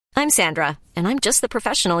I'm Sandra, and I'm just the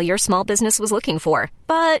professional your small business was looking for.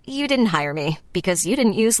 But you didn't hire me because you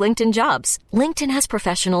didn't use LinkedIn Jobs. LinkedIn has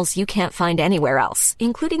professionals you can't find anywhere else,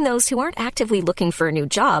 including those who aren't actively looking for a new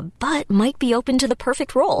job, but might be open to the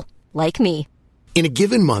perfect role, like me. In a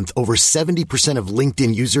given month, over 70% of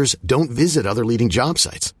LinkedIn users don't visit other leading job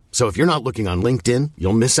sites. So if you're not looking on LinkedIn,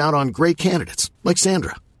 you'll miss out on great candidates like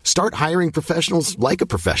Sandra. Start hiring professionals like a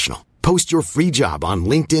professional. Post your free job on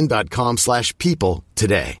linkedin.com/people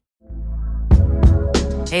today.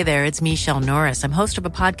 Hey there, it's Michelle Norris. I'm host of a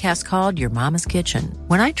podcast called Your Mama's Kitchen.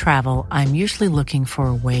 When I travel, I'm usually looking for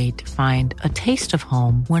a way to find a taste of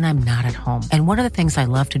home when I'm not at home. And one of the things I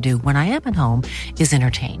love to do when I am at home is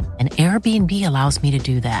entertain. And Airbnb allows me to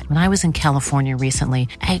do that. When I was in California recently,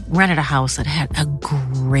 I rented a house that had a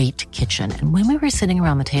great kitchen. And when we were sitting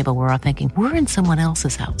around the table, we're all thinking, we're in someone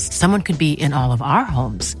else's house. Someone could be in all of our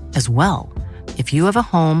homes as well. If you have a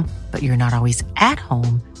home, but you're not always at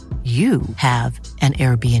home, you have an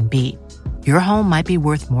Airbnb. Your home might be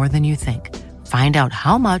worth more than you think. Find out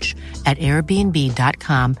how much at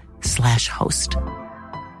airbnb.com/host.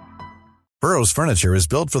 Burrow's furniture is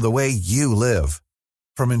built for the way you live.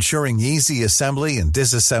 From ensuring easy assembly and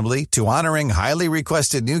disassembly to honoring highly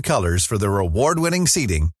requested new colors for their award-winning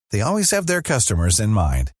seating, they always have their customers in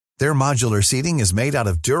mind. Their modular seating is made out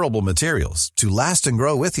of durable materials to last and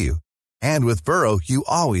grow with you. And with Burrow, you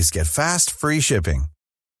always get fast, free shipping.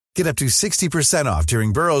 Get up to 60% off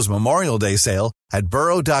during Burrow's Memorial Day sale at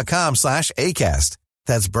burrow.com/ACAST.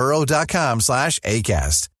 That's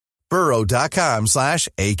burrow.com/ACAST.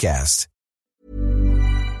 burrow.com/ACAST.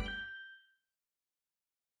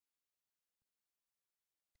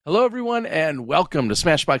 Hello, everyone, and welcome to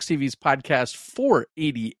Smashbox TV's podcast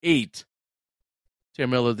 488. Tim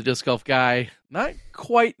Miller, the Disc Golf Guy, not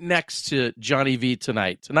quite next to Johnny V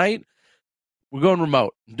tonight. Tonight, we're going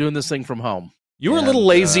remote. I'm doing this thing from home. You were a little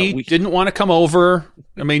lazy, didn't want to come over.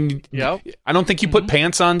 I mean, yep. I don't think you put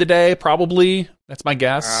pants on today, probably. That's my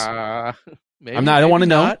guess. Maybe, I don't want to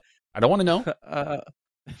know. I don't want to know.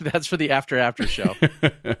 That's for the after show.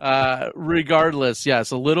 Regardless, yes,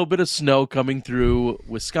 a little bit of snow coming through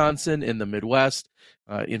Wisconsin in the Midwest.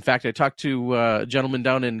 In fact, I talked to a gentleman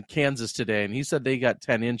down in Kansas today, and he said they got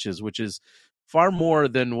 10 inches, which is far more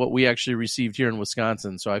than what we actually received here in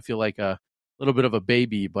Wisconsin. So I feel like a little bit of a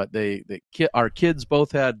baby, but our kids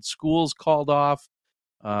both had schools called off.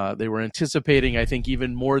 They were anticipating, I think,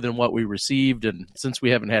 even more than what we received. And since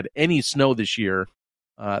we haven't had any snow this year,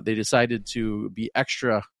 they decided to be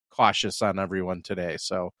extra cautious on everyone today.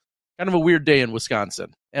 So kind of a weird day in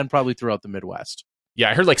Wisconsin and probably throughout the Midwest.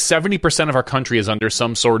 Yeah, I heard like 70% of our country is under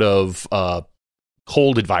some sort of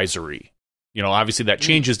cold advisory. You know, obviously that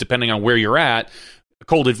changes depending on where you're at. A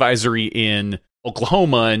cold advisory in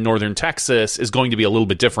Oklahoma and northern Texas is going to be a little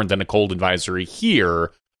bit different than a cold advisory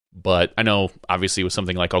here. But I know, obviously, with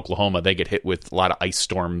something like Oklahoma, they get hit with a lot of ice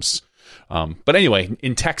storms. But anyway,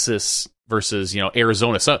 in Texas versus,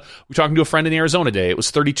 Arizona. So we're talking to a friend in Arizona today. It was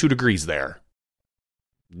 32 degrees there.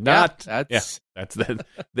 And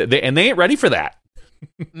they ain't ready for that.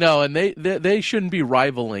 No, and they shouldn't be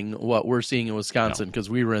rivaling what we're seeing in Wisconsin because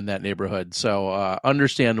we were in that neighborhood. So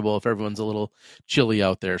understandable if everyone's a little chilly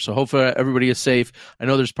out there. So hopefully everybody is safe. I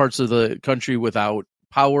know there's parts of the country without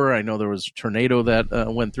power. I know there was a tornado that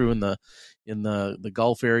went through in the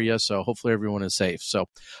Gulf area. So hopefully everyone is safe. So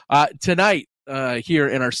tonight here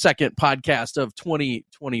in our second podcast of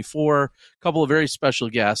 2024, a couple of very special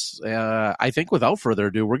guests. I think without further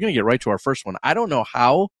ado, we're going to get right to our first one. I don't know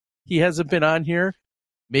how he hasn't been on here.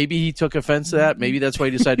 Maybe he took offense to that. Maybe that's why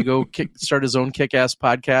he decided to go start his own kick-ass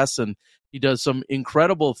podcast, and he does some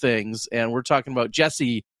incredible things. And we're talking about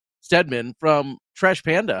Jesse Stedman from Trash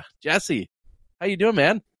Panda. Jesse, how you doing,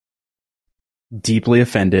 man? Deeply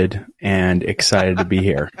offended and excited to be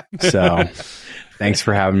here. So thanks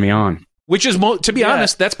for having me on. Which is, to be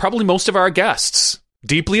honest, that's probably most of our guests.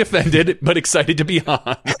 Deeply offended, but excited to be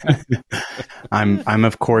on. I'm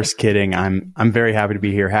of course kidding. I'm very happy to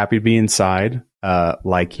be here. Happy to be inside.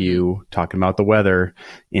 Like you talking about the weather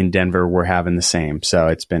in Denver, we're having the same. So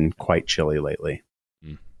it's been quite chilly lately.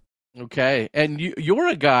 Okay. And you're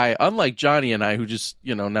a guy, unlike Johnny and I, who just,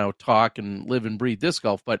 now talk and live and breathe disc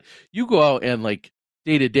golf, but you go out and like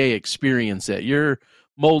day-to-day experience it. You're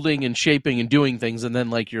molding and shaping and doing things, and then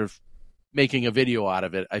like you're making a video out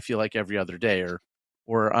of it, I feel like every other day,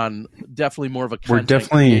 or on definitely more of a content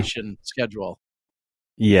creation schedule.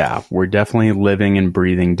 Yeah, we're definitely living and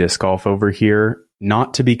breathing disc golf over here.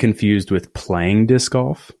 Not to be confused with playing disc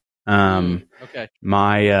golf. Okay.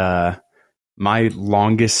 My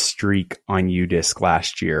longest streak on UDisc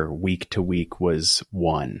last year, week to week, was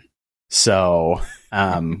 1. So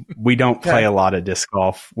we don't play a lot of disc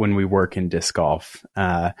golf when we work in disc golf,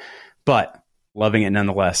 but loving it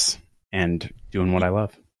nonetheless and doing what I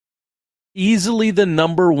love. Easily the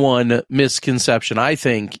number one misconception, I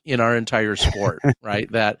think, in our entire sport,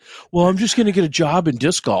 right? That, well, I'm just going to get a job in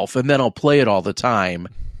disc golf and then I'll play it all the time.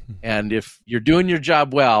 And if you're doing your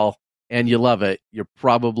job well and you love it, you're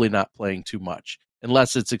probably not playing too much,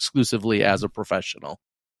 unless it's exclusively as a professional.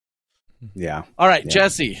 Yeah. All right,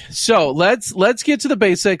 Jesse. So let's get to the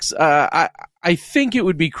basics. I think it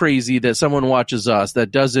would be crazy that someone watches us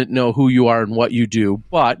that doesn't know who you are and what you do,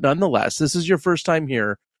 but nonetheless, this is your first time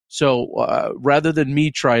here. So rather than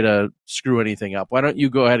me try to screw anything up, why don't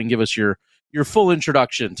you go ahead and give us your full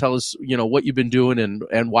introduction? Tell us, what you've been doing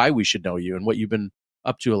and why we should know you and what you've been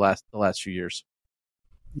up to the last few years.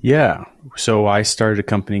 Yeah. So I started a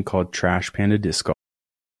company called Trash Panda Disc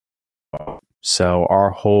Golf. So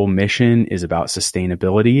our whole mission is about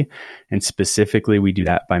sustainability, and specifically we do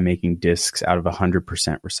that by making discs out of 100%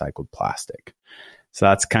 recycled plastic. So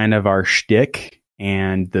that's kind of our shtick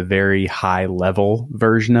and the very high level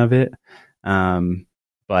version of it.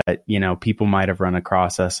 But, people might have run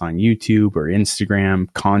across us on YouTube or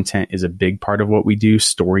Instagram. Content is a big part of what we do.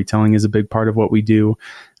 Storytelling is a big part of what we do.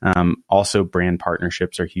 Also, brand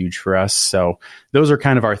partnerships are huge for us. So those are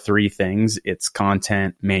kind of our three things. It's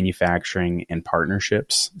content, manufacturing, and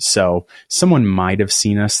partnerships. So someone might have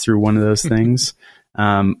seen us through one of those things.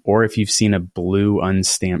 Or if you've seen a blue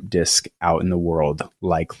unstamped disc out in the world,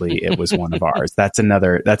 likely it was one of ours. That's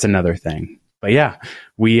another thing. But yeah,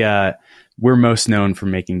 we're most known for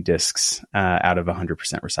making discs out of 100%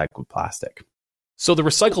 recycled plastic. So the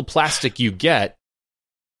recycled plastic you get,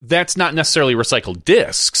 that's not necessarily recycled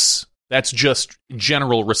discs. That's just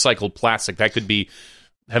general recycled plastic. That could be,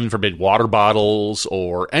 heaven forbid, water bottles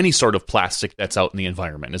or any sort of plastic that's out in the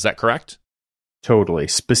environment. Is that correct? Totally.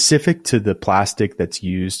 Specific to the plastic that's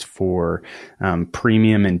used for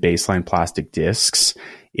premium and baseline plastic discs,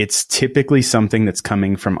 it's typically something that's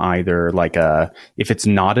coming from either if it's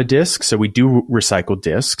not a disc, so we do recycle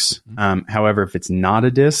discs. However, if it's not a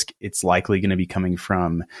disc, it's likely going to be coming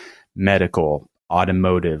from medical,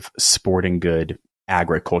 automotive, sporting good,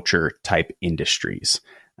 agriculture type industries.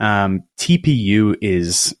 TPU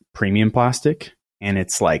is premium plastic, and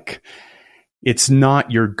it's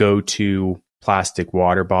not your go-to plastic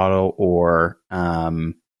water bottle or,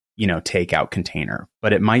 takeout container,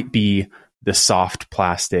 but it might be the soft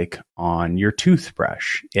plastic on your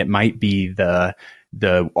toothbrush. It might be the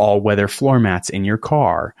all-weather floor mats in your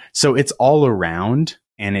car. So it's all around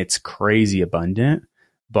and it's crazy abundant,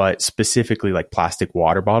 but specifically like plastic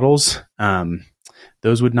water bottles,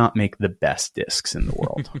 those would not make the best discs in the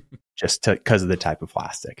world just because of the type of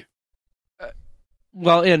plastic.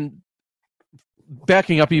 Well, and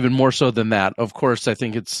backing up even more so than that, of course, I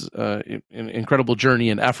think it's an incredible journey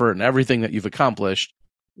and effort and everything that you've accomplished.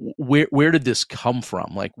 Where did this come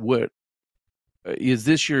from? Like, what is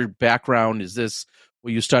this your background? Is this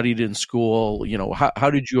what you studied in school? How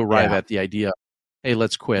did you arrive at the idea? Hey,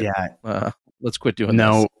 let's quit. Yeah. Let's quit doing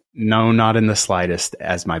this. No, not in the slightest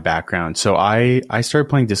as my background. So I started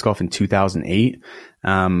playing disc golf in 2008.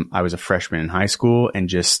 I was a freshman in high school and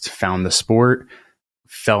just found the sport,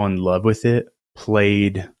 fell in love with it.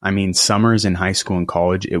 Played, summers in high school and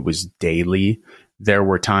college, it was daily. There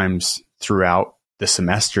were times throughout the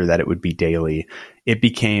semester that it would be daily. It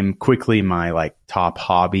became quickly my top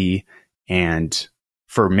hobby. And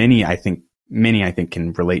for many, I think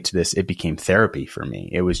can relate to this. It became therapy for me.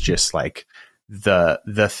 It was just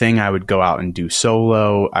the thing I would go out and do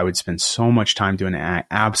solo. I would spend so much time doing it. I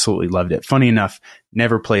absolutely loved it. Funny enough,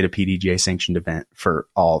 never played a PDGA sanctioned event for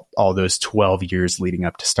all those 12 years leading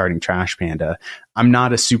up to starting Trash Panda. I'm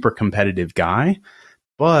not a super competitive guy,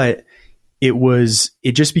 but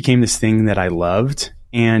it just became this thing that I loved.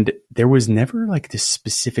 And there was never this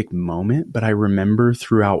specific moment, but I remember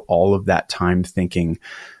throughout all of that time thinking,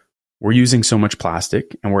 we're using so much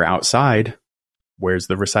plastic and we're outside. Where's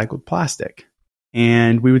the recycled plastic?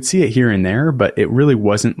 And we would see it here and there, but it really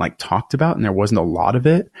wasn't talked about, and there wasn't a lot of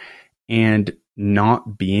it. And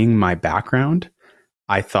not being my background,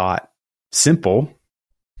 I thought, simple,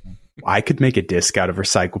 I could make a disc out of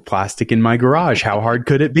recycled plastic in my garage. How hard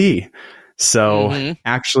could it be? So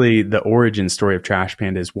actually, the origin story of Trash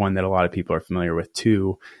Panda is one that a lot of people are familiar with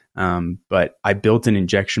too. But I built an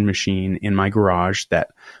injection machine in my garage that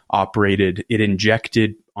it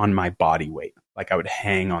injected on my body weight. I would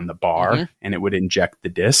hang on the bar and it would inject the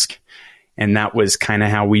disc. And that was kind of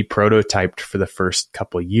how we prototyped for the first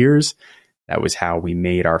couple of years. That was how we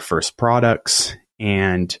made our first products.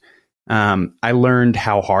 And I learned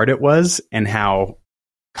how hard it was and how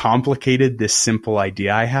complicated this simple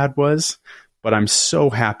idea I had was, but I'm so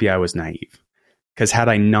happy I was naive. Because had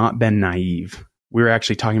I not been naive, we were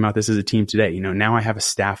actually talking about this as a team today. Now I have a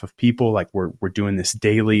staff of people, like we're doing this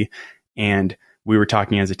daily. And we were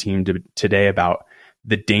talking as a team today about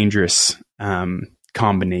the dangerous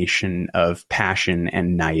combination of passion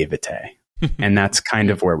and naivete. And that's kind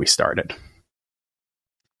of where we started.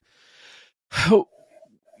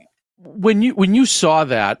 When you saw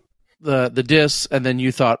that, the discs, and then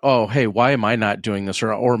you thought, oh, hey, why am I not doing this?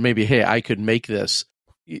 Or maybe, hey, I could make this.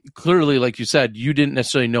 Clearly, like you said, you didn't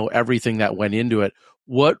necessarily know everything that went into it.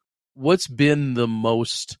 What's been the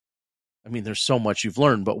most, I mean, there's so much you've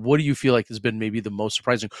learned, but what do you feel like has been maybe the most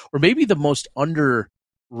surprising or maybe the most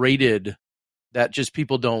underrated that just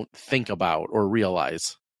people don't think about or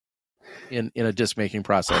realize in a disc making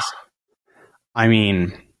process? I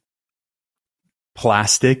mean,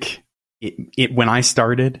 plastic, when I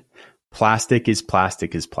started, plastic is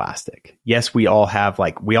plastic is plastic. Yes, we all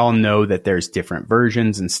know that there's different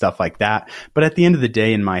versions and stuff like that. But at the end of the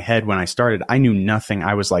day, in my head, when I started, I knew nothing.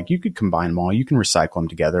 I was like, you could combine them all. You can recycle them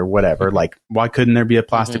together, whatever. Like, why couldn't there be a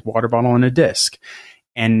plastic water bottle and a disc?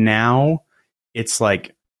 And now it's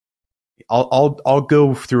like, I'll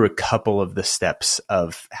go through a couple of the steps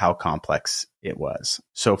of how complex it was.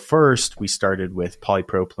 So first, we started with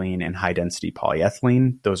polypropylene and high density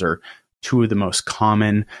polyethylene. Those are two of the most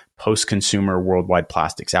common post-consumer worldwide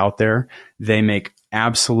plastics out there. They make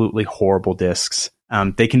absolutely horrible discs.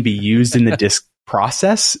 They can be used in the disc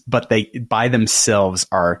process, but they by themselves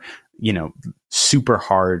are, super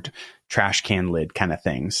hard trash can lid kind of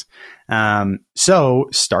things. So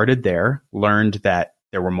started there, learned that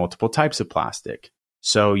there were multiple types of plastic.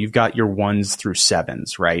 So you've got your 1s through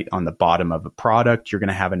 7s, right? On the bottom of a product, you're going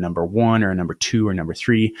to have a number 1 or a number 2 or number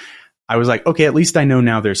 3. I was like, okay, at least I know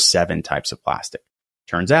now there's 7 types of plastic.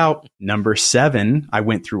 Turns out number 7, I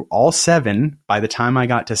went through all 7. By the time I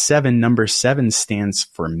got to 7, number 7 stands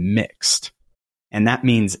for mixed. And that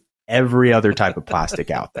means every other type of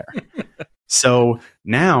plastic out there. So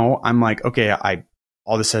now I'm like, okay,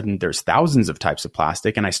 all of a sudden there's thousands of types of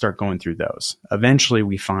plastic and I start going through those. Eventually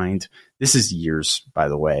we find, this is years, by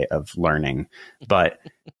the way, of learning, but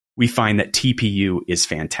we find that TPU is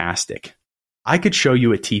fantastic. I could show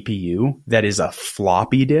you a TPU that is a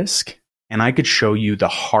floppy disk, and I could show you the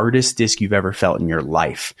hardest disk you've ever felt in your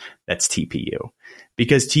life. That's TPU.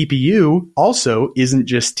 Because TPU also isn't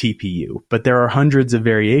just TPU, but there are hundreds of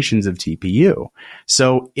variations of TPU.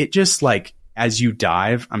 So it just like, as you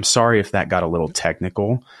dive, I'm sorry if that got a little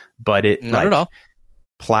technical, but Not at all.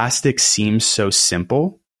 Plastic seems so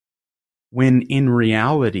simple when in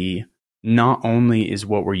reality, not only is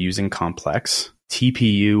what we're using complex,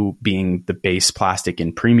 TPU being the base plastic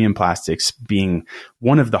in premium plastics being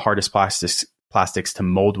one of the hardest plastics to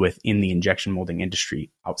mold with in the injection molding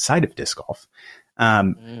industry outside of disc golf.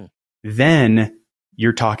 Then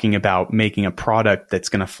you're talking about making a product that's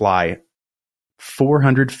going to fly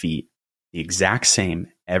 400 feet the exact same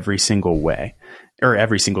every single way or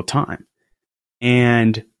every single time.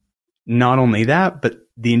 And not only that, but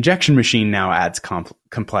the injection machine now adds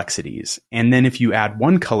complexities. And then if you add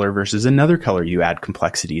one color versus another color, you add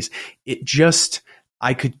complexities.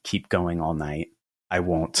 I could keep going all night. I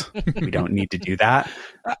won't. We don't need to do that.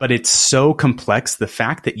 But it's so complex. The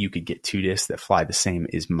fact that you could get 2 discs that fly the same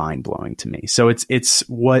is mind blowing to me. So it's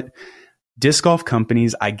what disc golf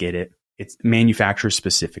companies, I get it. It's manufacturers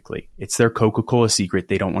specifically. It's their Coca-Cola secret.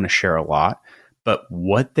 They don't want to share a lot. But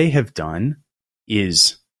what they have done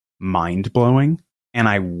is mind blowing. And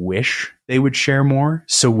I wish they would share more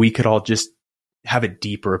so we could all just have a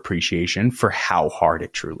deeper appreciation for how hard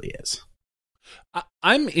it truly is.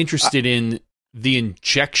 I'm interested in the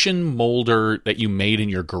injection molder that you made in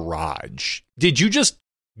your garage. Did you just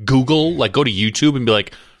Google, go to YouTube and be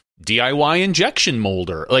like, DIY injection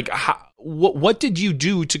molder? What did you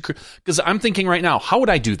do to, because I'm thinking right now, how would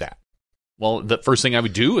I do that? Well, the first thing I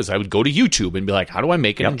would do is I would go to YouTube and be like, how do I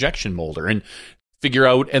make an injection molder? And figure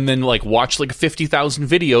out, and then watch 50,000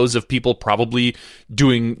 videos of people probably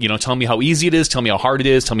doing, tell me how easy it is, tell me how hard it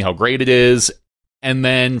is, tell me how great it is. And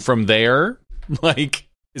then from there,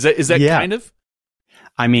 is that kind of?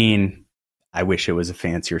 I mean, I wish it was a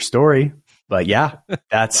fancier story, but yeah,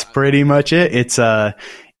 that's pretty much it. It's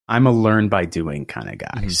I'm a learn by doing kind of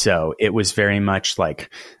guy. Mm-hmm. So it was very much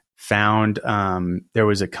found, there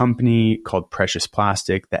was a company called Precious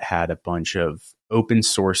Plastic that had a bunch of open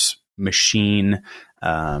source machine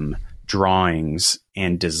drawings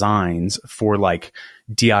and designs for DIY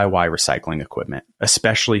recycling equipment,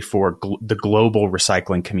 especially for the global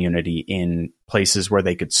recycling community in places where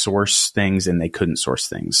they could source things and they couldn't source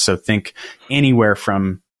things. So think anywhere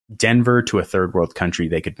from Denver to a third world country,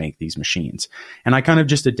 they could make these machines. And I kind of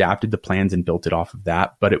just adapted the plans and built it off of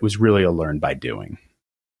that, but it was really a learn by doing.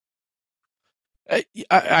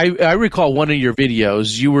 I recall one of your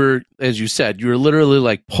videos, you were, as you said, you were literally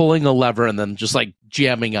like pulling a lever and then just like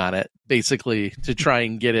jamming on it, basically, to try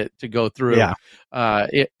and get it to go through. Yeah.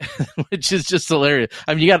 Which is just hilarious.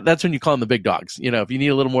 I mean, that's when you call them the big dogs. You know, if you need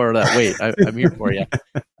a little more of that weight, I'm here for you.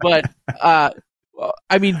 But, I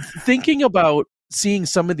mean, thinking about seeing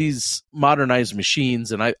some of these modernized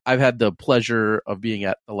machines, and I've had the pleasure of being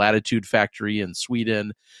at the Latitude factory in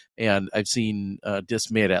Sweden, and I've seen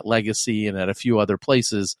discs made at Legacy and at a few other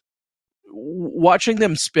places. Watching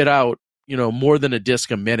them spit out, you know, more than a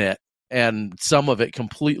disc a minute, and some of it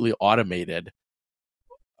completely automated.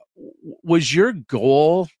 Was your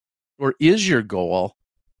goal, or is your goal,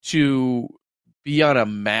 to be on a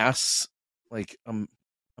mass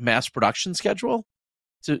production schedule,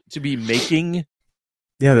 to be making?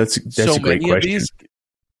 Yeah, that's so a great many question. Of these?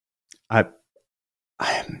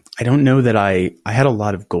 I don't know that I had a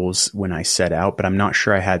lot of goals when I set out, but I'm not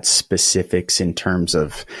sure I had specifics in terms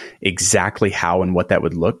of exactly how and what that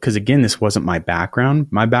would look. Because again, this wasn't my background.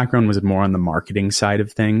 My background was more on the marketing side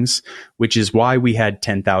of things, which is why we had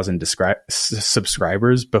 10,000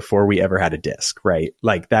 subscribers before we ever had a disc, right?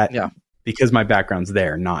 Like that, yeah. Because my background's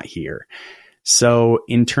there, not here. So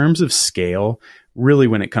in terms of scale, really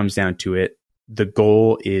when it comes down to it, the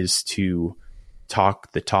goal is to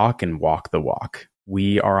talk the talk and walk the walk.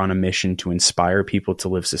 We are on a mission to inspire people to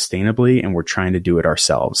live sustainably, and we're trying to do it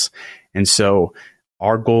ourselves. And so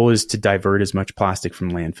our goal is to divert as much plastic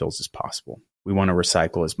from landfills as possible. We want to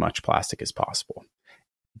recycle as much plastic as possible.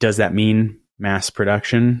 Does that mean mass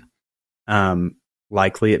production?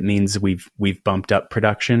 Likely it means we've bumped up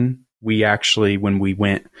production. We actually, when we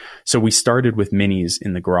started with minis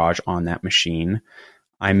in the garage on that machine.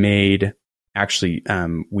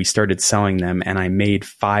 We started selling them, and I made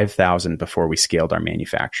 5,000 before we scaled our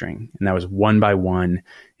manufacturing. And that was one by one.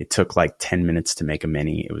 It took like 10 minutes to make a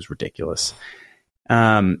mini. It was ridiculous.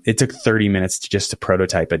 It took 30 minutes to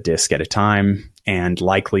prototype a disc at a time, and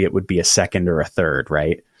likely it would be a second or a third,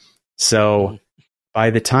 right? So by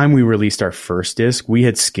the time we released our first disc, we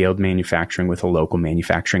had scaled manufacturing with a local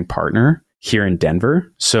manufacturing partner here in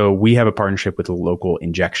Denver. So we have a partnership with a local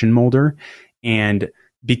injection molder, and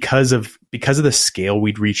because of the scale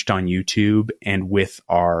we'd reached on YouTube, and with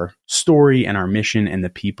our story and our mission and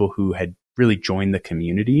the people who had really joined the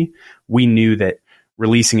community, we knew that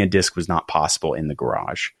releasing a disc was not possible in the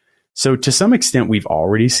garage. So to some extent, we've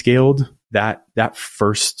already scaled that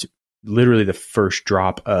first, literally the first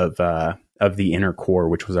drop of the inner core,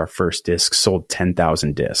 which was our first disc, sold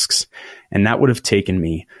 10,000 discs. And that would have taken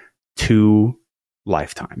me 2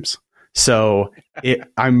 lifetimes. So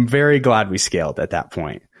I'm very glad we scaled at that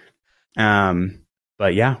point.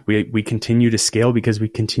 But yeah, we continue to scale because we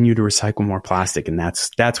continue to recycle more plastic, and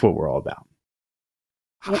that's what we're all about.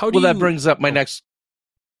 That brings up my next.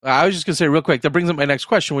 I was just going to say real quick. That brings up my next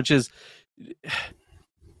question, which is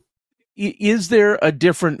there a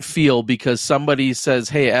different feel because somebody says,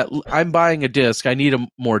 "Hey, I'm buying a disc. I need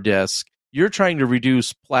more disc." You're trying to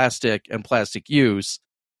reduce plastic and plastic use,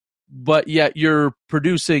 but yet you're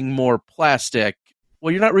producing more plastic.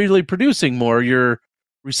 Well, you're not really producing more. You're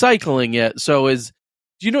recycling it. So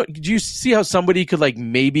do you see how somebody could like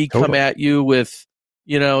maybe come at you with,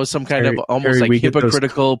 you know, some kind of almost like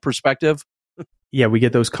hypocritical perspective? Yeah, we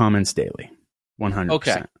get those comments daily. 100%.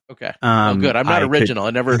 Okay. Good. I'm not original.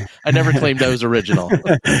 I never claimed I was original.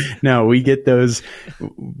 No, we get those.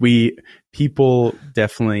 People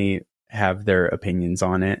definitely have their opinions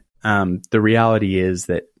on it. The reality is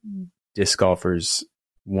that disc golfers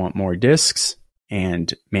want more discs,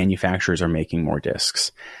 and manufacturers are making more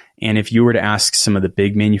discs. And if you were to ask some of the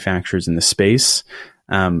big manufacturers in the space,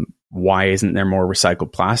 why isn't there more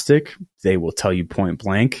recycled plastic? They will tell you point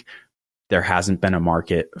blank, there hasn't been a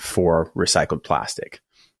market for recycled plastic.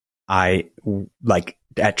 At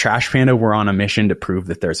Trash Panda, we're on a mission to prove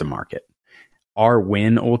that there's a market. Our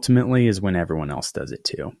win ultimately is when everyone else does it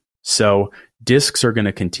too. So discs are going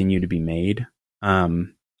to continue to be made.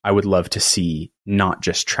 I would love to see not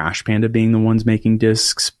just Trash Panda being the ones making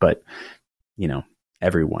discs, but, you know,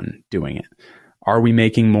 everyone doing it. Are we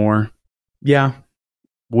making more? Yeah.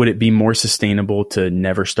 Would it be more sustainable to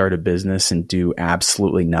never start a business and do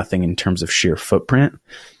absolutely nothing in terms of sheer footprint?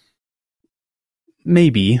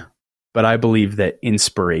 Maybe, but I believe that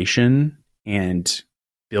inspiration and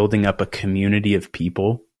building up a community of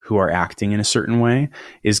people who are acting in a certain way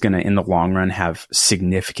is going to, in the long run, have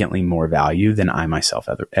significantly more value than I myself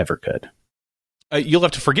ever could. You'll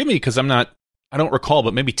have to forgive me because I don't recall,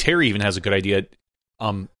 but maybe Terry even has a good idea.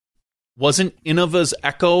 wasn't Innova's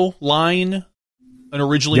Echo line and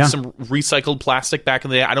originally Yeah. some recycled plastic back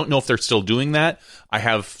in the day? I don't know if they're still doing that. I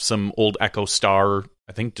have some old Echo Star,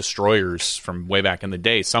 I think, destroyers from way back in the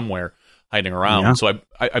day somewhere hiding around. Yeah. So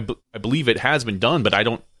I believe it has been done, but I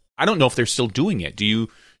don't know if they're still doing it. Do you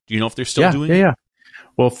know if they're still doing it? Yeah.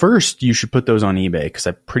 Well, first you should put those on eBay because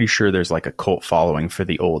I'm pretty sure there's like a cult following for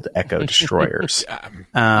the old Echo destroyers.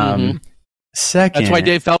 Second, That's why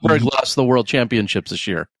Dave Feldberg lost the World Championships this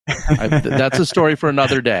year. That's a story for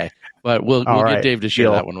another day, but we'll right. get Dave to share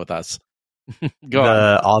Deal. that one with us. Go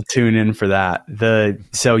on. I'll tune in for that.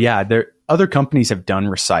 Other companies have done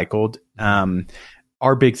recycled.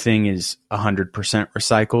 Our big thing is 100%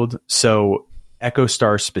 recycled. So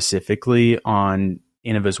EchoStar specifically on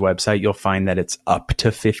Innova's website, you'll find that it's up to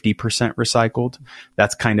 50% recycled.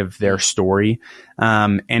 That's kind of their story.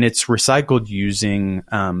 And it's recycled using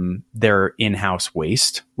their in-house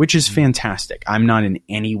waste, which is fantastic. I'm not in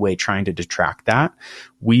any way trying to detract that.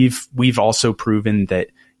 We've also proven that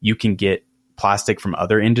you can get plastic from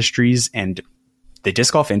other industries, and the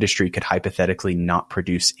disc golf industry could hypothetically not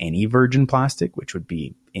produce any virgin plastic, which would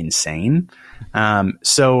be insane.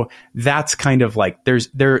 So that's kind of like there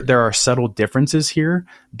are subtle differences here,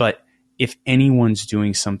 but if anyone's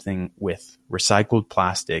doing something with recycled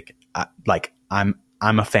plastic, I'm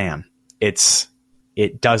a fan.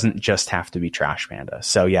 It doesn't just have to be Trash Panda.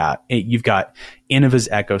 So yeah, you've got Innova's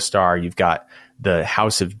EchoStar, you've got the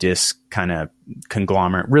House of Disc kind of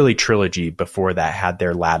conglomerate, really Trilogy before that had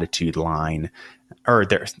their Latitude line. Their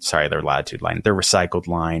Latitude line, their recycled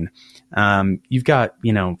line. You've got,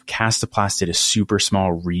 Castaplastic did a super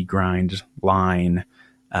small regrind line.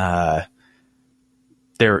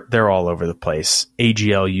 They're all over the place.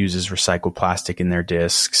 AGL uses recycled plastic in their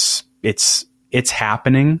discs. It's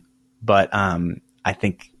happening, but I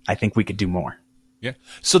think we could do more. Yeah.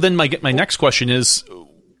 So then my next question is,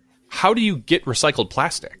 how do you get recycled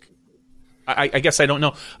plastic? I guess I don't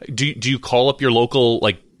know. Do you call up your local,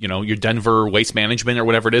 your Denver Waste Management or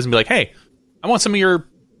whatever it is and be like, hey, I want some of your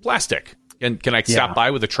plastic. And can I stop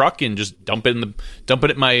by with a truck and just dump it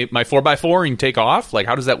at my 4x4 and take off? Like,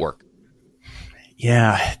 how does that work?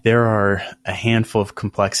 Yeah, there are a handful of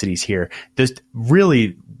complexities here. There's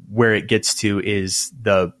really where it gets to is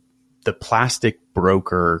the plastic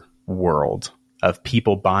broker world of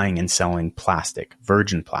people buying and selling plastic,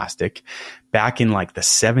 virgin plastic, back in like the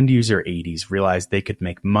 70s or 80s, realized they could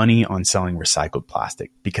make money on selling recycled plastic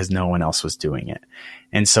because no one else was doing it.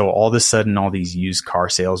 And so all of a sudden, all these used car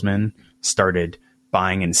salesmen started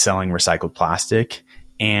buying and selling recycled plastic.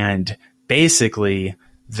 And basically,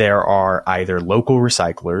 there are either local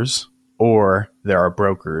recyclers or there are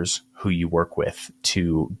brokers who you work with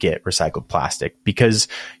to get recycled plastic, because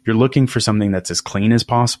you're looking for something that's as clean as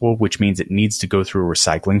possible, which means it needs to go through a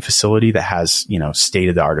recycling facility that has,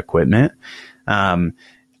 state-of-the-art equipment. I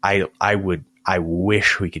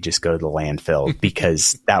wish we could just go to the landfill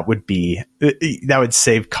because that would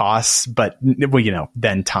save costs, but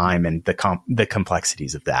then time and the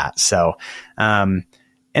complexities of that. So, and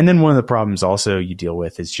then one of the problems also you deal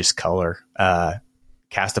with is just color.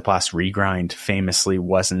 Castaplast regrind famously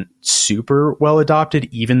wasn't super well adopted,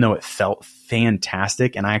 even though it felt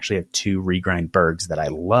fantastic. And I actually have 2 regrind Bergs that I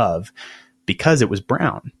love because it was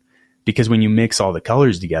brown. Because when you mix all the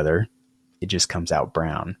colors together, it just comes out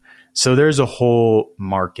brown. So there's a whole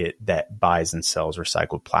market that buys and sells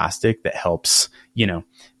recycled plastic that helps,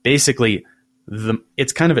 basically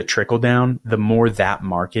it's kind of a trickle down. The more that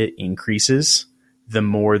market increases, the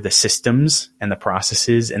more the systems and the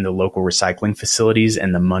processes and the local recycling facilities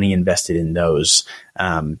and the money invested in those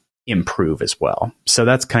improve as well. So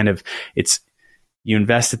that's kind of, you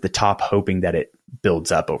invest at the top hoping that it builds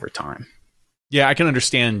up over time. Yeah, I can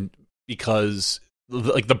understand, because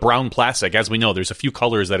like the brown plastic, as we know, there's a few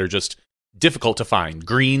colors that are just difficult to find.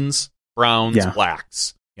 Greens, browns,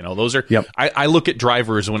 blacks. Those are, I look at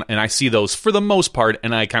drivers and I see those for the most part,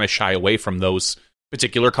 and I kind of shy away from those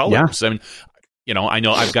particular colors. Yeah. I mean, I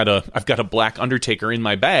know I've got a black Undertaker in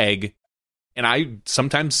my bag, and I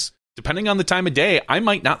sometimes, depending on the time of day, I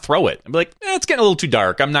might not throw it. I'm like, it's getting a little too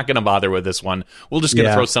dark. I'm not going to bother with this one. We're just going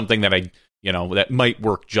to throw something that that might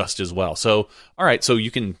work just as well. So, all right. So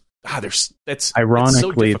you can, that's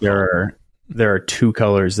ironically, it's so there are 2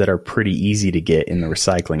 colors that are pretty easy to get in the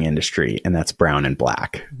recycling industry, and that's brown and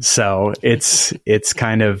black. So it's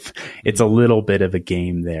a little bit of a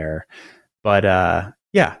game there, but,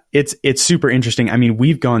 yeah, it's super interesting. I mean,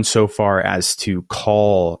 we've gone so far as to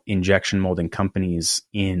call injection molding companies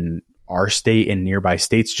in our state and nearby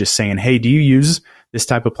states just saying, hey, do you use this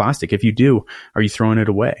type of plastic? If you do, are you throwing it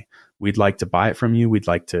away? We'd like to buy it from you. We'd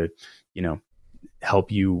like to,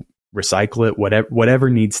 help you recycle it, whatever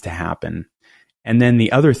needs to happen. And then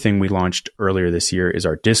the other thing we launched earlier this year is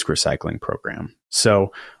our disc recycling program.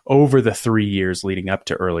 So over the 3 years leading up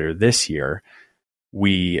to earlier this year,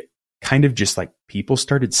 we kind of just like people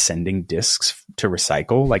started sending discs to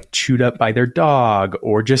recycle, like chewed up by their dog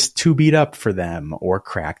or just too beat up for them or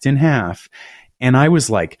cracked in half. And I was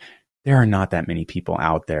like, there are not that many people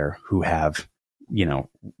out there who have,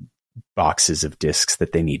 boxes of discs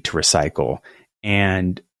that they need to recycle.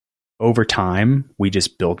 And over time, we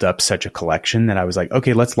just built up such a collection that I was like,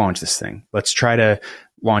 okay, let's launch this thing. Let's try to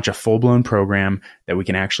launch a full-blown program that we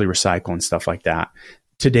can actually recycle and stuff like that.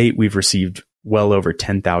 To date, we've received well over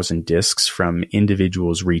 10,000 discs from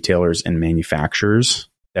individuals, retailers, and manufacturers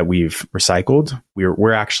that we've recycled.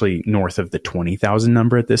 We're actually north of the 20,000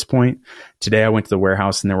 number at this point. Today, I went to the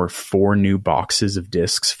warehouse and there were 4 new boxes of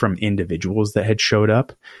discs from individuals that had showed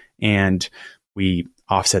up, and we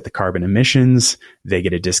offset the carbon emissions. They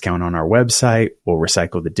get a discount on our website. We'll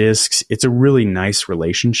recycle the discs. It's a really nice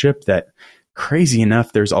relationship that, crazy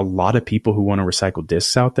enough, there's a lot of people who want to recycle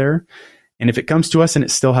discs out there. And if it comes to us and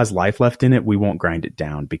it still has life left in it, we won't grind it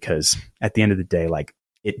down, because at the end of the day, like,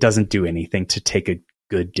 it doesn't do anything to take a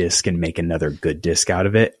good disc and make another good disc out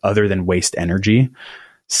of it other than waste energy.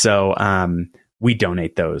 So we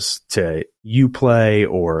donate those to Uplay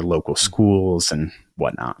or local schools and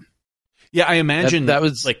whatnot. Yeah, I imagine that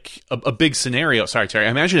was like a big scenario. Sorry, Terry. I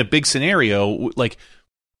imagine a big scenario. Like,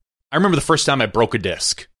 I remember the first time I broke a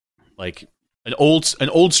disc, like an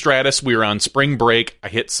old Stratus. We were on spring break. I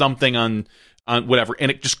hit something on whatever, and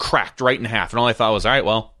it just cracked right in half. And all I thought was,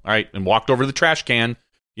 all right, and walked over to the trash can.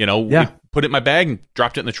 Put it in my bag and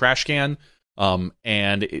dropped it in the trash can.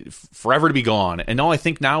 And forever to be gone. And all I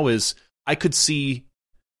think now is I could see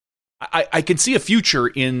a future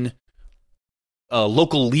in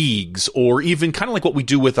local leagues, or even kind of like what we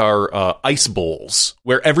do with our ice bowls,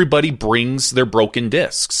 where everybody brings their broken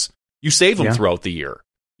discs. You save them throughout the year.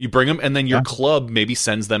 You bring them, and then your club maybe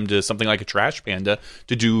sends them to something like a Trash Panda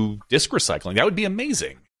to do disc recycling. That would be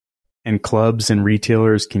amazing. And clubs and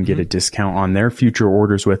retailers can get a discount on their future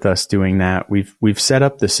orders with us doing that. We've set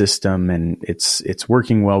up the system, and it's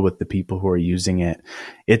working well with the people who are using it.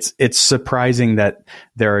 It's surprising that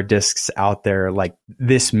there are discs out there like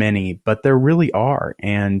this many, but there really are.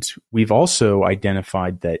 And we've also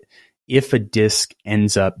identified that if a disc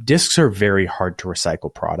discs are very hard to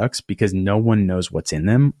recycle products because no one knows what's in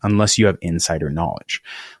them unless you have insider knowledge.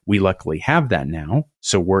 We luckily have that now,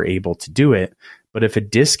 so we're able to do it. But if a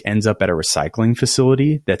disc ends up at a recycling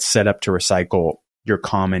facility that's set up to recycle your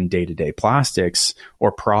common day-to-day plastics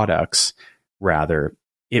or products, rather,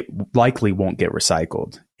 it likely won't get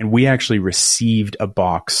recycled. And we actually received a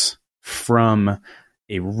box from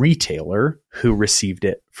a retailer who received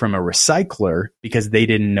it from a recycler because they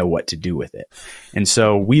didn't know what to do with it. And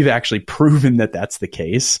so we've actually proven that that's the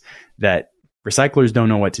case, that recyclers don't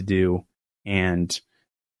know what to do, and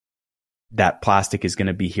that plastic is going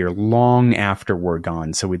to be here long after we're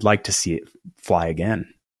gone. So we'd like to see it fly again.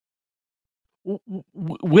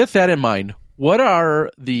 With that in mind, what are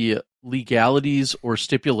the legalities or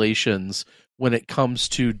stipulations when it comes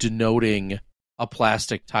to denoting a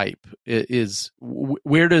plastic type? Why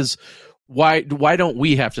don't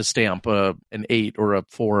we have to stamp an 8 or a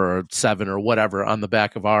 4 or a 7 or whatever on the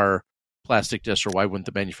back of our plastic disc, or why wouldn't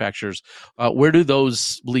the manufacturers? Where do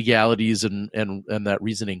those legalities and that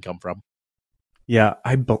reasoning come from? Yeah,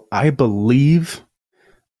 I believe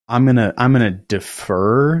I'm gonna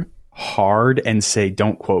defer hard and say,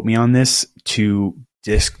 don't quote me on this, to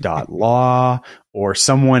disc.law or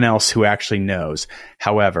someone else who actually knows.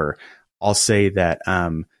 However, I'll say that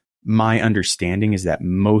my understanding is that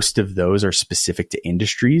most of those are specific to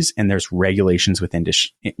industries, and there's regulations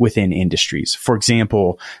within industries. For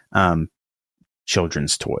example,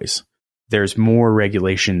 children's toys. There's more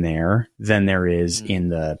regulation there than there is in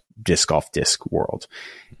the disc golf disc world.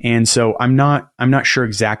 And so I'm not sure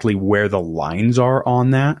exactly where the lines are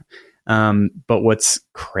on that. But what's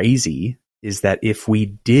crazy is that if we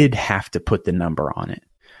did have to put the number on it,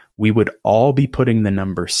 we would all be putting the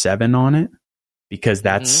number 7 on it, because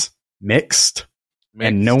that's mixed,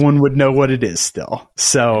 and no one would know what it is still.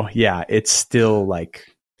 So yeah, it's still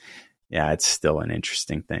it's still an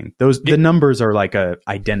interesting thing. The numbers are like a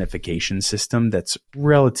identification system that's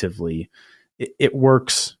relatively, it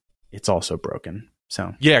works. It's also broken.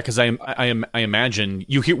 So yeah, because I imagine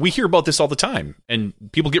we hear about this all the time, and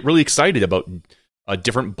people get really excited about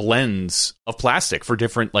different blends of plastic for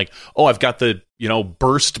different, like, oh, I've got the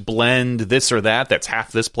burst blend this or that's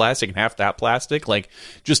half this plastic and half that plastic. Like,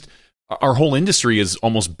 just our whole industry is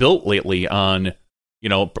almost built lately on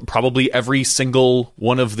Probably every single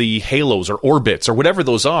one of the halos or orbits or whatever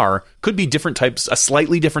those are could be different types, a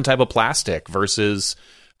slightly different type of plastic versus,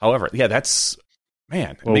 however, that's,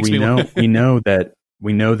 man. It makes we know that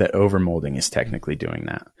overmolding is technically doing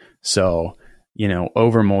that. So,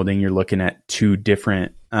 overmolding, you're looking at two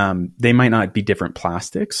different, they might not be different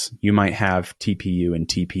plastics. You might have TPU and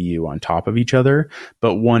TPU on top of each other,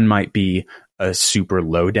 but one might be a super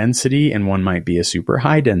low density and one might be a super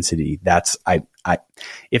high density. That's,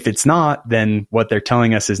 if it's not, then what they're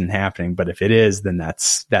telling us isn't happening. But if it is, then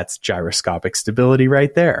that's gyroscopic stability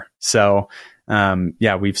right there. So,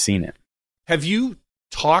 we've seen it. Have you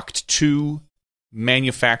talked to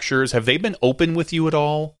manufacturers? Have they been open with you at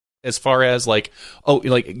all as far as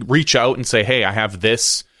reach out and say, hey, I have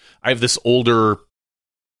this older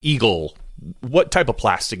Eagle. What type of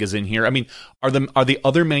plastic is in here? I mean, are the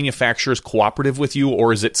other manufacturers cooperative with you,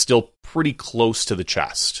 or is it still pretty close to the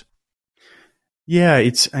chest? Yeah,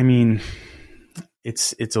 it's a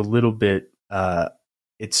little bit,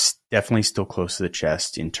 it's definitely still close to the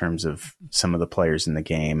chest in terms of some of the players in the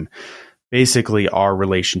game. Basically, our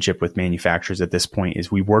relationship with manufacturers at this point is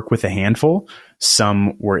we work with a handful.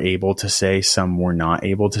 Some were able to say, some were not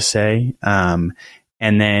able to say. And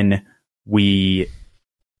then we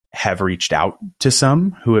have reached out to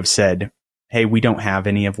some who have said, hey, we don't have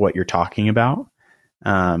any of what you're talking about.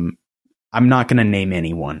 I'm not going to name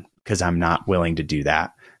anyone because I'm not willing to do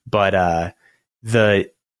that. But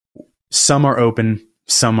some are open,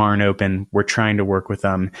 some aren't open. We're trying to work with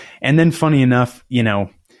them. And then funny enough, you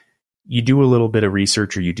do a little bit of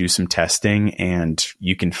research or you do some testing and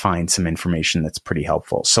you can find some information that's pretty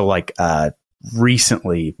helpful. So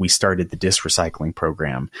recently we started the disc recycling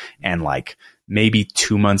program, and maybe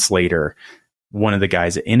 2 months later, one of the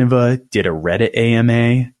guys at Innova did a Reddit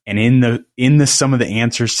AMA, and in the some of the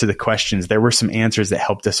answers to the questions, there were some answers that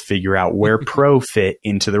helped us figure out where Pro fit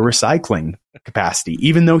into the recycling capacity,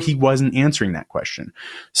 even though he wasn't answering that question.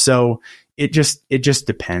 So it just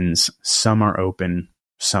depends. Some are open,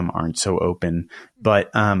 some aren't so open, but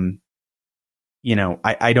I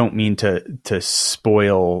don't mean to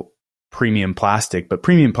spoil premium plastic, but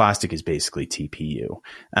premium plastic is basically TPU.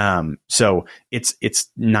 So it's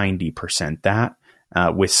 90% that,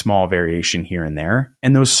 with small variation here and there.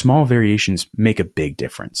 And those small variations make a big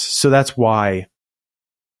difference. So that's why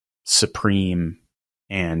Supreme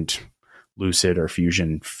and Lucid or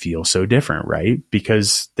Fusion feel so different, right?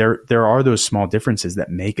 Because there are those small differences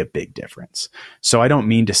that make a big difference. So I don't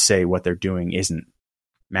mean to say what they're doing isn't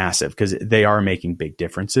massive, because they are making big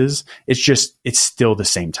differences. It's still the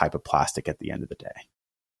same type of plastic at the end of the day.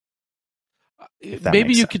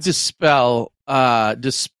 Maybe you could dispel at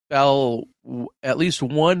least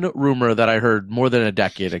one rumor that I heard more than a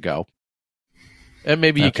decade ago. And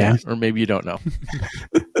maybe you can, or maybe you don't know.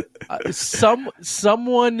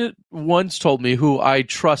 Someone once told me, who I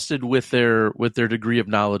trusted with their degree of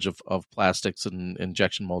knowledge of plastics and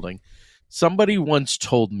injection molding. Somebody once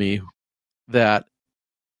told me that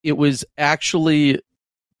it was actually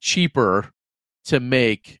cheaper to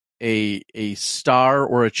make a Star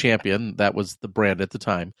or a Champion, that was the brand at the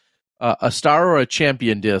time, a Star or a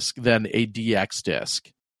Champion disc than a DX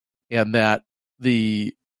disc, and that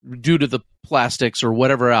due to the plastics or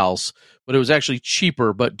whatever else, but it was actually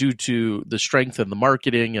cheaper, but due to the strength and the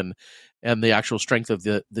marketing and the actual strength of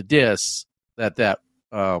the discs, but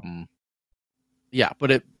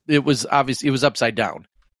it was obviously, it was upside down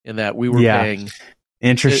in that we were paying.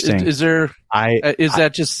 Interesting. Is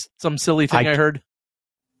that just some silly thing I heard?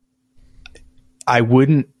 I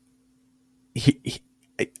wouldn't.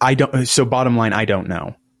 I don't. So bottom line, I don't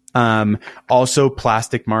know. Also,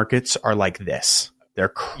 plastic markets are like this. They're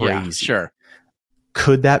crazy. Yeah, sure.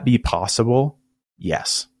 Could that be possible?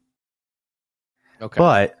 Yes. Okay.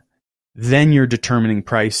 But then you're determining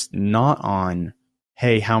price not on,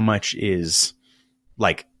 hey, how much does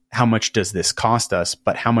this cost us,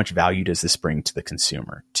 but how much value does this bring to the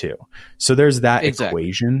consumer too? So there's that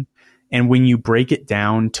equation. And when you break it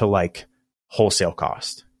down to wholesale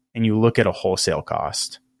cost, and you look at a wholesale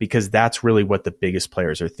cost, because that's really what the biggest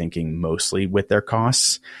players are thinking mostly with their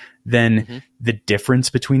costs, then the difference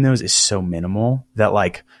between those is so minimal that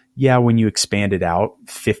when you expand it out,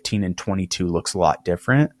 15 and 22 looks a lot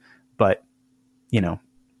different, but 8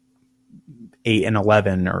 and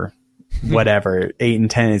 11 or whatever, 8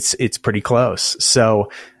 and 10, it's pretty close.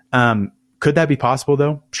 So, could that be possible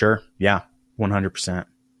though? Sure. Yeah. 100%.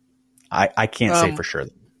 I can't say for sure.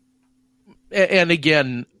 And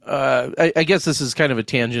again, I guess this is kind of a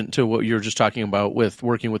tangent to what you were just talking about with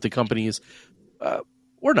working with the companies,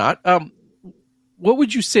 or not. What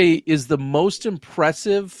would you say is the most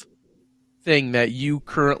impressive thing that you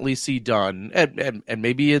currently see done, and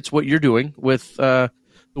maybe it's what you're doing with the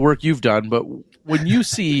work you've done, but when you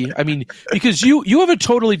see, I mean, because you have a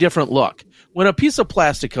totally different look. When a piece of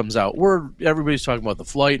plastic comes out, everybody's talking about the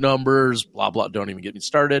flight numbers, blah, blah, don't even get me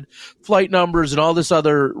started. Flight numbers and all this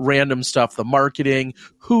other random stuff, the marketing,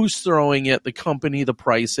 who's throwing it, the company, the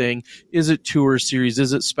pricing, is it tour series,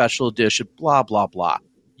 is it special edition, blah, blah, blah.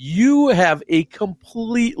 You have a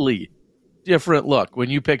completely different look when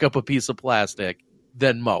you pick up a piece of plastic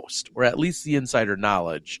than most, or at least the insider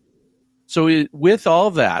knowledge. So with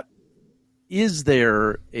all that, is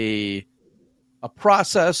there a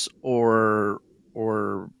process or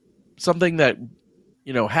something that,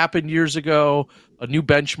 you know, happened years ago, a new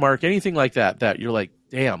benchmark, anything like that you're like,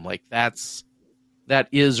 damn, like that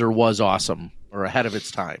is or was awesome or ahead of its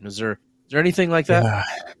time? Is there anything like that? Yeah.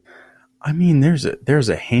 I mean, there's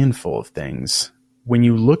a handful of things. When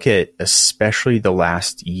you look at especially the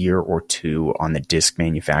last year or two on the disc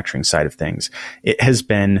manufacturing side of things, it has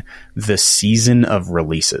been the season of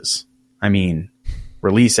releases. I mean,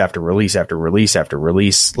 release after release after release after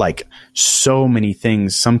release, like so many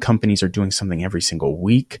things. Some companies are doing something every single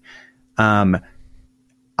week. I'm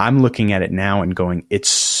looking at it now and going, it's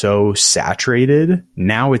so saturated.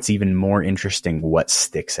 Now it's even more interesting what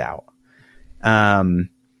sticks out.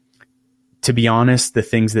 To be honest, the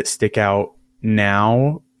things that stick out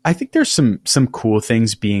now, I think there's some cool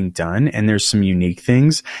things being done and there's some unique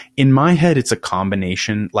things. In my head, it's a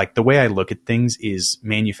combination. Like the way I look at things is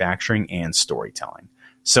manufacturing and storytelling.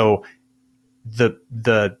 So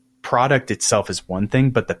the product itself is one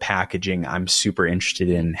thing, but the packaging, I'm super interested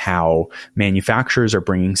in how manufacturers are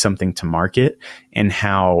bringing something to market and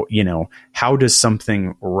how, you know, how does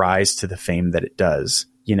something rise to the fame that it does?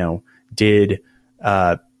 You know, did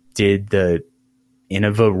the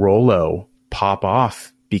Innova Rollo pop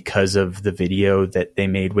off because of the video that they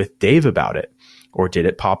made with Dave about it? Or did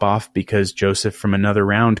it pop off because Joseph from Another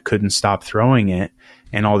Round couldn't stop throwing it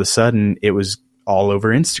and all of a sudden it was all over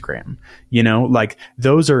Instagram? You know, like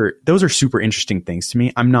those are super interesting things to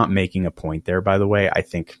me. I'm not making a point there, by the way. I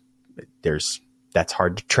think that's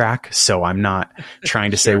hard to track, so I'm not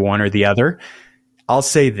trying to say one or the other. I'll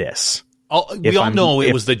say this. We all know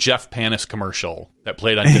it was the Jeff Panis commercial that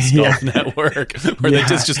played on Disc Golf Network where the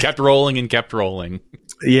disc just kept rolling and kept rolling.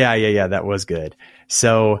 Yeah. That was good.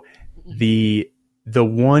 So the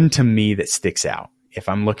one to me that sticks out, if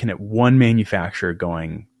I'm looking at one manufacturer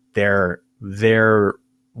going,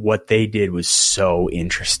 what they did was so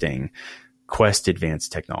interesting. Quest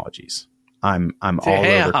Advanced Technologies. I'm all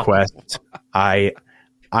over Quest. I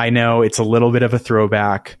know it's a little bit of a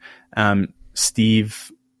throwback. Steve,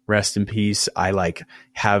 rest in peace.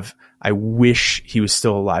 I wish he was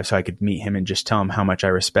still alive so I could meet him and just tell him how much I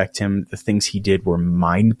respect him. The things he did were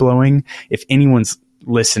mind blowing. If anyone's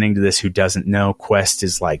listening to this who doesn't know, Quest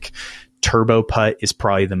is like Turbo Putt is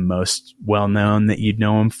probably the most well known that you'd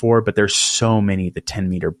know him for, but there's so many: the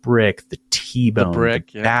 10-meter brick, the T-bone, the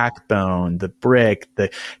backbone, the brick, the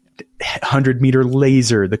 100-meter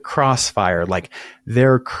laser, the Crossfire. Like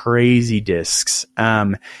they're crazy discs.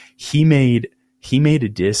 He made a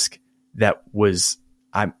disc that was,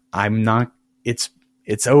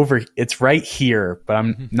 it's right here, but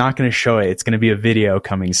I'm not going to show it. It's going to be a video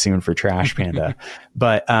coming soon for Trash Panda,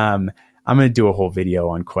 but, I'm going to do a whole video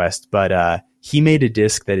on Quest, but, he made a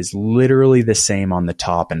disc that is literally the same on the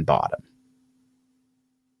top and bottom.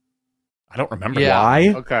 I don't remember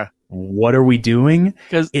why. Okay. What are we doing?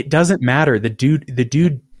 Because it doesn't matter. The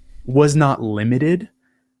dude was not limited.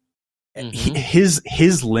 Mm-hmm.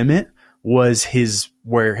 His limit was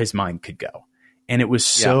where his mind could go. And it was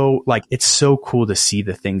it's so cool to see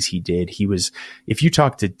the things he did. If you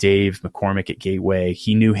talk to Dave McCormick at Gateway,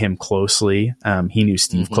 he knew him closely. He knew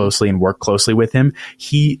Steve closely and worked closely with him.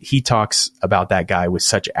 He talks about that guy with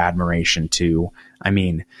such admiration too. I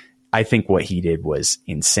mean, I think what he did was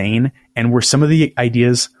insane. And were some of the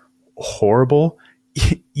ideas horrible?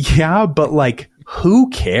 Yeah, but like, who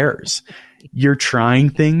cares? You're trying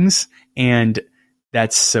things, and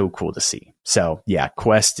that's so cool to see. So yeah,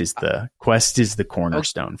 Quest is the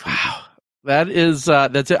cornerstone for me. Wow.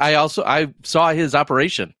 That's it. I saw his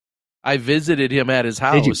operation. I visited him at his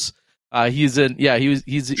house. He was in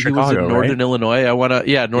Northern right? Illinois.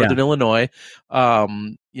 Illinois.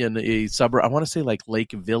 In a suburb, I want to say like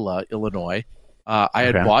Lake Villa, Illinois. I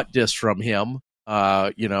had bought discs from him.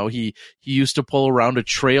 He used to pull around a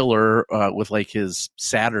trailer with like his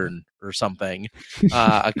Saturn or something,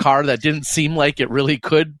 a car that didn't seem like it really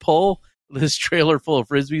could pull this trailer full of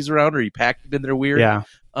Frisbees around, or he packed it in there weird.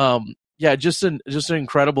 Just an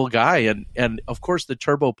incredible guy. And of course the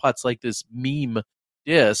Turbo Putt's like this meme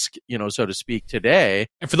disc, so to speak, today.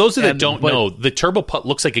 And for those that don't know, the Turbo Putt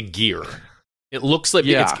looks like a gear. It looks like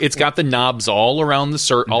it's got the knobs all around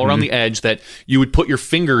all around the edge that you would put your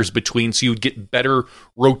fingers between, so you would get better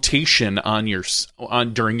rotation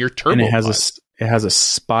during your turbo. And it has a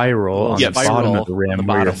spiral on the bottom of the rim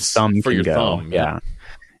where your thumb can go. Thumb. Yeah,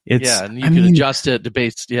 and you can adjust it to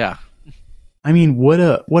base. Yeah. I mean, what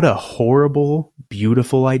a horrible,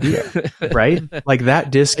 beautiful idea, right? Like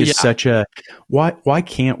that disc is such a, why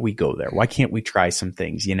can't we go there? Why can't we try some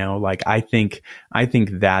things? Like I think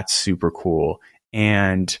that's super cool.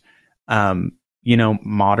 And,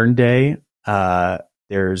 modern day, I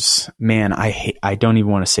don't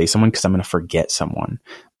even want to say someone cause I'm going to forget someone,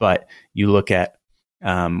 but you look at,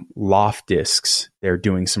 loft discs, they're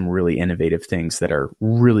doing some really innovative things that are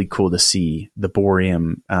really cool to see. The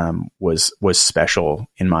Boreum was special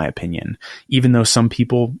in my opinion, even though some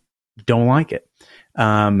people don't like it.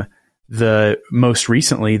 The most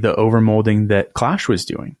recently, the overmolding that Clash was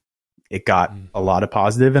doing, it got a lot of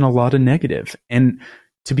positive and a lot of negative. And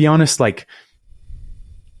to be honest, like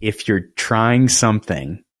if you're trying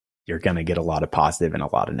something, you're going to get a lot of positive and a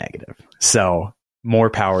lot of negative. So more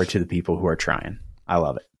power to the people who are trying. I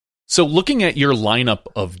love it. So looking at your lineup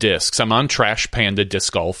of discs, I'm on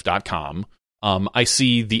trashpandadiscgolf.com. I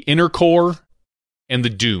see the Inner Core and the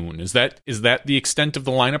Dune. Is that the extent of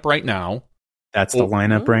the lineup right now? That's the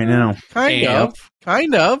lineup right now.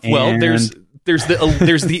 Kind of. Well, there's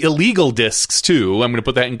the illegal discs too. I'm going to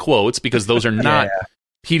put that in quotes because those are not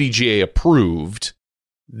PDGA approved.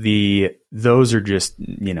 Those are just,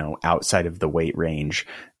 outside of the weight range.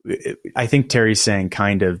 I think Terry's saying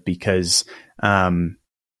kind of because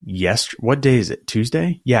what day is it?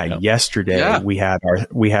 Tuesday? Yeah, yep. Yesterday we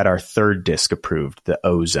had our third disc approved, the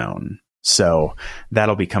Ozone. So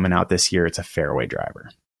that'll be coming out this year. It's a fairway driver.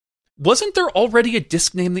 Wasn't there already a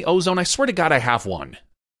disc named the Ozone? I swear to God, I have one.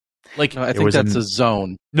 Like I think that's a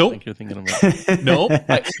zone. Nope. I think you're thinking of nope.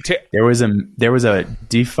 There was a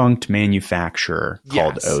defunct manufacturer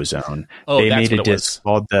called Ozone. Oh, they that's made what a it disc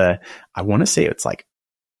called I want to say it's like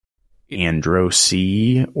Andro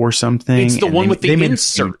C or something. It's the one with the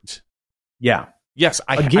insert. Yeah. Yes,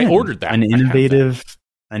 I ordered that. An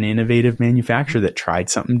innovative manufacturer that tried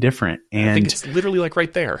something different. And I think it's literally like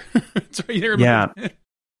right there. It's right there. Yeah.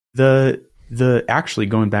 The actually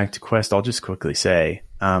going back to Quest, I'll just quickly say,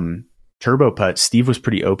 Turbo Putt, Steve was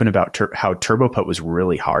pretty open about how Turbo Putt was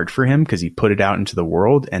really hard for him because he put it out into the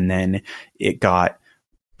world and then it got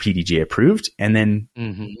PDGA approved and then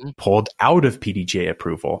pulled out of PDGA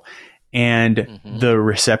approval. And the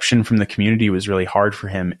reception from the community was really hard for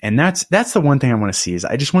him. And that's the one thing I want to see is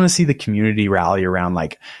I just want to see the community rally around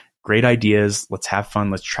like great ideas. Let's have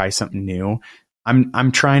fun. Let's try something new.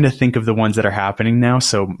 I'm trying to think of the ones that are happening now.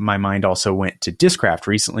 So my mind also went to Discraft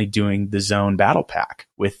recently doing the Zone Battle Pack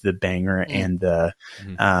with the Banger and the,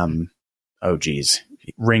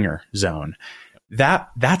 Ringer Zone.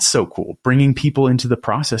 That's so cool. Bringing people into the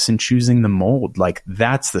process and choosing the mold. Like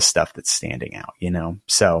that's the stuff that's standing out,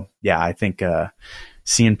 So yeah, I think,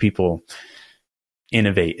 seeing people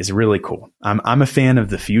innovate is really cool. I'm a fan of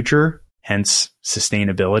the future, hence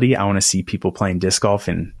sustainability. I want to see people playing disc golf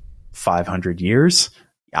in 500 years.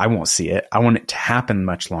 I won't see it. I want it to happen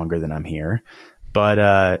much longer than I'm here,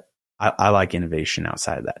 but, I like innovation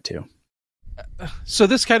outside of that too. So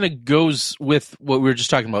this kind of goes with what we were just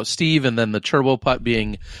talking about, Steve, and then the Turbo Putt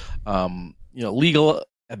being, legal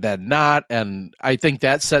and then not. And I think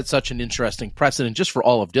that sets such an interesting precedent just for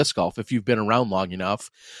all of disc golf. If you've been around long enough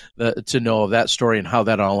to know of that story and how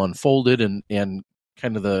that all unfolded and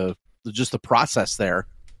kind of the process there,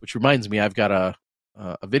 which reminds me, I've got a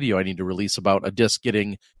video I need to release about a disc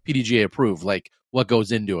getting PDGA approved, like what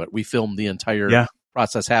goes into it. We filmed the entire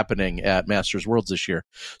process happening at Masters Worlds this year.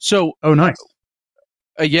 So, oh, nice.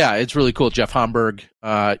 It's really cool. Jeff Homburg,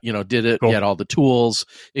 did it. Cool. He had all the tools,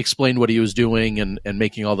 explained what he was doing and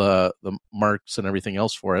making all the marks and everything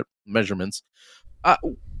else for it, measurements.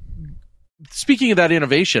 Speaking of that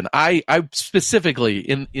innovation, I specifically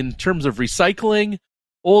in terms of recycling,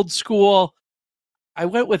 old school, I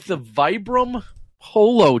went with the Vibram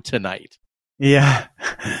Polo tonight. Yeah.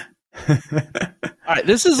 All right.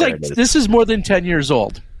 This is more than 10 years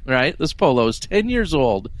old, right? This Polo is 10 years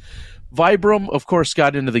old. Vibram, of course,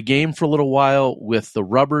 got into the game for a little while with the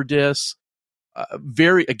rubber discs.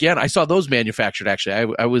 I saw those manufactured,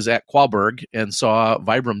 actually. I was at Qualberg and saw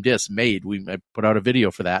Vibram discs made. I put out a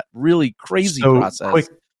video for that. Really crazy process.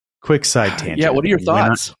 Quick side tangent. Yeah, what are your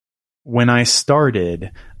thoughts? When I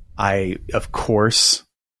started, I, of course,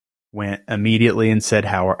 went immediately and said,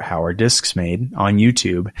 how are discs made on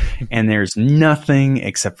YouTube? And there's nothing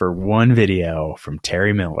except for one video from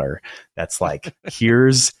Terry Miller that's like,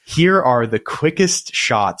 here are the quickest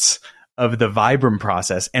shots of the Vibram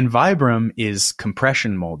process. And Vibram is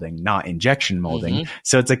compression molding, not injection molding.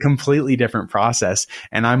 So it's a completely different process.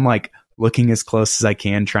 And I'm like looking as close as I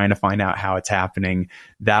can, trying to find out how it's happening.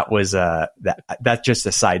 That was that's just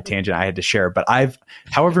a side tangent I had to share. But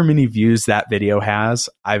however many views that video has,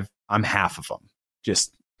 I'm half of them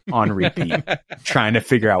just on repeat, trying to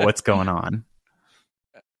figure out what's going on.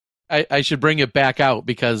 I should bring it back out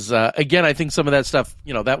because, again, I think some of that stuff,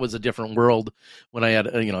 that was a different world when I had,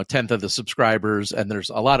 a tenth of the subscribers, and there's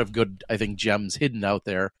a lot of good, I think, gems hidden out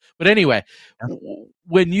there. But anyway,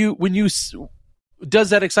 when you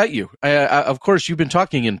does that excite you? Of course, you've been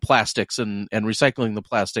talking in plastics and recycling the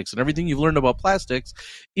plastics and everything you've learned about plastics.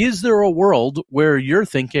 Is there a world where you're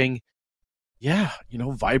thinking, yeah,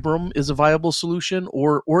 Vibram is a viable solution,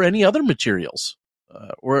 or any other materials,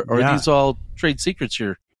 or are these all trade secrets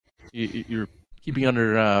you're keeping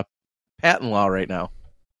under patent law right now?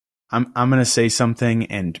 I'm going to say something,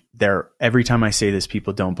 and every time I say this,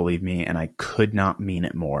 people don't believe me, and I could not mean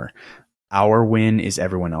it more. Our win is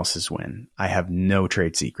everyone else's win. I have no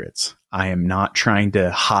trade secrets. I am not trying to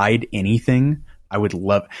hide anything.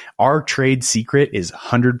 Our trade secret is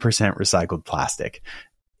 100% recycled plastic.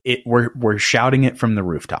 We're shouting it from the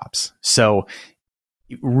rooftops. So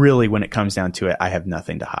really, when it comes down to it, I have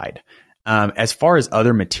nothing to hide. As far as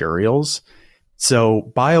other materials, so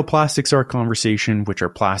bioplastics are a conversation, which are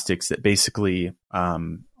plastics that basically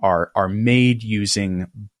are made using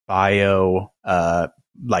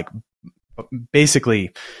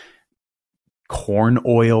basically corn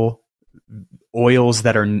oils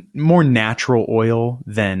that are more natural oil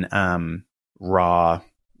than raw.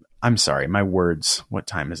 I'm sorry, my words. What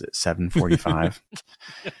time is it? 7:45.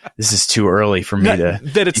 This is too early for me to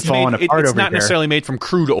be falling apart. It's not necessarily made from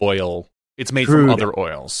crude oil. It's made from other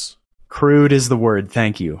oils. Crude is the word.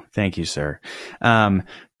 Thank you, sir.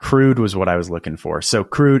 Crude was what I was looking for. So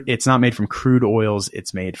crude. It's not made from crude oils.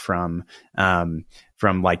 It's made from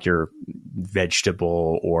like your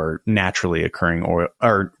vegetable or naturally occurring oil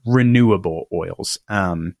or renewable oils.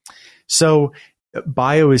 So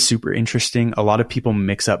bio is super interesting. A lot of people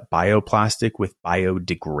mix up bioplastic with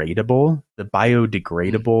biodegradable. The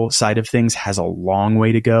biodegradable side of things has a long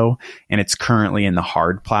way to go, and it's currently in the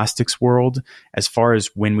hard plastics world. As far as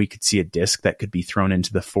when we could see a disc that could be thrown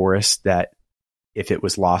into the forest that, if it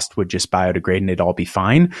was lost, would just biodegrade and it'd all be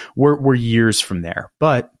fine, we're years from there.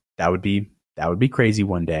 But that would be crazy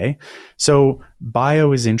one day. So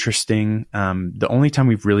bio is interesting. The only time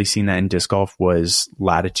we've really seen that in disc golf was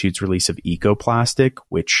Latitude's release of Ecoplastic,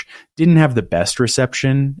 which didn't have the best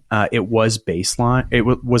reception. It was baseline. It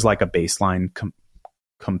was like a baseline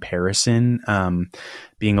comparison,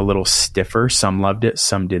 being a little stiffer. Some loved it,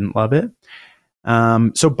 some didn't love it.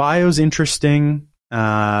 So bio's interesting.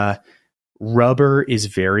 Rubber is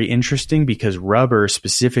very interesting because rubber,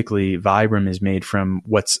 specifically Vibram, is made from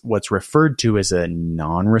what's referred to as a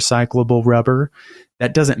non-recyclable rubber.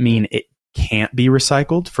 That doesn't mean it can't be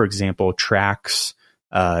recycled. For example, tracks,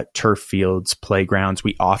 turf fields, playgrounds,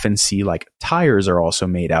 we often see like tires are also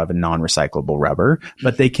made out of a non-recyclable rubber,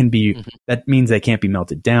 but they can be, that means they can't be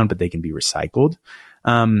melted down, but they can be recycled.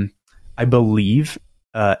 I believe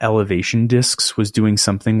Elevation Discs was doing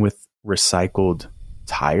something with recycled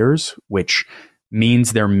tires, which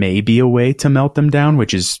means there may be a way to melt them down,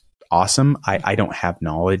 which is awesome. I don't have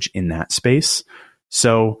knowledge in that space.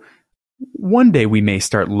 So one day we may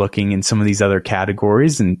start looking in some of these other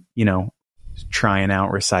categories and, trying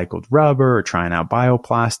out recycled rubber or trying out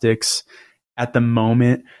bioplastics. At the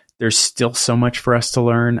moment, there's still so much for us to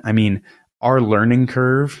learn. I mean, our learning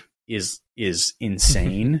curve is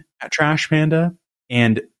insane at Trash Panda.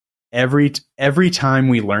 And every time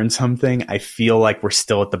we learn something, I feel like we're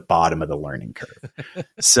still at the bottom of the learning curve.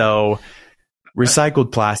 So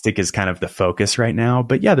recycled plastic is kind of the focus right now.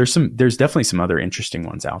 But yeah, there's definitely some other interesting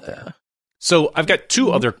ones out there. So I've got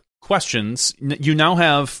two other questions. You now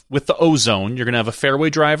have, with the Ozone, you're going to have a fairway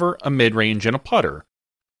driver, a mid-range, and a putter.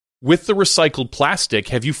 With the recycled plastic,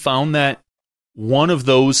 have you found that one of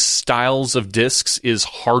those styles of discs is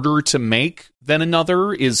harder to make than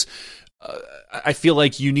another? I feel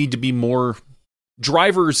like you need to be more...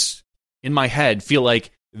 Drivers, in my head, feel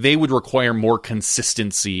like they would require more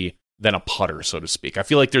consistency than a putter, so to speak. I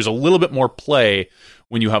feel like there's a little bit more play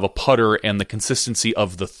when you have a putter and the consistency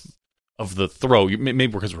of the throw. Maybe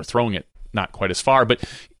because we're throwing it not quite as far, but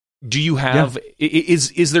do you have... Yeah.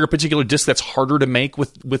 Is there a particular disc that's harder to make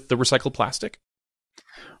with the recycled plastic?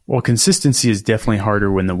 Well, consistency is definitely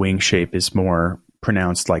harder when the wing shape is more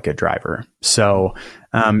pronounced like a driver. So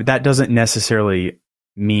that doesn't necessarily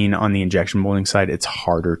mean on the injection molding side it's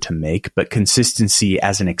harder to make, but consistency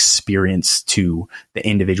as an experience to the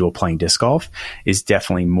individual playing disc golf is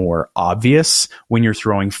definitely more obvious when you're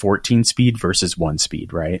throwing 14 speed versus 1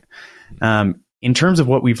 speed, right? In terms of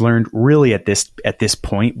what we've learned, really at this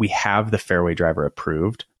point, we have the fairway driver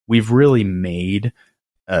approved. We've really made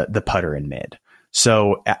the putter in mid.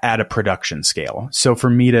 So at a production scale. So for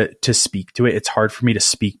me to speak to it, it's hard for me to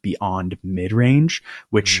speak beyond mid range,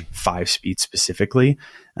 which 5 speed specifically.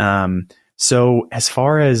 So as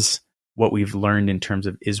far as what we've learned in terms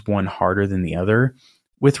of is one harder than the other,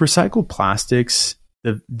 with recycled plastics,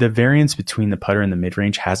 the variance between the putter and the mid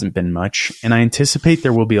range hasn't been much. And I anticipate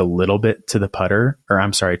there will be a little bit to the putter, or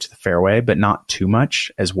I'm sorry, to the fairway, but not too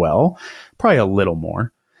much as well. Probably a little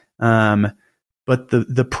more. But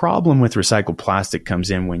the problem with recycled plastic comes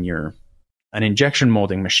in when an injection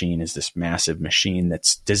molding machine is this massive machine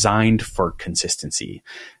that's designed for consistency.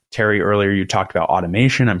 Terry, earlier you talked about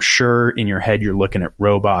automation. I'm sure in your head you're looking at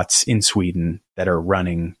robots in Sweden that are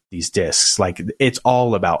running these discs. Like, it's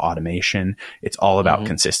all about automation. It's all about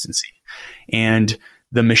consistency. And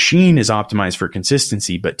the machine is optimized for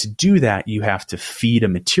consistency, but to do that, you have to feed a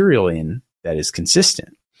material in that is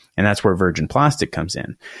consistent. And that's where virgin plastic comes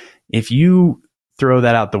in. If you throw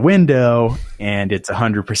that out the window and it's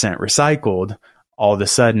 100% recycled, all of a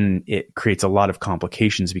sudden it creates a lot of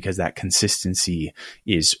complications because that consistency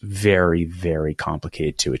is very, very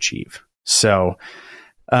complicated to achieve. So,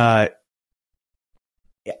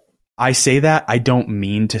 I say that, I don't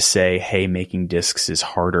mean to say, hey, making discs is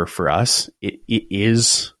harder for us.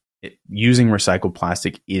 Using recycled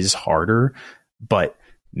plastic is harder, but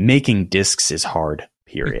making discs is hard,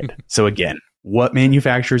 period. So again, what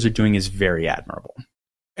manufacturers are doing is very admirable.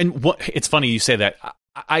 And it's funny you say that.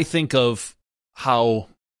 I think of how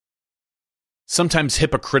sometimes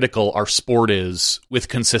hypocritical our sport is with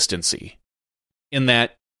consistency, in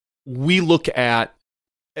that we look at,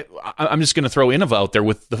 I'm just going to throw Innova out there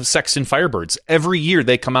with the Sexton Firebirds. Every year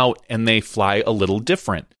they come out and they fly a little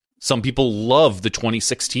different. Some people love the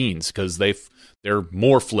 2016s because they're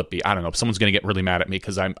more flippy. I don't know. Someone's going to get really mad at me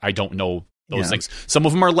because I don't know those things. Some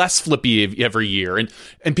of them are less flippy every year.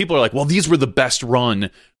 And people are like, well, these were the best run.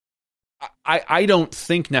 I don't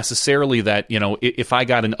think necessarily that, if I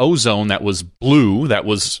got an ozone that was blue, that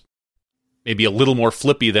was maybe a little more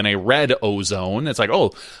flippy than a red ozone, it's like,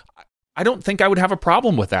 oh, I don't think I would have a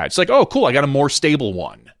problem with that. It's like, oh, cool, I got a more stable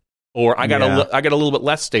one, or I got a little bit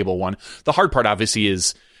less stable one. The hard part, obviously,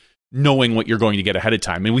 is knowing what you're going to get ahead of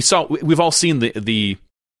time. And we've all seen the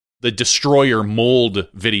Destroyer mold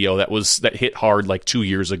video that hit hard like 2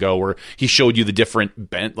 years ago, where he showed you the different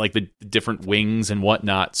bent, like the different wings and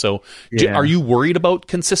whatnot. So are you worried about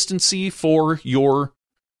consistency for your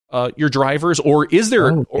drivers, or is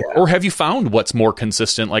there, or have you found what's more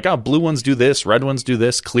consistent? Like, blue ones do this, red ones do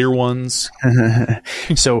this, clear ones.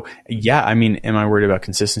 So I mean, am I worried about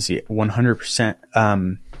consistency?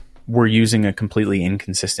 100%. We're using a completely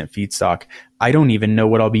inconsistent feedstock. I don't even know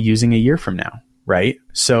what I'll be using a year from now. Right.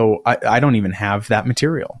 So I don't even have that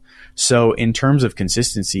material. So in terms of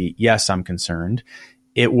consistency, yes, I'm concerned.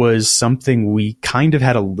 It was something we kind of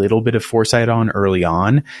had a little bit of foresight on early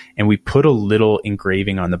on, and we put a little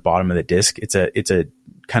engraving on the bottom of the disc. It's a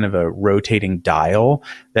kind of a rotating dial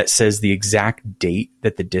that says the exact date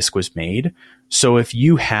that the disc was made. So if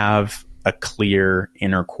you have a clear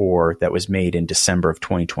inner core that was made in December of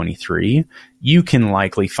 2023, you can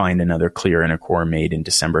likely find another clear inner core made in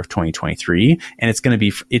December of 2023, and it's going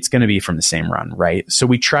to be from the same run, right? So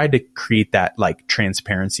we tried to create that like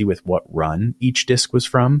transparency with what run each disc was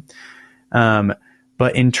from.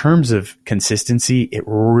 But in terms of consistency, it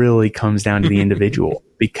really comes down to the individual,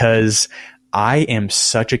 because I am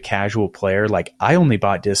such a casual player. Like, I only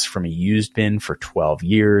bought discs from a used bin for 12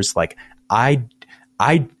 years. Like, I'm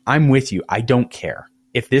with you. I don't care.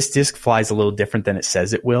 If this disc flies a little different than it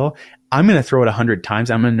says it will, I'm going to throw it 100 times.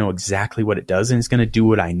 I'm going to know exactly what it does, and it's going to do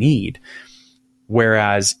what I need.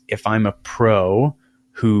 Whereas if I'm a pro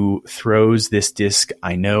who throws this disc,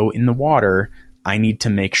 I know, in the water, I need to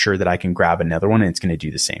make sure that I can grab another one and it's going to do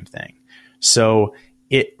the same thing. So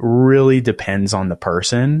it really depends on the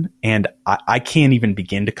person. And I can't even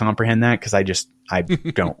begin to comprehend that, because I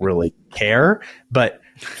don't really care. But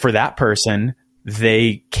for that person,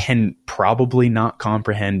 they can probably not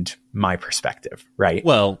comprehend my perspective, right?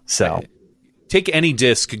 Well, so take any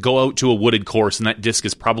disc, go out to a wooded course, and that disc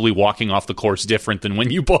is probably walking off the course different than when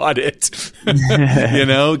you bought it.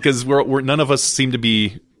 Because we're none of us seem to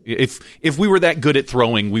be. If we were that good at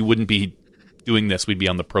throwing, we wouldn't be doing this, we'd be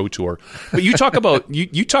on the Pro Tour. But you talk about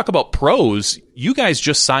you talk about pros. You guys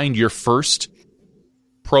just signed your first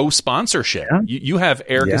pro sponsorship. Yeah. You have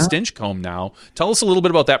Erica Stinchcomb now. Tell us a little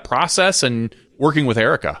bit about that process and working with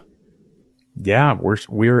Erica. Yeah,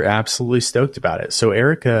 we're absolutely stoked about it. So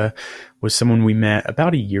Erica was someone we met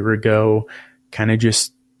about a year ago, kind of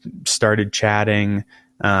just started chatting,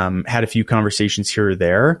 had a few conversations here or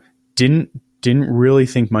there. Didn't really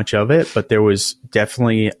think much of it, but there was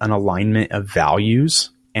definitely an alignment of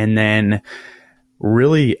values. And then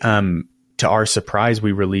really, to our surprise,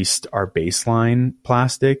 we released our baseline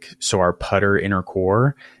plastic, so our putter inner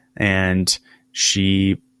core, and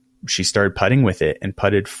she started putting with it and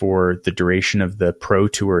putted for the duration of the Pro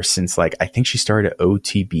Tour since I think she started at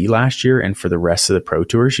OTB last year, and for the rest of the Pro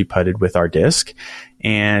Tour, she putted with our disc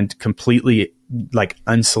and completely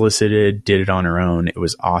unsolicited, did it on her own. It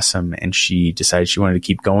was awesome. And she decided she wanted to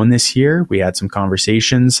keep going this year. We had some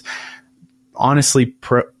conversations. Honestly,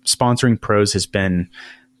 sponsoring pros has been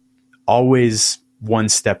always one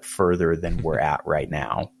step further than we're at right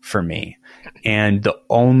now for me. And the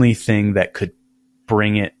only thing that could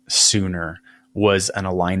bring it sooner was an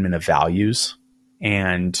alignment of values.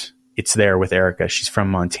 And it's there with Erica. She's from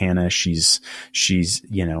Montana. She's,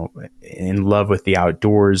 in love with the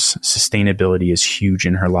outdoors. Sustainability is huge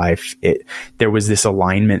in her life. There was this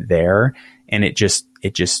alignment there, and it just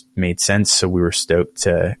made sense. So we were stoked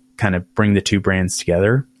to kind of bring the two brands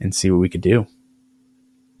together and see what we could do.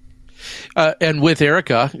 And with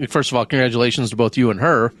Erica, first of all, congratulations to both you and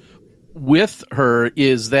her. With her,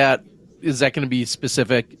 is that going to be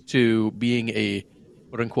specific to being a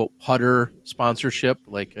quote unquote putter sponsorship?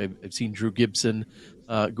 Like I've seen Drew Gibson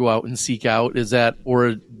go out and seek out. Is that,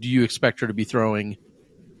 or do you expect her to be throwing,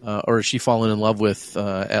 or is she fallen in love with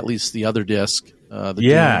at least the other disc?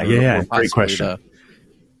 Yeah. Great question.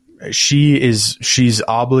 She's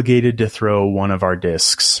obligated to throw one of our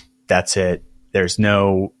discs. That's it. There's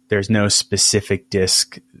no specific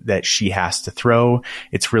disc that she has to throw.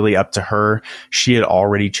 It's really up to her. She had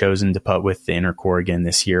already chosen to putt with the inner core again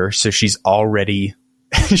this year. So she's already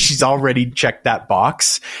checked that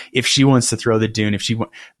box. If she wants to throw the dune,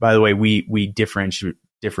 by the way, we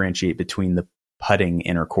differentiate between the putting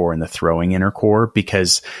inner core and the throwing inner core,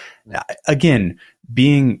 because again,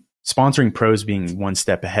 sponsoring pros being one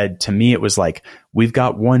step ahead, to me, it was like, we've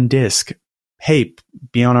got one disc. Hey,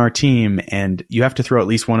 be on our team, and you have to throw at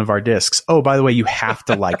least one of our discs. Oh, by the way, you have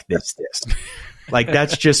to like this disc.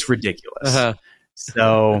 That's just ridiculous. Uh-huh.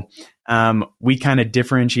 So we kind of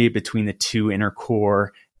differentiate between the two inner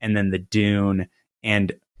core and then the dune.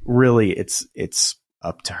 And really, it's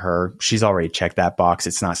up to her. She's already checked that box.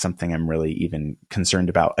 It's not something I'm really even concerned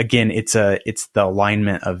about. Again, it's the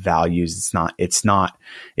alignment of values.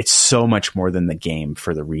 It's so much more than the game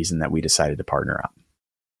for the reason that we decided to partner up.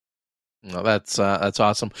 No, that's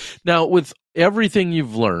awesome. Now, with everything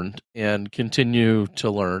you've learned and continue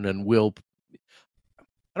to learn and will,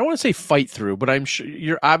 I don't want to say fight through, but I'm sure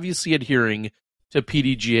you're obviously adhering to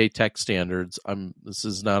PDGA tech standards. This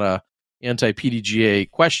is not a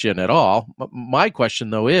anti-PDGA question at all. My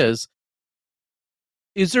question, though, is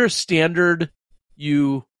there a standard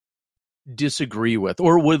you disagree with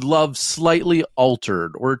or would love slightly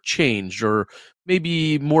altered or changed, or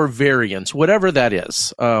maybe more variants, whatever that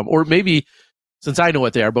is? Or maybe, since I know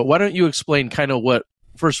what they are, but why don't you explain kind of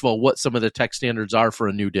first of all, what some of the tech standards are for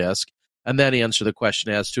a new disc, and then answer the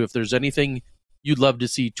question as to if there's anything you'd love to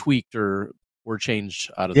see tweaked or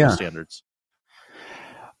changed out of those standards.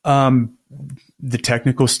 The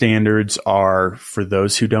technical standards are, for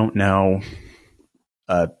those who don't know,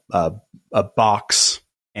 a box,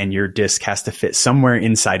 and your disc has to fit somewhere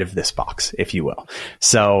inside of this box, if you will.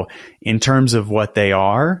 So in terms of what they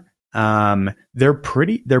are, they're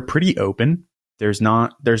pretty open. There's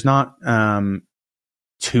not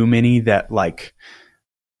too many that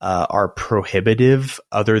are prohibitive,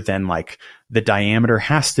 other than the diameter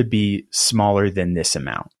has to be smaller than this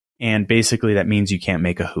amount. And basically that means you can't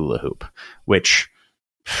make a hula hoop, which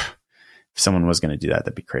if someone was going to do that,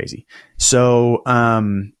 that'd be crazy. So,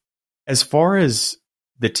 as far as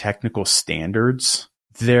the technical standards,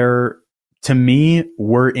 to me,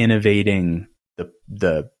 we're innovating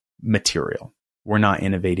the material. We're not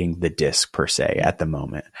innovating the disc per se at the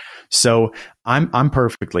moment. So I'm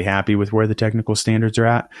perfectly happy with where the technical standards are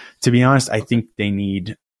at. To be honest, I think they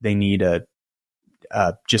need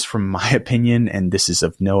just from my opinion, and this is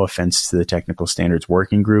of no offense to the technical standards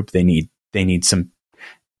working group, they need some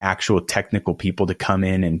actual technical people to come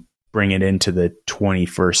in and bring it into the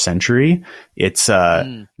 21st century. It's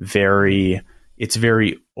very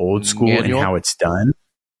old school in how it's done.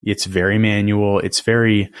 It's very manual. It's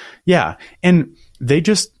very, and they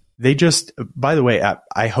they just, by the way,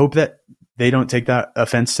 I hope that they don't take that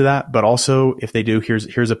offense to that, but also if they do,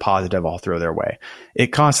 here's a positive I'll throw their way. It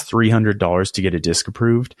costs $300 to get a disc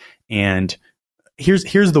approved. And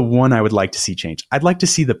here's the one I would like to see change. I'd like to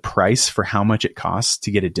see the price for how much it costs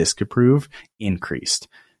to get a disc approved increased.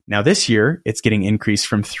 Now this year it's getting increased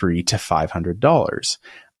from $300 to $500.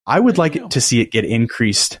 I would like to see it get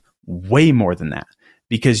increased way more than that,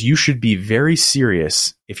 because you should be very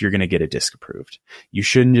serious if you're going to get a disc approved. You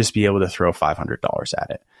shouldn't just be able to throw $500 at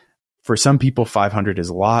it. For some people, $500 is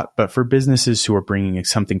a lot, but for businesses who are bringing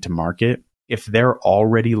something to market, if they're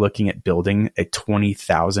already looking at building a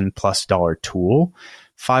 $20,000+ tool,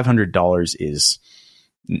 $500 is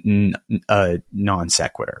a non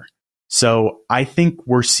sequitur. So I think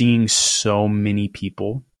we're seeing so many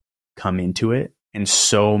people come into it and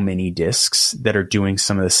so many discs that are doing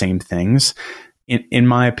some of the same things. In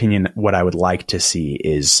my opinion, what I would like to see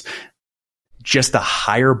is just a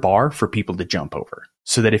higher bar for people to jump over,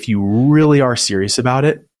 so that if you really are serious about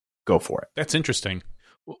it, go for it. That's interesting.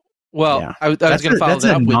 Well, yeah. I was going to follow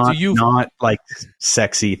that up with, not like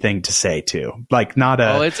sexy thing to say too. Like not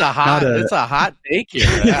a, it's a hot take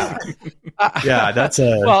here. Yeah. Yeah, that's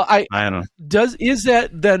a, well, I don't know. Is that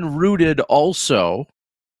then rooted also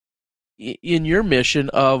in your mission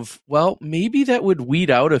of, well, maybe that would weed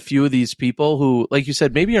out a few of these people who, like you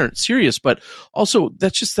said, maybe aren't serious, but also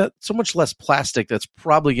that's just that so much less plastic that's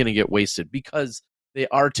probably going to get wasted because they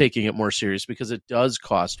are taking it more serious, because it does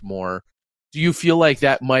cost more. Do you feel like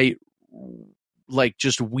that might like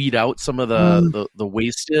just weed out some of the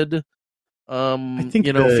wasted, I think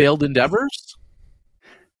failed endeavors?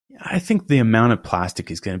 I think the amount of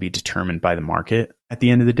plastic is going to be determined by the market at the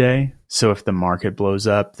end of the day. So if the market blows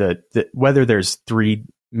up, whether there's 3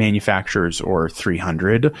 manufacturers or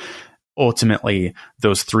 300, ultimately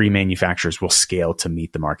those 3 manufacturers will scale to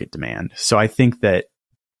meet the market demand. So I think that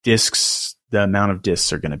discs, the amount of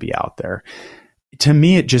discs are going to be out there. To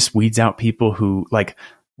me, it just weeds out people who, like,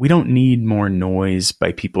 we don't need more noise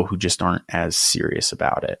by people who just aren't as serious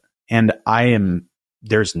about it. And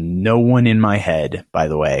there's no one in my head, by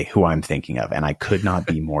the way, who I'm thinking of, and I could not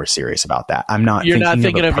be more serious about that. I'm not. You're not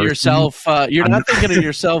thinking of yourself. You're not thinking of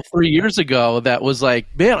yourself 3 years ago. That was like,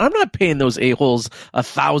 man, I'm not paying those a-holes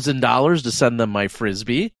 $1,000 to send them my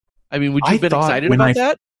Frisbee. I mean, would you have been excited about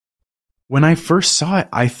that? When I first saw it,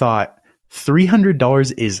 I thought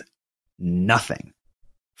 $300 is nothing.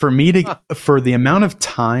 For me for the amount of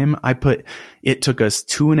time I put, it took us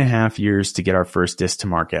 2.5 years to get our first disc to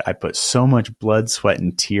market. I put so much blood, sweat,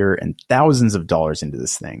 and tear and thousands of dollars into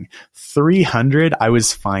this thing. $300, I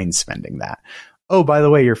was fine spending that. Oh, by the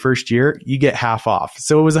way, your first year, you get half off.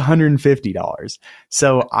 So it was $150.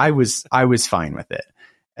 So I was fine with it.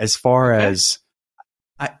 As far as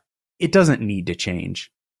it doesn't need to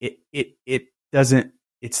change. It doesn't,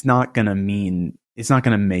 it's not going to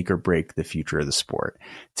make or break the future of the sport.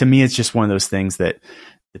 To me, it's just one of those things that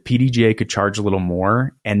the PDGA could charge a little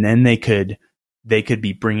more, and then they could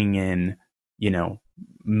be bringing in,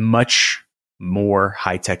 much more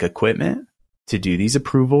high-tech equipment to do these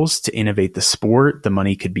approvals, to innovate the sport. The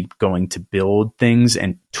money could be going to build things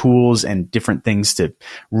and tools and different things to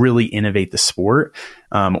really innovate the sport,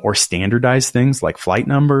 or standardize things like flight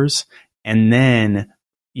numbers. And then,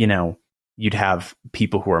 you'd have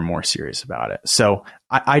people who are more serious about it. So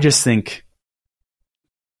I just think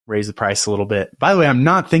raise the price a little bit. By the way, I'm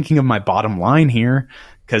not thinking of my bottom line here,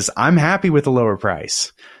 because I'm happy with the lower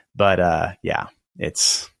price. But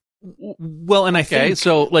it's well, and I think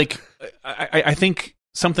so. Like I think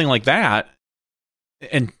something like that,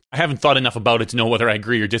 and I haven't thought enough about it to know whether I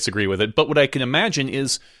agree or disagree with it. But what I can imagine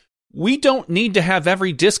is we don't need to have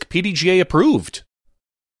every disc PDGA approved.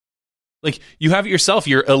 Like, you have it yourself,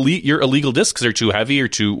 your illegal discs are too heavy or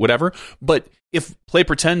too whatever. But if play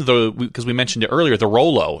pretend, because we mentioned it earlier, the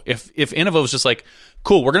Rolo, if Innovo is just like,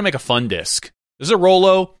 cool, we're going to make a fun disc. This is a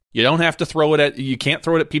Rolo. You don't have to you can't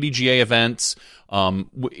throw it at PDGA events.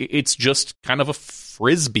 It's just kind of a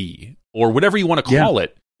Frisbee or whatever you want to call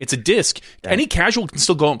it. It's a disc. Yeah. Any casual can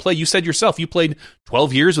still go out and play. You said yourself, you played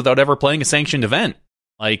 12 years without ever playing a sanctioned event.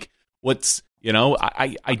 Like,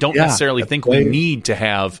 I don't necessarily think we need to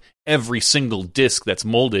have every single disc that's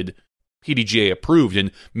molded PDGA approved,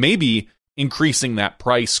 and maybe increasing that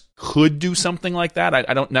price could do something like that.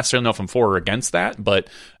 I don't necessarily know if I'm for or against that, but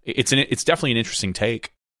it's definitely an interesting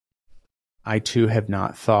take. I too have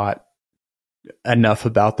not thought enough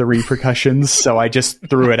about the repercussions, so I just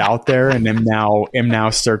threw it out there and am now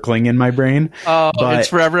circling in my brain. Oh, but it's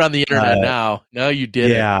forever on the internet now. No, you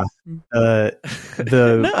didn't. Yeah.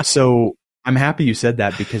 No. So I'm happy you said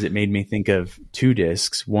that because it made me think of two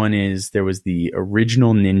discs. One is there was the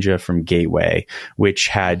original Ninja from Gateway, which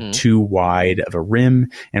had too wide of a rim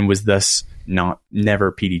and was thus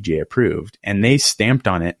never PDGA approved. And they stamped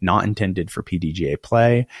on it, not intended for PDGA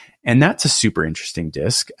play. And that's a super interesting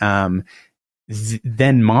disc.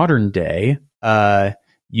 Then modern day,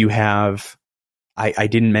 you have, I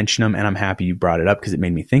didn't mention them and I'm happy you brought it up because it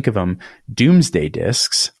made me think of them. Doomsday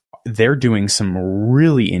discs. They're doing some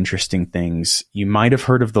really interesting things. You might have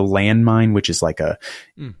heard of the Landmine, which is like a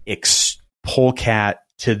polecat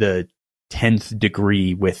to the 10th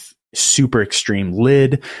degree with super extreme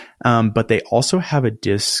lid. But they also have a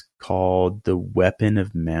disc called the Weapon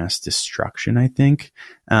of Mass Destruction, I think.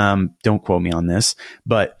 Don't quote me on this,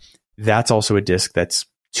 but that's also a disc that's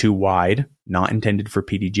too wide, not intended for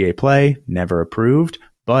PDGA play, never approved,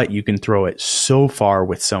 but you can throw it so far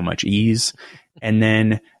with so much ease. And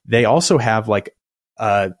then they also have like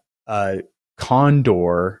a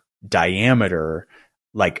condor diameter,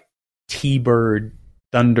 like T-Bird,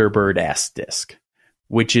 Thunderbird-esque disc,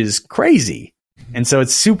 which is crazy. And so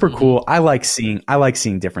it's super cool. I like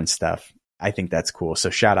seeing different stuff. I think that's cool. So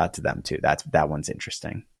shout out to them too. That one's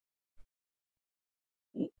interesting.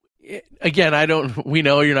 Again, we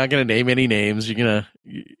know you're not going to name any names. You're not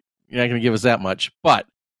going to give us that much, but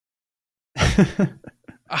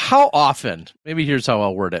how often, maybe here's how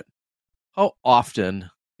I'll word it. How often,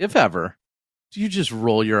 if ever, do you just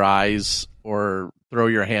roll your eyes or throw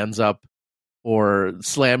your hands up or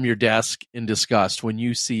slam your desk in disgust when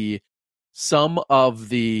you see some of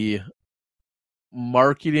the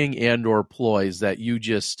marketing and or ploys that you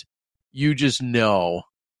just know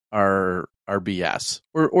are BS?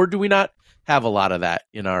 Or do we not have a lot of that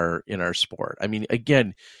in our sport? I mean,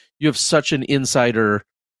 again, you have such an insider,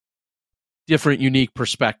 different, unique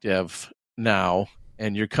perspective now,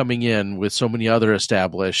 and you're coming in with so many other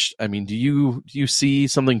established. I mean, do you see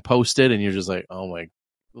something posted and you're just like, oh my,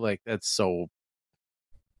 like that's so.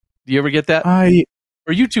 Do you ever get that? Or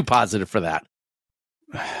are you too positive for that?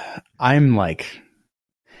 I'm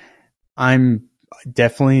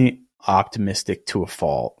definitely optimistic to a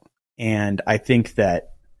fault. And I think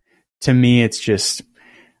that to me, it's just,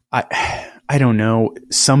 I don't know.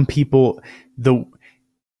 Some people,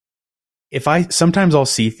 sometimes I'll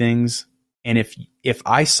see things, and if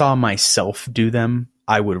I saw myself do them,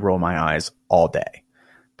 I would roll my eyes all day.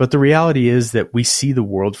 But the reality is that we see the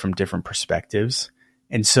world from different perspectives.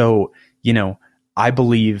 And so, I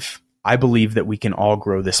believe that we can all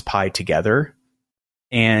grow this pie together.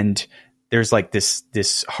 And there's like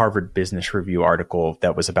this Harvard Business Review article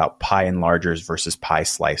that was about pie enlargers versus pie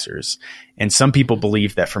slicers. And some people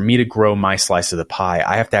believe that for me to grow my slice of the pie,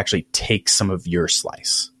 I have to actually take some of your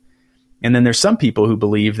slice. And then there's some people who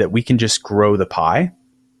believe that we can just grow the pie.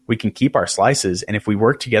 We can keep our slices. And if we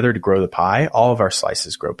work together to grow the pie, all of our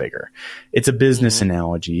slices grow bigger. It's a business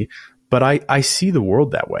analogy, but I see the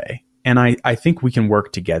world that way. And I think we can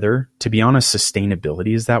work together. To be honest,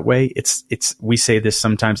 sustainability is that way. We say this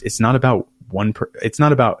sometimes. It's not about it's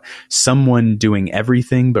not about someone doing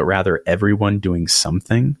everything, but rather everyone doing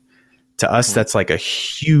something. To us, that's like a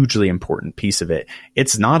hugely important piece of it.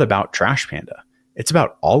 It's not about Trash Panda. It's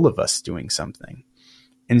about all of us doing something.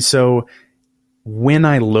 And so when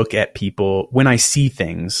I look at people, when I see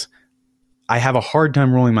things, I have a hard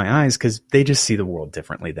time rolling my eyes because they just see the world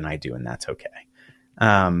differently than I do. And that's okay.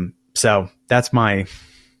 So that's my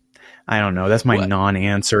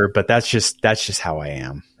non-answer, but that's just how I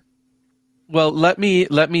am. Well, let me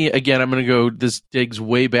again, I'm going to go, this digs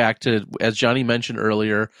way back to, as Johnny mentioned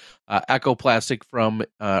earlier, ecoplastic from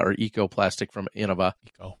Innova.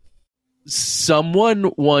 Eco.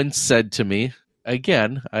 Someone once said to me,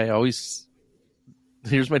 again, here's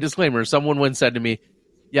my disclaimer. Someone once said to me,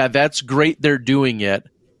 yeah, that's great they're doing it.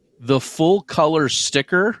 The full color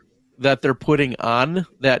sticker that they're putting on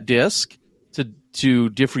that disc to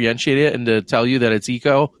differentiate it and to tell you that it's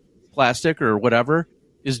eco plastic or whatever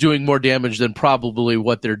is doing more damage than probably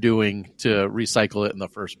what they're doing to recycle it in the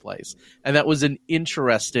first place. And that was an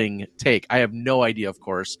interesting take. I have no idea, of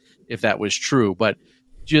course, if that was true, but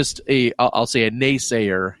just I'll say a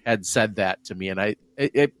naysayer had said that to me. And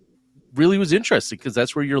it really was interesting because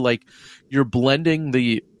that's where you're blending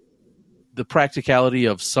the practicality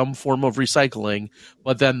of some form of recycling,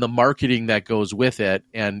 but then the marketing that goes with it.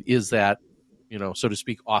 And is that, so to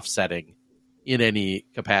speak, offsetting in any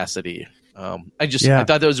capacity? I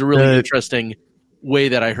thought that was a really interesting way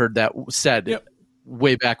that I heard that said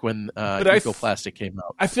way back when ecoplastic came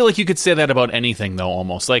out. I feel like you could say that about anything though,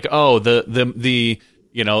 almost like, oh, the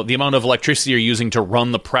You know, the amount of electricity you're using to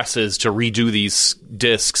run the presses to redo these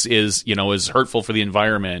discs is hurtful for the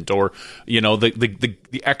environment, or, you know,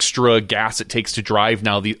 the extra gas it takes to drive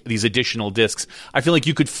now these additional discs. I feel like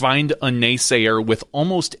you could find a naysayer with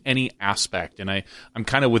almost any aspect. And I'm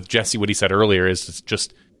kind of with Jesse, what he said earlier is it's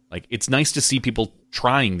just like, it's nice to see people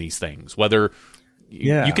trying these things, whether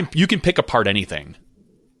you can pick apart anything.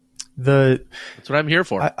 That's what I'm here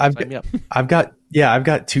for. I've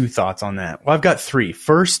got two thoughts on that. Well, I've got three.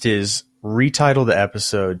 First is retitle the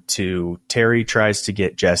episode to Terry tries to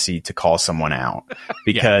get Jesse to call someone out,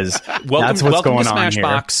 because that's what's going on here.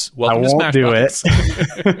 I won't do it.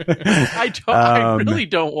 I really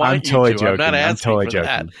don't want I'm totally you to. joking. I'm not asking totally for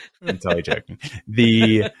joking. that. I'm totally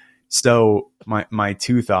joking. So my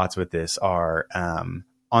two thoughts with this are,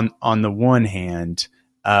 on the one hand,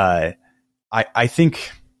 I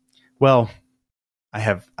think, well, I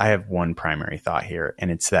have one primary thought here, and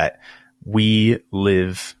it's that we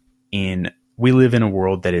live in a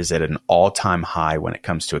world that is at an all-time high when it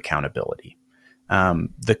comes to accountability.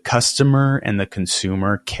 The customer and the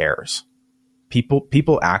consumer cares.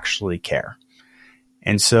 People actually care.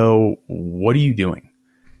 And so what are you doing?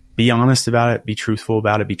 Be honest about it, be truthful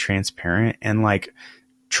about it, be transparent, and like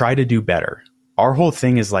try to do better. Our whole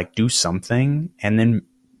thing is like, do something, and then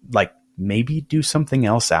like maybe do something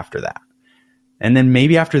else after that. And then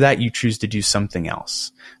maybe after that, you choose to do something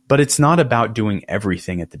else. But it's not about doing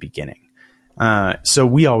everything at the beginning. So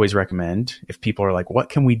we always recommend, if people are like, what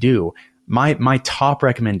can we do? My top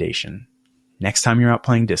recommendation, next time you're out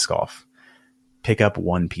playing disc golf, pick up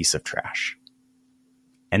one piece of trash.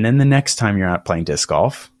 And then the next time you're out playing disc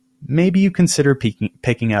golf, maybe you consider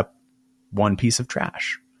picking up one piece of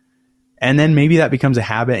trash. And then maybe that becomes a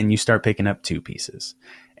habit and you start picking up two pieces.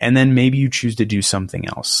 And then maybe you choose to do something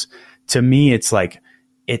else. To me, it's like,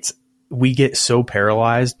 we get so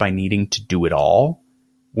paralyzed by needing to do it all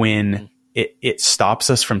when it stops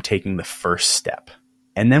us from taking the first step.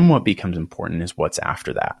 And then what becomes important is what's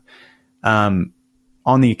after that.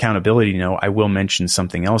 On the accountability note, I will mention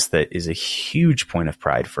something else that is a huge point of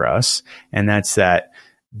pride for us. And that's that,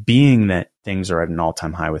 being that things are at an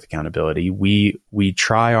all-time high with accountability, we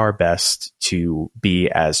try our best to be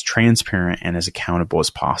as transparent and as accountable as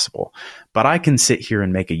possible. But I can sit here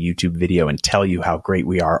and make a YouTube video and tell you how great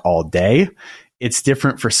we are all day. It's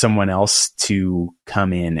different for someone else to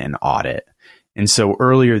come in and audit. And so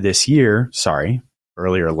earlier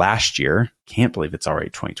last year, can't believe it's already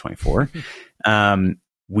 2024,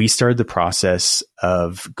 we started the process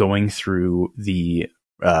of going through the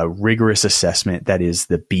rigorous assessment that is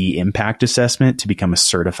the B Impact Assessment to become a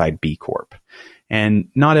certified B Corp. And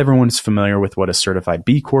not everyone's familiar with what a certified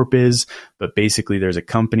B Corp is, but basically there's a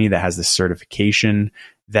company that has this certification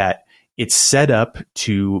that it's set up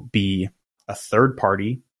to be a third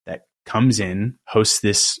party that comes in, hosts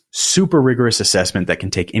this super rigorous assessment that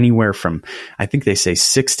can take anywhere from, I think they say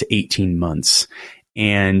 6 to 18 months.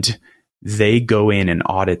 And they go in and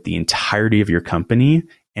audit the entirety of your company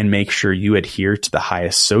and make sure you adhere to the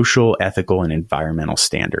highest social, ethical, and environmental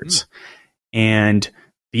standards. And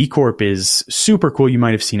B Corp is super cool. You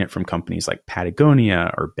might have seen it from companies like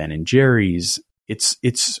Patagonia or Ben & Jerry's.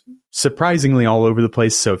 It's surprisingly all over the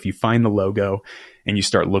place. So if you find the logo and you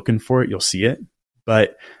start looking for it, you'll see it.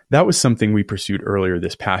 But that was something we pursued earlier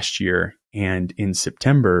this past year. And in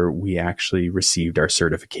September, we actually received our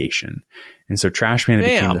certification. And so Trash Panda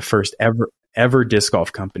became the first ever disc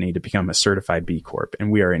golf company to become a certified B Corp.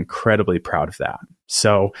 And we are incredibly proud of that.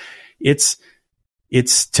 So it's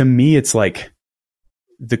to me, it's like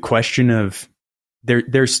the question of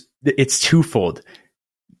it's twofold.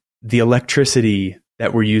 The electricity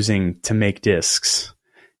that we're using to make discs,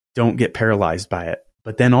 don't get paralyzed by it.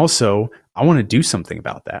 But then also, I want to do something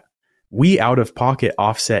about that. We out of pocket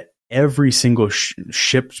offset every single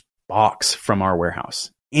shipped box from our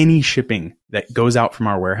warehouse. Any shipping that goes out from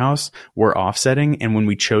our warehouse, we're offsetting. And when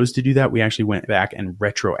we chose to do that, we actually went back and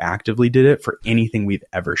retroactively did it for anything we've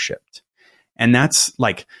ever shipped. And that's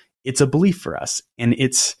like, it's a belief for us. And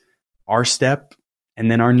it's our step and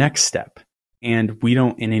then our next step. And we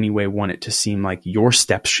don't in any way want it to seem like your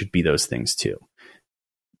steps should be those things too.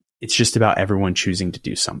 It's just about everyone choosing to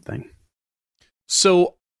do something.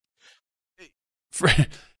 So for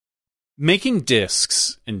making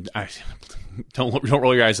discs, and I don't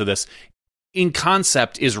roll your eyes at this, in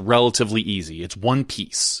concept is relatively easy. It's one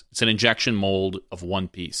piece. It's an injection mold of one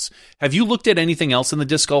piece. Have you looked at anything else in the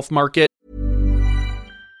disc golf market?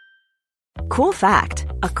 Cool fact,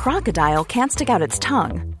 A crocodile can't stick out its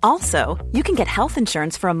tongue. Also, you can get health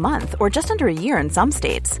insurance for a month or just under a year in some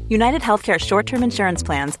states. United Healthcare short-term insurance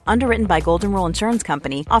plans, underwritten by Golden Rule Insurance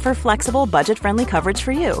Company, offer flexible, budget-friendly coverage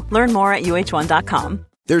for you. Learn more at uh1.com.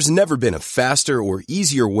 There's never been a faster or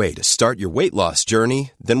easier way to start your weight loss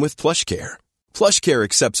journey than with PlushCare. PlushCare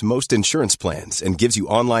accepts most insurance plans and gives you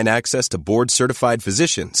online access to board-certified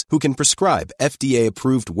physicians who can prescribe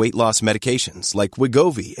FDA-approved weight loss medications like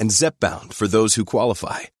Wegovy and Zepbound for those who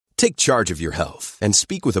qualify. Take charge of your health and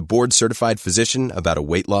speak with a board-certified physician about a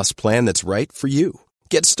weight loss plan that's right for you.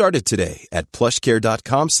 Get started today at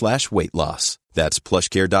plushcare.com/weight loss. That's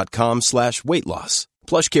plushcare.com/weight loss.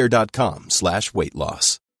 plushcare.com/weight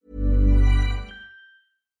loss.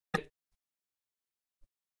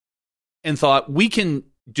 And thought we can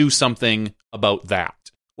do something about that,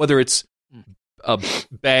 whether it's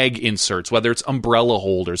bag inserts, whether it's umbrella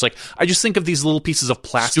holders. Like, I just think of these little pieces of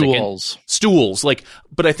plastic stools. Like,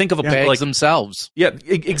 but I think of bags like themselves. Yeah,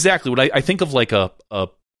 exactly. What I think of like an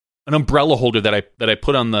umbrella holder that I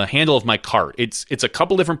put on the handle of my cart. It's a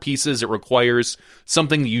couple different pieces. It requires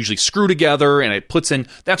something to usually screw together, and it puts in.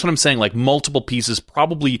 That's what I'm saying. Like multiple pieces,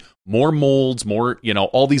 probably more molds, more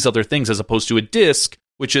all these other things, as opposed to a disc,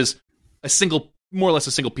 which is more or less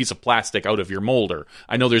a single piece of plastic out of your molder.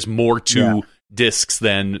 I know there's more to discs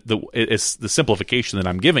than it's the simplification that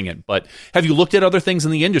I'm giving it. But have you looked at other things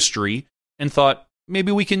in the industry and thought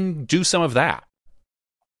maybe we can do some of that?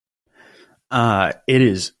 It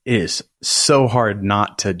is so hard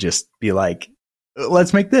not to just be like,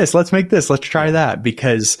 let's make this, let's try that,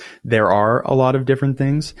 because there are a lot of different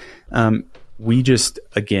things. We just,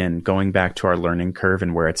 again, going back to our learning curve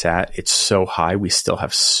and where it's at, it's so high. We still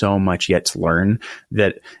have so much yet to learn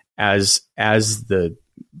that as the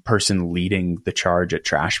person leading the charge at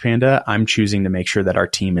Trash Panda, I'm choosing to make sure that our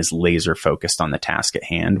team is laser focused on the task at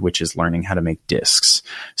hand, which is learning how to make discs.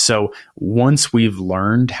 So once we've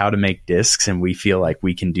learned how to make discs and we feel like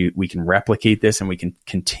we can replicate this and we can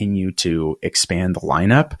continue to expand the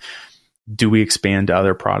lineup, do we expand to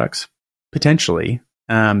other products? Potentially.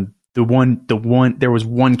 There was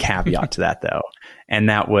one caveat to that though, and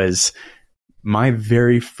that was my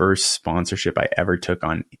very first sponsorship I ever took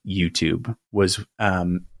on YouTube was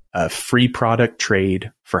a free product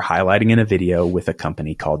trade for highlighting in a video with a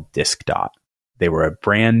company called Disc Dot. They were a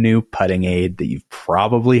brand new putting aid that you've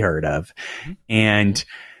probably heard of. And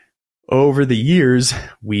over the years,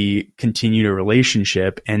 we continued a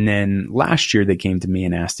relationship. And then last year, they came to me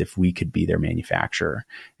and asked if we could be their manufacturer.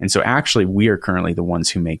 And so actually, we are currently the ones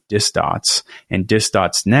who make Disc Dots. And Disc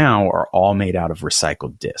Dots now are all made out of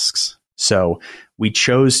recycled discs. So we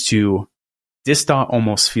chose to, Disc Dot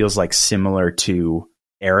almost feels like similar to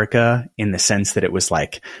Erica in the sense that it was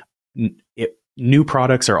like, new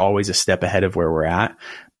products are always a step ahead of where we're at.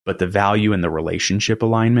 But the value and the relationship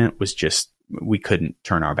alignment was just, we couldn't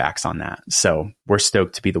turn our backs on that. So we're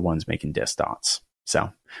stoked to be the ones making Disc Dots.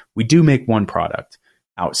 So we do make one product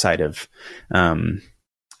outside of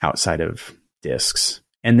discs.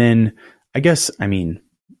 And then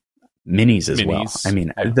minis as well. I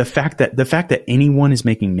mean, the fact that anyone is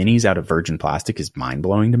making minis out of virgin plastic is mind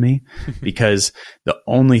blowing to me because the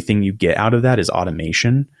only thing you get out of that is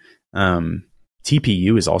automation.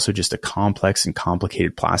 TPU is also just a complex and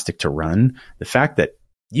complicated plastic to run. The fact that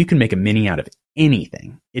you can make a mini out of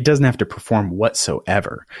anything, it doesn't have to perform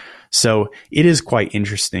whatsoever. So it is quite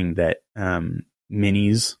interesting that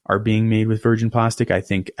minis are being made with virgin plastic. I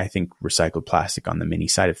think recycled plastic on the mini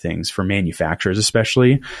side of things for manufacturers,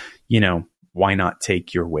 especially, why not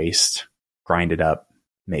take your waste, grind it up,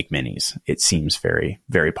 make minis? It seems very,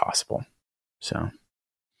 very possible. So.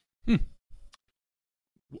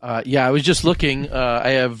 I was just looking.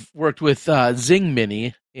 I have worked with Zing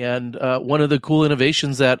Mini, and one of the cool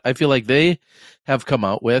innovations that I feel like they have come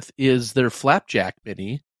out with is their Flapjack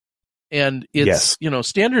Mini. And it's,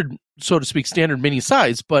 standard, so to speak, standard mini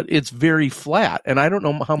size, but it's very flat. And I don't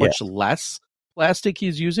know how much less plastic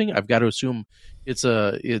he's using. I've got to assume it's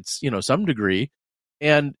some degree.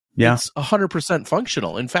 And it's 100%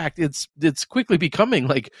 functional. In fact, it's quickly becoming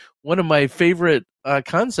like one of my favorite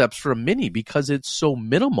concepts for a mini because it's so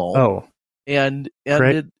minimal. Oh, and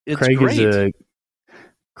Craig, it's Craig great.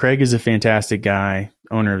 Craig is a fantastic guy,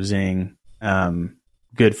 owner of Zing,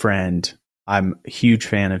 good friend. I'm a huge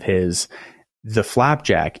fan of his. The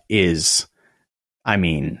Flapjack is,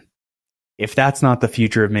 if that's not the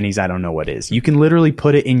future of minis, I don't know what is. You can literally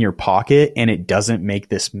put it in your pocket and it doesn't make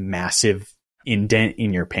this massive indent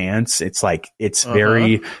in your pants. It's like, it's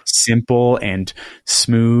very simple and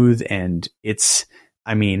smooth, and it's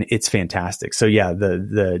fantastic. So yeah,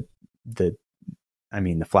 the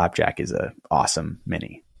Flapjack is a awesome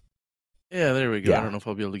mini. Yeah, there we go. Yeah. I don't know if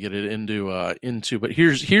I'll be able to get it into, but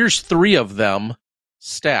here's 3 of them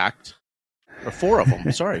stacked, or 4 of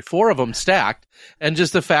them. Sorry, 4 of them stacked, and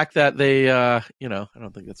just the fact that they, I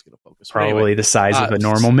don't think that's going to focus. Probably anyway, the size of a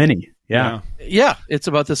normal mini. Yeah. It's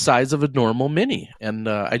about the size of a normal mini, and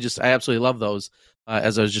I absolutely love those.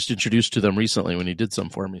 As I was just introduced to them recently when you did some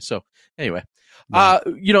for me. So anyway,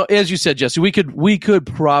 as you said, Jesse, we could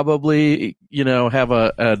probably, have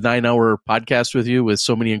a 9-hour podcast with you with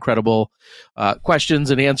so many incredible questions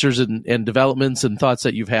and answers and developments and thoughts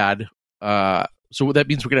that you've had. So that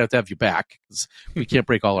means we're going to have you back, because we can't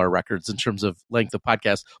break all our records in terms of length of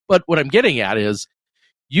podcast. But what I'm getting at is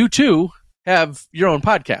you too have your own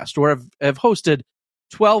podcast, or have hosted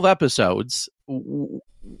 12 episodes.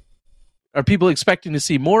 Are people expecting to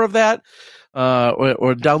see more of that,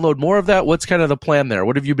 or download more of that? What's kind of the plan there?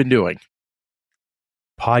 What have you been doing?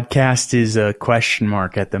 Podcast is a question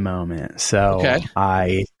mark at the moment. So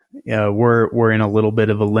okay. We're in a little bit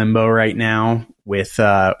of a limbo right now with, we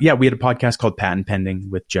had a podcast called Patent Pending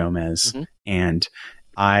with Jomez, and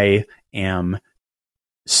I am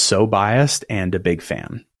so biased and a big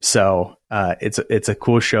fan. So, it's a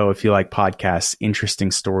cool show if you like podcasts,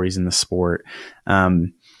 interesting stories in the sport.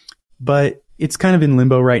 But it's kind of in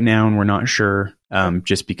limbo right now, and we're not sure,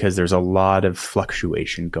 just because there's a lot of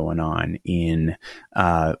fluctuation going on in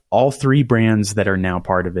all 3 brands that are now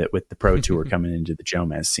part of it, with the Pro Tour coming into the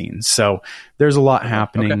Jomez scene. So there's a lot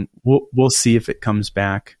happening. Okay. We'll see if it comes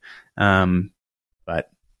back. But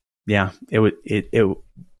yeah,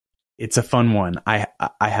 it's a fun one. I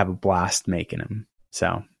have a blast making them.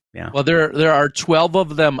 So yeah. Well, there are 12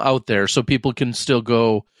 of them out there, so people can still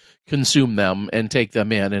go consume them and take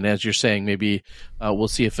them in. And as you're saying, maybe we'll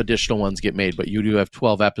see if additional ones get made, but you do have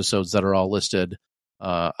 12 episodes that are all listed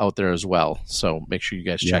out there as well. So make sure you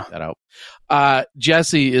guys check that out.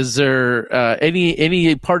 Jesse, is there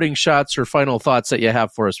any parting shots or final thoughts that you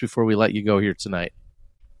have for us before we let you go here tonight?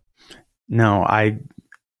 No,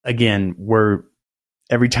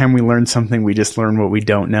 every time we learn something, we just learn what we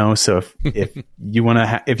don't know. So if you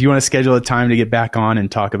want to schedule a time to get back on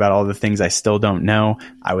and talk about all the things I still don't know,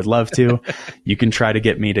 I would love to. You can try to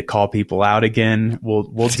get me to call people out again.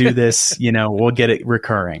 We'll do this, we'll get it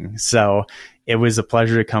recurring. So it was a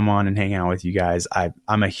pleasure to come on and hang out with you guys.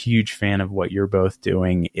 I'm a huge fan of what you're both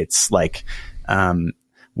doing. It's like,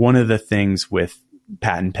 one of the things with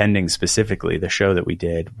Patent Pending specifically, the show that we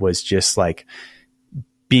did, was just like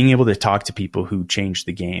being able to talk to people who changed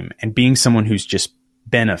the game, and being someone who's just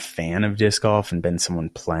been a fan of disc golf and been someone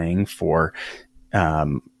playing for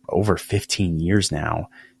over 15 years now.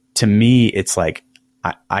 To me, it's like,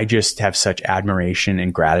 I just have such admiration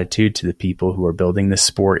and gratitude to the people who are building this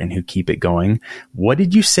sport and who keep it going. What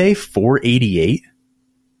did you say? 488?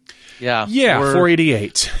 Yeah.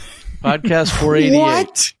 488. Podcast 488.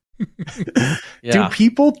 What? Do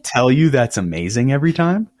people tell you that's amazing every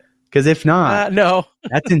time? Because if not, no,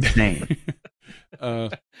 that's insane.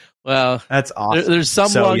 Well, that's awesome. There's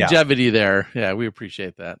some longevity there. Yeah, we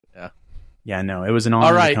appreciate that. Yeah, no, it was an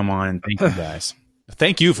honor to come on, and thank you guys.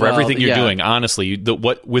 Thank you for everything you're doing. Honestly,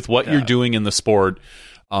 you're doing in the sport,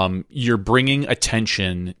 you're bringing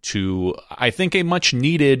attention to, I think, a much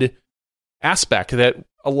needed aspect that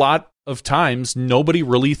a lot of times nobody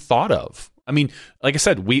really thought of. I mean, like I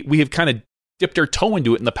said, we have kind of dipped our toe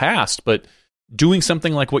into it in the past, but doing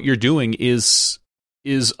something like what you're doing is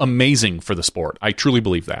amazing for the sport. I truly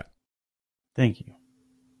believe that. Thank you.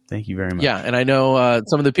 Thank you very much. Yeah, and I know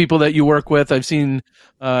some of the people that you work with. I've seen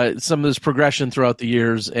some of this progression throughout the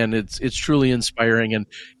years, and it's truly inspiring. And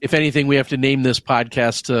if anything, we have to name this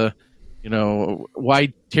podcast to,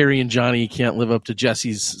 why Terry and Johnny can't live up to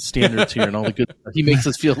Jesse's standards here and all the good stuff. He makes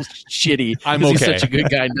us feel shitty. He's such a good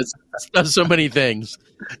guy and does so many things.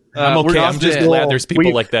 I'm okay. I'm just glad there's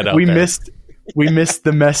people like that out there. We missed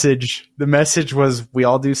the message. The message was, we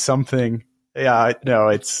all do something. Yeah,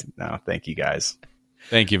 thank you guys.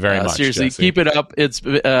 Thank you very much. Seriously, Jesse. Keep it up. It's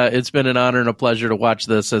been an honor and a pleasure to watch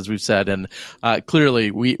this, as we've said, and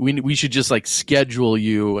clearly we should just schedule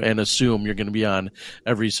you and assume you're going to be on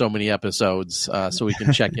every so many episodes, so we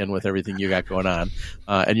can check in with everything you got going on.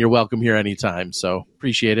 And you're welcome here anytime. So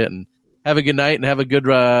appreciate it, and have a good night, and have a good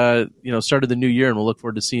start of the new year. And we'll look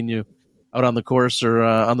forward to seeing you out on the course or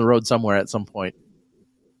on the road somewhere at some point.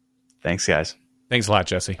 Thanks, guys. Thanks a lot,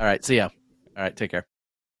 Jesse. All right, see ya. All right, take care.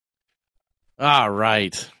 All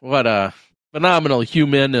right. What a phenomenal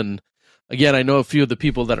human. And again, I know a few of the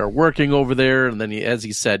people that are working over there. And then, as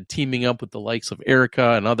he said, teaming up with the likes of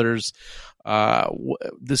Erica and others.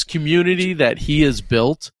 This community that he has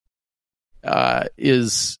built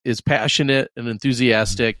is passionate and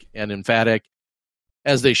enthusiastic and emphatic.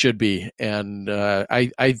 as they should be. And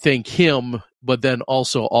I thank him, but then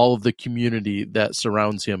also all of the community that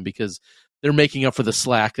surrounds him, because they're making up for the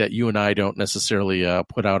slack that you and I don't necessarily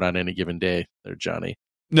put out on any given day there, Johnny.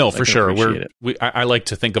 No, for sure. I like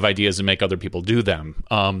to think of ideas and make other people do them.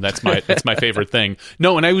 That's my favorite thing.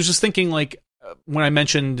 No, and I was just thinking, like, when I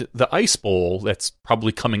mentioned the Ice Bowl, that's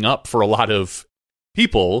probably coming up for a lot of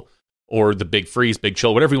people, or the Big Freeze, Big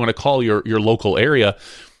Chill, whatever you want to call your local area.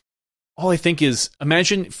 All I think is,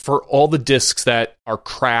 imagine for all the discs that are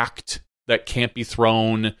cracked, that can't be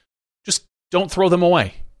thrown, just don't throw them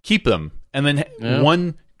away. Keep them. And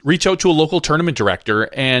then reach out to a local tournament director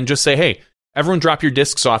and just say, hey, everyone drop your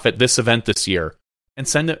discs off at this event this year, and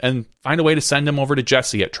find a way to send them over to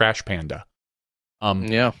Jesse at Trash Panda.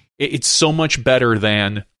 It's so much better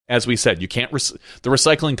than, as we said, you can't. The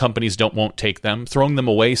recycling companies won't take them. Throwing them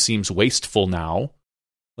away seems wasteful now.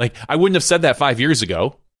 Like, I wouldn't have said that 5 years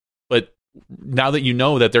ago, but now that you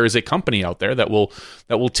know that there is a company out there that will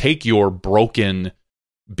take your broken,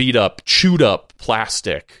 beat up, chewed up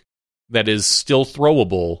plastic that is still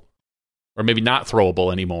throwable, or maybe not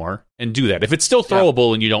throwable anymore, and do that. If it's still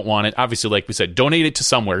throwable and you don't want it, obviously, like we said, donate it to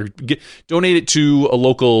somewhere. Donate it to a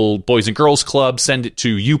local Boys and Girls Club. Send it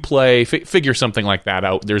to Uplay. Figure something like that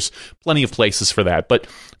out. There's plenty of places for that. But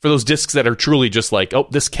for those discs that are truly just like, oh,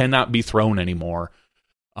 this cannot be thrown anymore,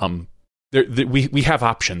 we have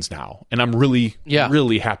options now, and I'm really,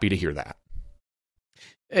 really happy to hear that.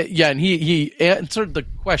 And he answered the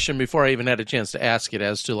question before I even had a chance to ask it,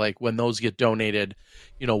 as to, like, when those get donated,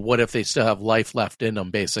 what if they still have life left in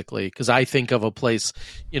them, basically? Because I think of a place,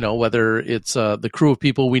 whether it's the crew of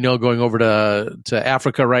people we know going over to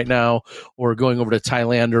Africa right now, or going over to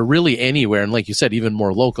Thailand, or really anywhere. And like you said, even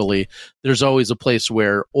more locally, there's always a place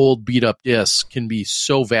where old beat up discs can be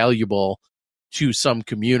so valuable to some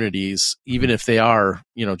communities, even if they are,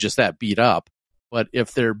 just that beat up. But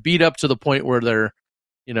if they're beat up to the point where they're,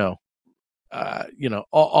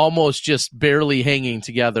 almost just barely hanging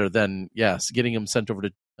together, then yes, getting them sent over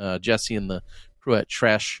to Jesse and the crew at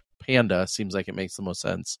Trash Panda seems like it makes the most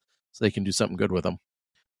sense, so they can do something good with them.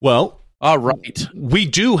 Well, all right, we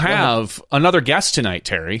do have another guest tonight,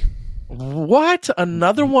 Terry. What?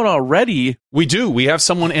 Another one already? We do. We have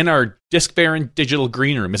someone in our Disc Baron Digital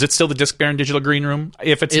Green Room. Is it still the Disc Baron Digital Green Room?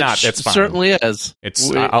 If it's not, that's fine. It certainly is.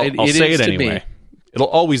 I'll say it anyway. It'll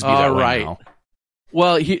always be that way now.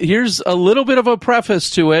 Well, here's a little bit of a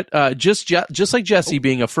preface to it. Just like Jesse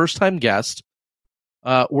being a first-time guest,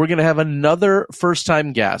 we're going to have another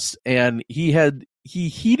first-time guest, and he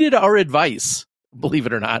heeded our advice, believe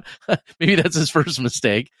it or not. Maybe that's his first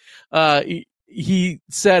mistake. He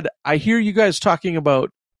said, I hear you guys talking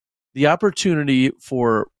about the opportunity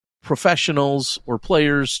for professionals or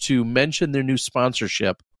players to mention their new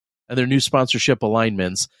sponsorship and their new sponsorship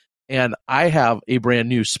alignments. And I have a brand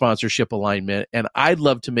new sponsorship alignment, and I'd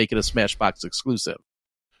love to make it a Smashbox exclusive.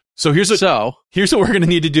 So here's what we're going to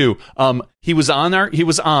need to do. He was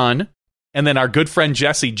on, and then our good friend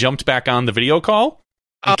Jesse jumped back on the video call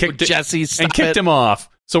and kicked him off.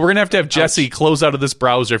 So we're going to have Jesse close out of this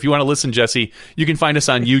browser. If you want to listen, Jesse, you can find us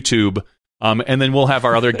on YouTube. And then we'll have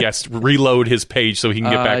our other guest reload his page so he can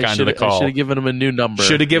get back onto the call. I should have given him a new number.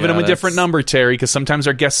 Should have given him a different number, Terry, because sometimes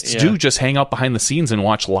our guests do just hang out behind the scenes and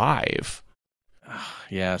watch live.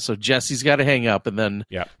 Yeah, so Jesse's got to hang up, and then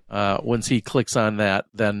once he clicks on that,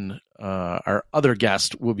 then our other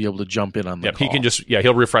guest will be able to jump in on the call. He can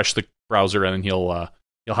he'll refresh the browser, and then he'll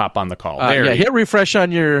hop on the call. Hit refresh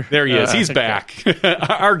on your... There he is. He's back.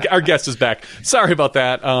 Our guest is back. Sorry about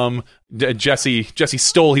that. Jesse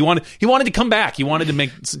stole. He wanted to come back. He wanted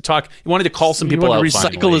to talk. He wanted to call some people out. He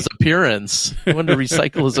wanted to recycle his appearance. He wanted to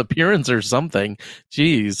recycle his appearance or something.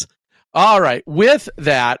 Jeez. All right. With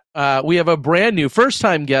that, we have a brand new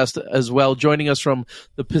first-time guest as well, joining us from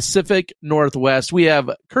the Pacific Northwest. We have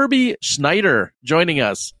Kirby Schneider joining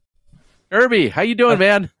us. Kirby, how you doing,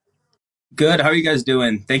 man? Good. How are you guys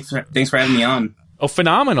doing? Thanks for having me on. Oh,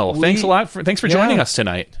 phenomenal. Thanks a lot. Thanks for joining us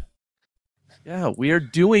tonight. Yeah, we are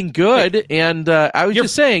doing good. And I was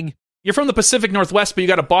just saying, you're from the Pacific Northwest, but you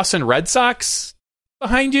got a Boston Red Sox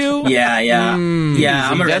behind you? Yeah.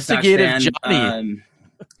 I'm a Red Sox fan. Johnny.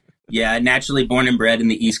 Naturally born and bred in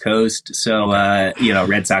the East Coast. So,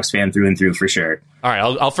 Red Sox fan through and through for sure. All right,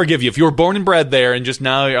 I'll forgive you. If you were born and bred there and just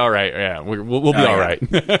now, all right, yeah, we'll be all right.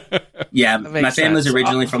 Yeah, my family's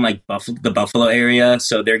originally from like the Buffalo area,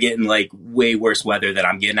 so they're getting like way worse weather than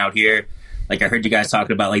I'm getting out here. Like I heard you guys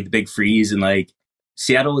talking about like the big freeze, and like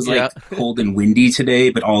Seattle was like cold and windy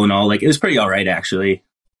today, but all in all, like it was pretty all right actually.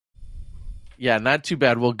 Yeah, not too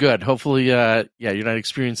bad. Well, good. Hopefully, you're not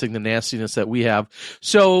experiencing the nastiness that we have.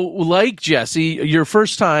 So, like Jesse, your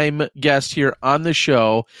first time guest here on the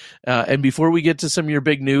show. And before we get to some of your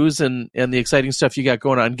big news and the exciting stuff you got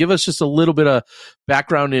going on, give us just a little bit of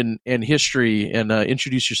background and history and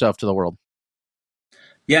introduce yourself to the world.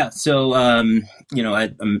 Yeah, so,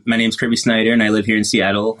 my name's Kirby Snyder, and I live here in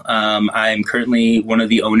Seattle. I'm currently one of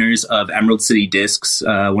the owners of Emerald City Discs,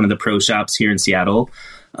 one of the pro shops here in Seattle.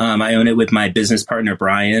 I own it with my business partner,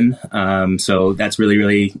 Brian. So that's really,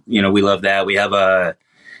 really, we love that. We have,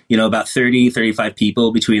 about 35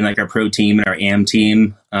 people between like our pro team and our AM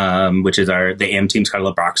team, which is the AM team's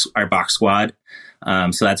called our box squad.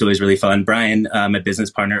 So that's always really fun. Brian, my business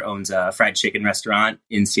partner, owns a fried chicken restaurant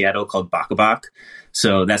in Seattle called Baka Bak.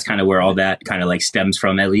 So that's kind of where all that kind of like stems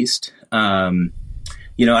from, at least.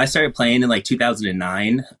 I started playing in like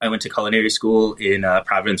 2009. I went to culinary school in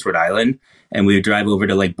Providence, Rhode Island, and we would drive over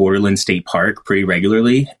to like Borderland State Park pretty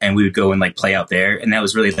regularly, and we would go and like play out there. And that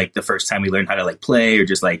was really like the first time we learned how to like play or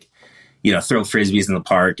just like, throw frisbees in the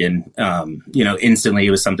park. And, instantly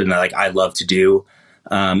it was something that like I love to do.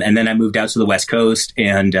 And then I moved out to the West Coast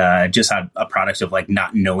and just had a product of like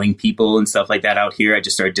not knowing people and stuff like that out here. I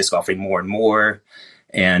just started disc golfing more and more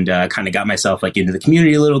and kind of got myself like into the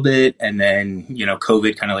community a little bit. And then,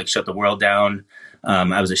 COVID kind of like shut the world down.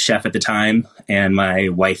 I was a chef at the time, and my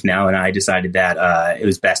wife now and I decided that it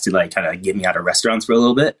was best to like kind of get me out of restaurants for a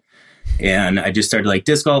little bit. And I just started like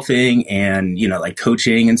disc golfing and, like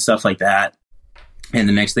coaching and stuff like that. And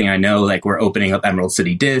the next thing I know, like we're opening up Emerald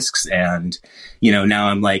City Discs, and, now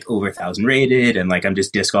I'm like over 1,000 rated, and like I'm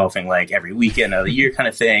just disc golfing like every weekend of the year kind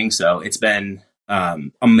of thing. So it's been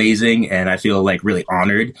amazing. And I feel like really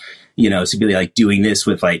honored, to be like doing this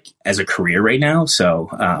with like as a career right now.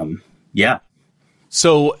 So, yeah.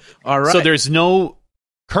 So, all right. So there's no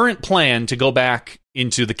current plan to go back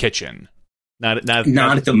into the kitchen. Not at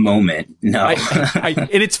the moment. No. And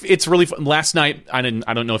it's really fun. Last night, I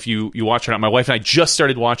don't know if you watched or not. My wife and I just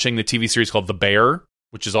started watching the TV series called The Bear,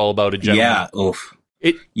 which is all about a gentleman.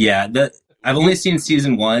 Yeah. I've only seen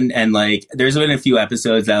season 1, and like there's been a few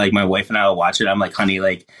episodes that like my wife and I will watch it. I'm like, honey,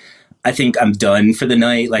 like I think I'm done for the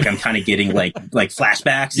night. Like I'm kind of getting like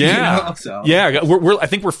flashbacks. Yeah. So. Yeah. I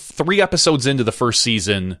think we're 3 episodes into the first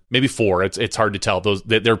season, maybe 4. It's hard to tell.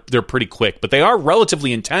 They're pretty quick, but they are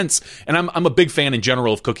relatively intense. And I'm a big fan in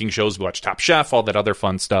general of cooking shows. We watch Top Chef, all that other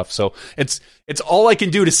fun stuff. So it's all I can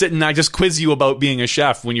do to sit and I just quiz you about being a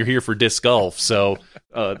chef when you're here for disc golf. So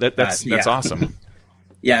that's awesome.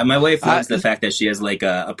 Yeah, my wife loves the fact that she has like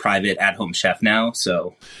a private at-home chef now.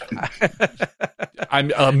 So,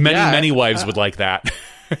 many wives would like that.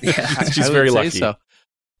 Yeah, she's very lucky. So.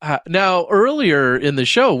 Now, earlier in the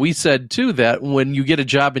show, we said too that when you get a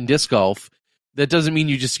job in disc golf, that doesn't mean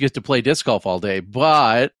you just get to play disc golf all day.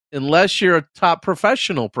 But unless you're a top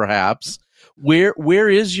professional, perhaps, where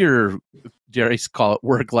is your, dare I call it,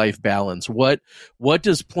 work-life balance? What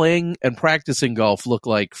does playing and practicing golf look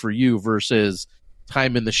like for you versus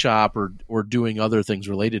time in the shop or doing other things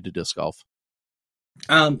related to disc golf?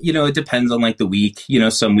 It depends on like the week.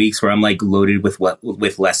 Some weeks where I'm like loaded with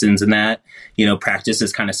lessons and that, practice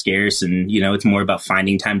is kind of scarce, and it's more about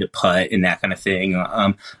finding time to putt and that kind of thing.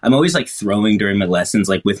 I'm always like throwing during my lessons,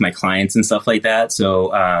 like with my clients and stuff like that.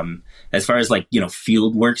 So as far as like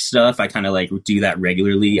field work stuff, I kind of like do that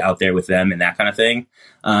regularly out there with them and that kind of thing.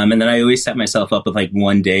 And then I always set myself up with like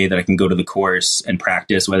one day that I can go to the course and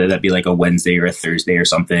practice, whether that be like a Wednesday or a Thursday or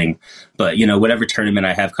something. But, whatever tournament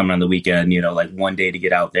I have coming on the weekend, like one day to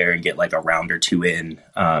get out there and get like a round or 2 in,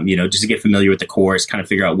 just to get familiar with the course, kind of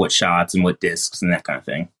figure out what shots and what discs and that kind of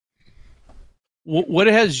thing. What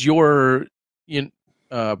has your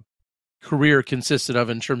career consisted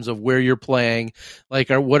of in terms of where you're playing?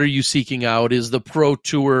 Like, what are you seeking out? Is the pro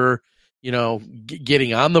tour,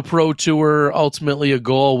 getting on the pro tour ultimately a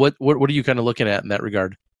goal? What are you kind of looking at in that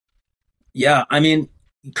regard? Yeah, I mean,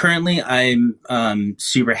 currently I'm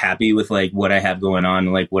super happy with like what I have going on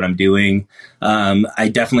and like what I'm doing.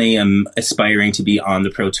 I definitely am aspiring to be on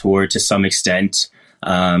the pro tour to some extent.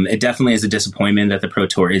 It definitely is a disappointment that the Pro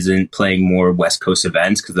Tour isn't playing more West Coast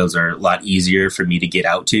events, because those are a lot easier for me to get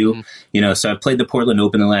out to. So I've played the Portland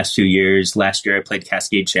Open the last 2 years. Last year I played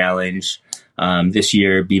Cascade Challenge. This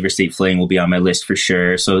year, Beaver State Fling will be on my list for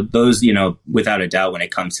sure. So those, without a doubt, when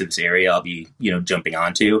it comes to this area, I'll be, jumping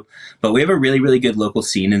onto. But we have a really, really good local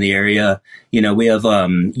scene in the area. We have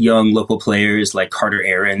young local players like Carter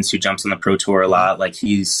Aarons, who jumps on the Pro Tour a lot. Like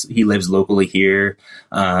he lives locally here.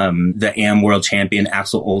 The AM World Champion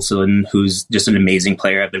Axel Olsen, who's just an amazing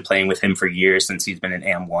player. I've been playing with him for years, since he's been in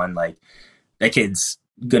AM1. Like, that kid's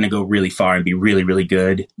going to go really far and be really, really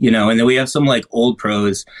good, you know. And then we have some like old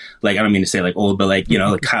pros, like, I don't mean to say like old, but like, you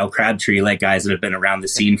know, like Kyle Crabtree, like guys that have been around the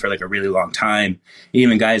scene for like a really long time,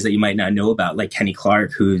 even guys that you might not know about, like Kenny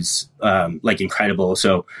Clark, who's like incredible.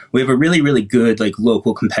 So we have a really, really good like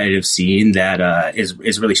local competitive scene that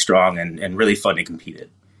is really strong and really fun to compete in.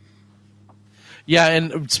 Yeah,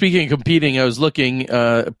 and speaking of competing, I was looking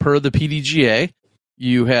per the PDGA.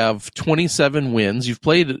 You have 27 wins. You've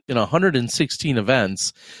played in 116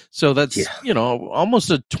 events. So that's, you know, almost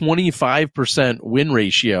a 25% win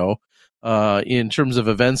ratio in terms of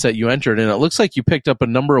events that you entered. And it looks like you picked up a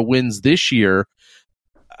number of wins this year.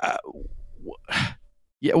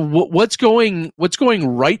 What's going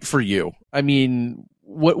right for you? I mean,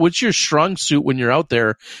 what's your strong suit when you're out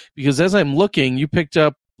there? Because as I'm looking, you picked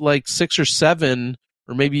up like 6 or 7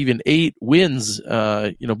 or maybe even 8 wins,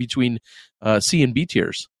 you know, between C and B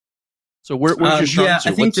tiers. So where's your strong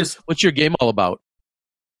suit? I think what's your game all about?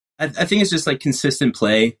 I think it's just like consistent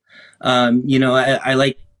play. You know, I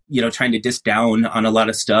like, you know, trying to disc down on a lot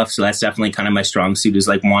of stuff. So that's definitely kind of my strong suit, is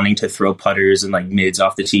like wanting to throw putters and like mids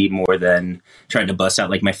off the tee more than trying to bust out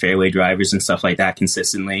like my fairway drivers and stuff like that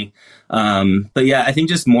consistently. But yeah, I think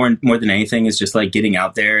just more than anything is just like getting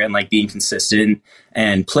out there and like being consistent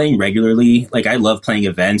and playing regularly. Like I love playing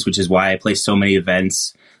events, which is why I play so many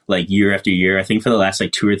events like year after year. I think for the last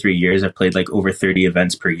like 2 or 3 years, I've played like over 30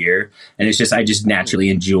 events per year. And it's just, I just naturally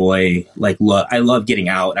enjoy, like, I love getting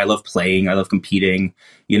out. I love playing. I love competing.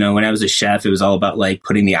 You know, when I was a chef, it was all about like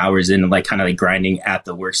putting the hours in and like kind of like grinding at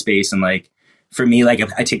the workspace. And like, for me, like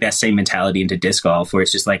I take that same mentality into disc golf, where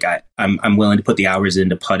it's just like, I'm willing to put the hours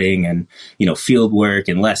into putting and, you know, field work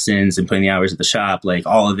and lessons and putting the hours at the shop. Like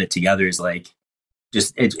all of it together is like,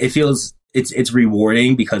 just, it feels, it's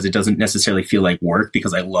rewarding because it doesn't necessarily feel like work,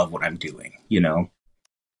 because I love what I'm doing, you know?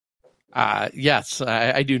 Yes,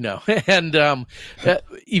 I do know. And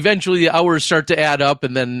eventually the hours start to add up,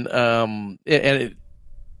 and then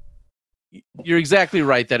you're exactly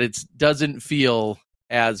right that it doesn't feel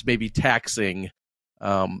as maybe taxing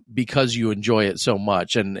because you enjoy it so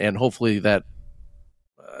much, and hopefully that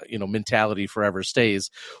you know, mentality forever stays.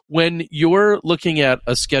 When you're looking at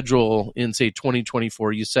a schedule in, say,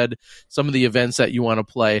 2024, you said some of the events that you want to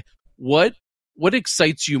play. What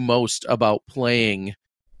excites you most about playing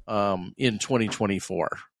in 2024?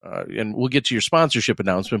 And we'll get to your sponsorship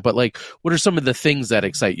announcement, but like, what are some of the things that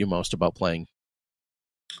excite you most about playing?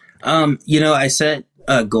 You know, I set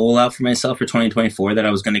a goal out for myself for 2024 that I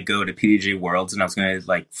was going to go to PDG Worlds, and I was going to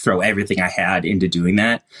like throw everything I had into doing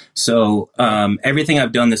that. So everything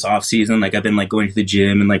I've done this off season, like I've been like going to the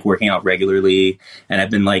gym and like working out regularly, and I've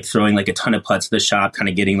been like throwing like a ton of putts to the shop, kind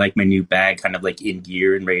of getting like my new bag kind of like in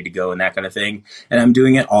gear and ready to go and that kind of thing. And I'm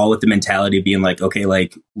doing it all with the mentality of being like, okay,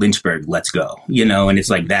 like Lynchburg, let's go, you know. And it's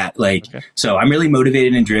like that, like, okay. So I'm really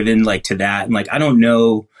motivated and driven like to that. And like, I don't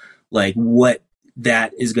know like what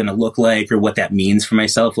that is going to look like or what that means for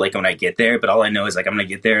myself, like when I get there, but all I know is like I'm going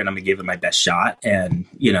to get there and I'm going to give it my best shot and,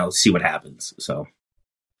 you know, see what happens. So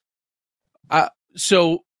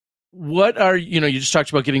what are, you know, you just talked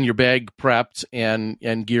about getting your bag prepped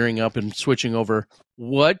and gearing up and switching over.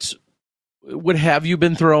 What have you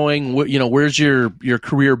been throwing? What, you know, where's your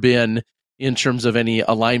career been in terms of any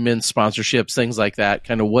alignments, sponsorships, things like that?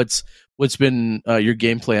 Kind of what's been your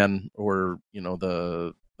game plan, or, you know,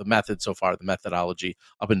 the method so far, the methodology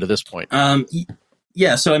up into this point?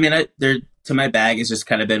 Yeah. So, I mean, to my bag has just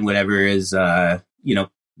kind of been whatever is, you know,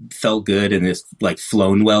 felt good and it's like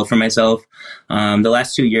flown well for myself. The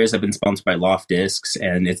last 2 years I've been sponsored by Loft Discs,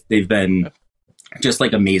 and they've been just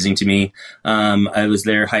like amazing to me. I was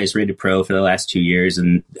their highest rated pro for the last 2 years.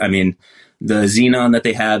 And I mean, the Xenon that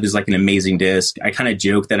they have is like an amazing disc. I kind of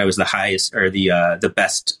joke that I was the highest or the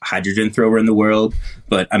best hydrogen thrower in the world,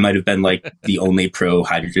 but I might have been like the only pro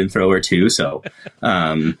hydrogen thrower too. So,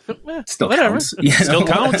 still counts. You know? Still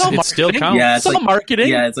counts. It still counts. Yeah, it's like marketing.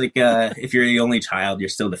 Yeah, it's like if you're the only child, you're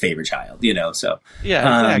still the favorite child. You know, so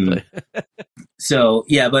yeah, exactly. So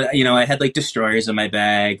yeah, but you know, I had like destroyers in my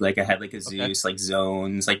bag. Like I had like a Zeus, like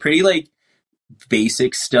zones, like pretty like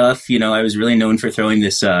basic stuff. You know, I was really known for throwing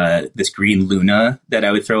this green Luna that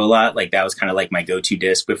I would throw a lot. Like that was kind of like my go-to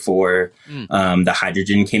disc before the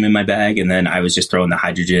hydrogen came in my bag, and then I was just throwing the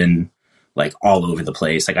hydrogen like all over the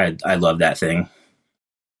place. Like I love that thing.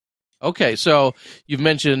 Okay, so you've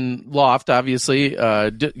mentioned Loft, obviously.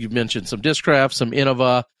 You've mentioned some Discraft, some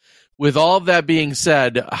Innova. With all of that being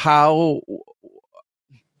said, how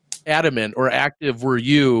adamant or active were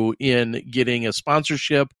you in getting a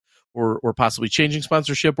sponsorship, or possibly changing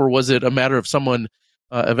sponsorship, or was it a matter of someone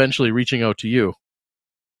eventually reaching out to you?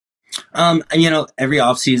 Every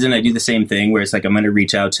off season I do the same thing where it's like I'm going to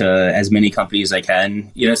reach out to as many companies as I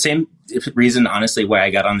can. Same reason, honestly, why I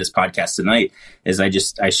got on this podcast tonight is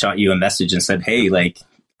I shot you a message and said, hey, like,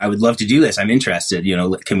 I would love to do this. I'm interested.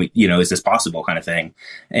 Can we? Is this possible? Kind of thing.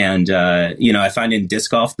 And I find in disc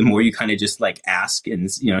golf, the more you kind of just like ask and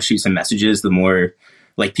shoot some messages, the more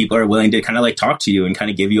like people are willing to kind of like talk to you and kind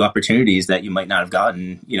of give you opportunities that you might not have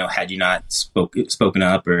gotten, had you not spoken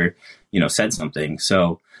up or said something.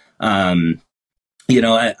 So. I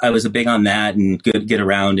was a big on that and get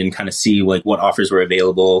around and kind of see like what offers were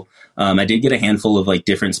available. I did get a handful of like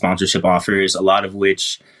different sponsorship offers, a lot of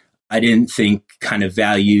which I didn't think kind of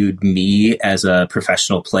valued me as a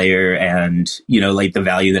professional player and, like the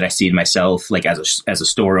value that I see in myself, like as a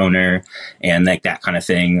store owner and like that kind of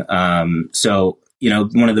thing. So,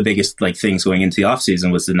 one of the biggest like things going into the off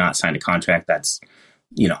season was to not sign a contract that's,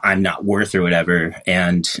 I'm not worth or whatever.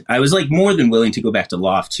 And I was like more than willing to go back to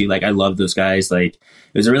Loft too. Like I love those guys. Like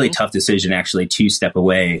it was a really tough decision actually to step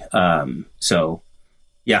away. So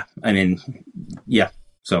yeah,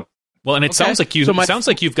 So. Well, and it sounds like sounds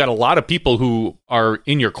like you've got a lot of people who are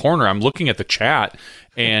in your corner. I'm looking at the chat,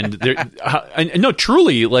 and no,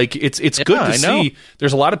 truly, like it's good to see.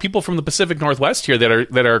 There's a lot of people from the Pacific Northwest here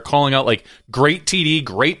that are calling out like great TD,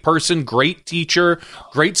 great person, great teacher,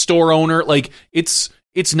 great store owner. Like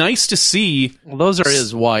it's nice to see. Well, those are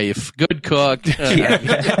his wife. Good cook.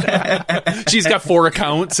 She's got 4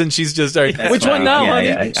 accounts, and she's just which one now, honey?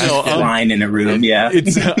 Yeah. Line in a room. Yeah,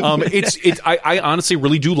 I honestly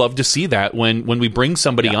really do love to see that when we bring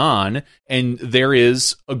somebody on, and there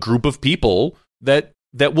is a group of people that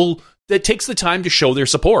takes the time to show their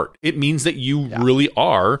support. It means that you really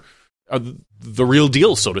are the real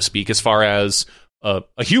deal, so to speak, as far as. A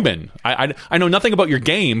human. I know nothing about your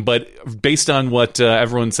game, but based on what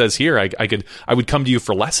everyone says here, I would come to you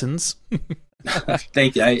for lessons.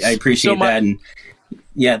 Thank you. I appreciate that, and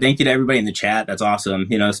thank you to everybody in the chat. That's awesome.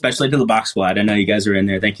 Especially to the Box Squad. I know you guys are in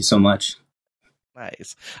there. Thank you so much.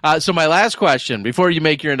 Nice. So my last question before you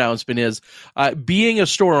make your announcement is, being a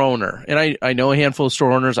store owner, and I know a handful of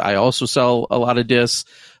store owners. I also sell a lot of discs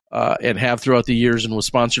and have throughout the years, and was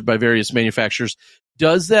sponsored by various manufacturers.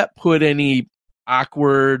 Does that put any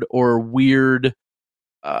awkward or weird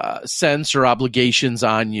sense or obligations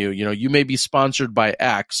on you? You may be sponsored by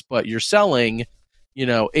X, but you're selling,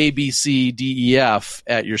 A, B, C, D, E, F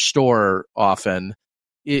at your store often.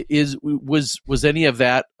 Was any of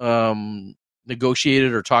that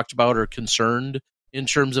negotiated or talked about or concerned in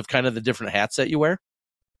terms of kind of the different hats that you wear?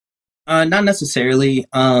 Not necessarily.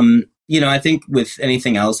 I think with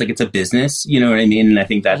anything else, like it's a business, you know what I mean? And I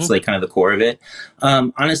think that's like kind of the core of it.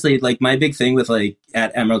 Honestly, like my big thing with like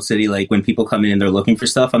at Emerald City, like when people come in and they're looking for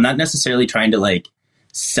stuff, I'm not necessarily trying to like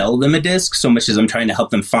sell them a disc so much as I'm trying to help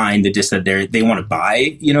them find the disc that they want to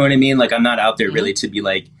buy. You know what I mean? Like I'm not out there really to be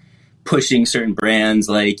like pushing certain brands.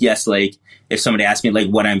 Like, yes, like if somebody asks me like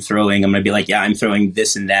what I'm throwing, I'm going to be like, yeah, I'm throwing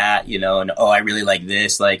this and that, and I really like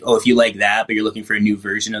this. Like, if you like that, but you're looking for a new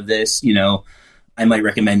version of this, I might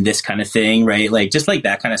recommend this kind of thing, right? Like just like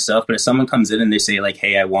that kind of stuff. But if someone comes in and they say like,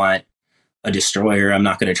 hey, I want a destroyer, I'm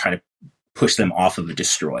not going to try to push them off of a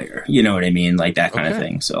destroyer. You know what I mean? Like that kind of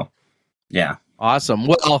thing. So, yeah. Awesome.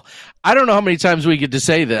 Well, I don't know how many times we get to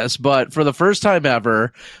say this, but for the first time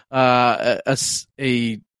ever,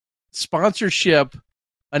 a sponsorship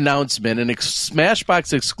announcement, an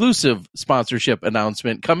Smashbox exclusive sponsorship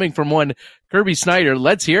announcement coming from one Kirby Snyder.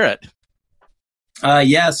 Let's hear it.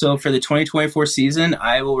 So for the 2024 season,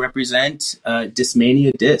 I will represent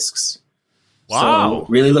Discmania Discs. Wow. So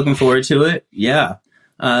really looking forward to it. Yeah.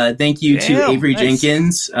 Thank you to Avery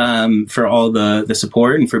Jenkins for all the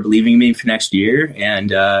support and for believing in me for next year.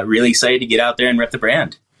 And really excited to get out there and rep the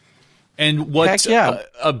brand. And what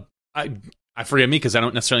I forgive me because I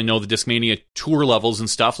don't necessarily know the Discmania tour levels and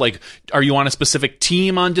stuff. Like, are you on a specific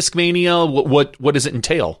team on Discmania? What does it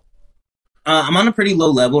entail? I'm on a pretty low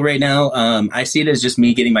level right now. I see it as just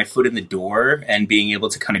me getting my foot in the door and being able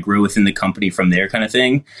to kind of grow within the company from there kind of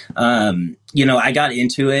thing. I got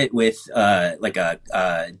into it with like a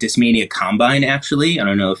Discmania Combine, actually. I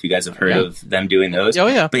don't know if you guys have heard of them doing those. Oh,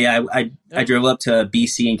 yeah. But yeah, I drove up to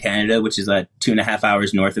BC in Canada, which is 2.5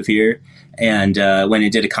 hours north of here. And when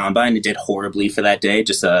it did a Combine, it did horribly for that day.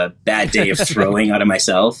 Just a bad day of throwing out of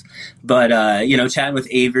myself. But, chatting with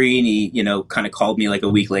Avery, and he, kind of called me like a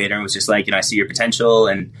week later and was just like, I see your potential.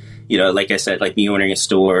 And, like I said, like me owning a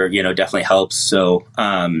store, definitely helps. So,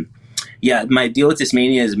 my deal with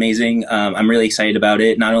Discmania is amazing. I'm really excited about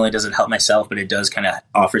it. Not only does it help myself, but it does kind of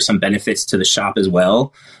offer some benefits to the shop as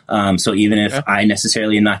well. So even if I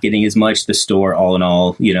necessarily am not getting as much, the store, all in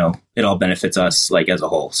all, it all benefits us like as a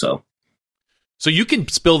whole. So So you can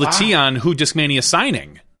spill the tea on who Discmania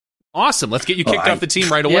signing. Awesome. Let's get you kicked off the team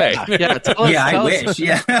right away. I wish.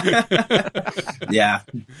 Yeah. Yeah.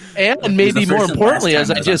 And maybe more importantly, as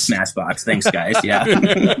I just Smashbox. Thanks, guys. Yeah.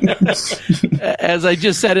 As I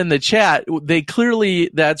just said in the chat, they clearly,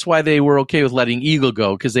 that's why they were okay with letting Eagle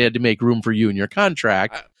go, because they had to make room for you in your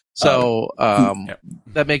contract. So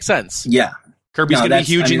that makes sense. Yeah. Kirby's going to be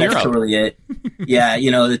huge in Europe. That's totally it. Yeah,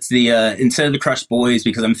 it's the instead of the Crush Boys,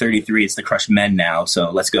 because I'm 33, it's the Crush Men now. So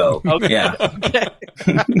let's go. Okay. Yeah. Okay.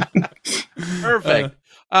 Perfect.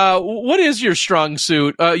 What is your strong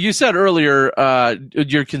suit? You said earlier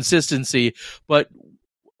your consistency, but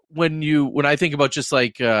when I think about just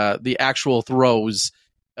like the actual throws,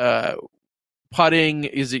 putting,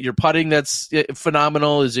 is it your putting that's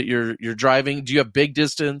phenomenal? Is it your driving? Do you have big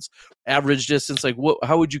distance, average distance? Like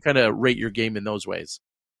how would you kind of rate your game in those ways?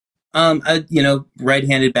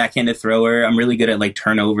 Right-handed, backhanded thrower. I'm really good at like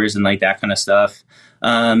turnovers and like that kind of stuff.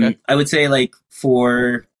 I would say like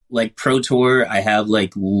for like Pro Tour, I have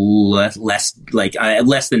like less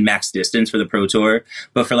than max distance for the Pro Tour,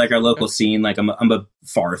 but for like our local scene, like I'm a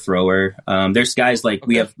far thrower. There's guys like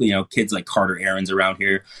we have, kids like Carter Aarons around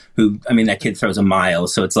here who, that kid throws a mile.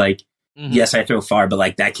 So it's like, yes, I throw far, but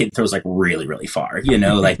like that kid throws like really, really far,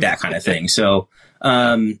 like that kind of thing. So,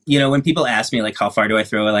 when people ask me like, how far do I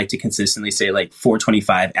throw? I like to consistently say like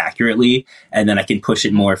 425 accurately, and then I can push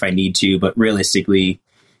it more if I need to. But realistically,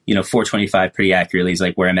 425 pretty accurately is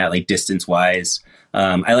like where I'm at, like distance wise.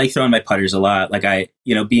 I like throwing my putters a lot. Like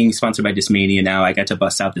being sponsored by Discmania now, I got to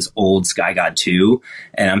bust out this old Sky God 2,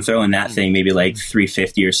 and I'm throwing that thing maybe like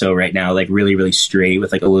 350 or so right now, like really, really straight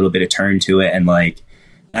with like a little bit of turn to it. And like,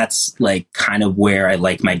 that's like kind of where I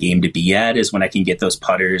like my game to be at, is when I can get those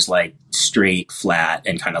putters like straight, flat,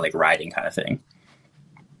 and kind of like riding kind of thing.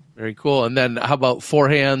 Very cool. And then how about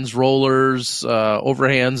forehands, rollers,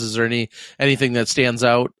 overhands? Is there anything that stands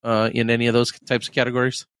out in any of those types of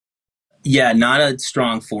categories? Yeah, not a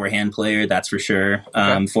strong forehand player, that's for sure.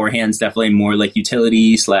 Forehand's definitely more like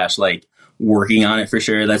utility / like working on it for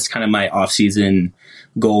sure. That's kind of my off-season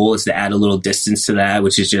goal, is to add a little distance to that,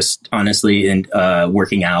 which is just honestly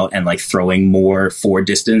working out and like throwing more for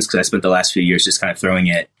distance, because I spent the last few years just kind of throwing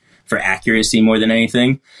it for accuracy more than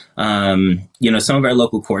anything. Some of our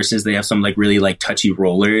local courses, they have some like really like touchy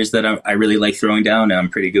rollers that I really like throwing down, and I'm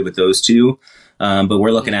pretty good with those too. But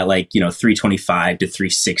we're looking at like, 325 to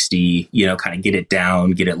 360, kind of get it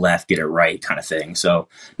down, get it left, get it right kind of thing. So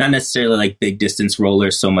not necessarily like big distance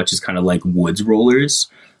rollers so much as kind of like woods rollers.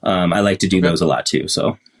 I like to do those a lot too.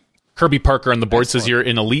 So Kirby Parker on the board says you're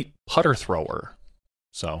an elite putter thrower.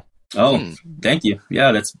 So. Oh, thank you.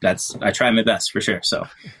 Yeah, that's I try my best for sure. So,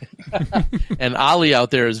 and Ollie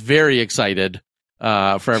out there is very excited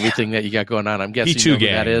for everything that you got going on. I'm guessing you know who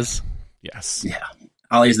that is. Yes. Yeah.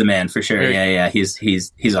 Ollie's the man for sure. Yeah.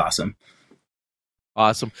 He's awesome.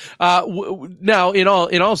 Awesome. Now, in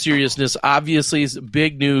all seriousness, obviously,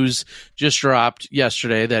 big news just dropped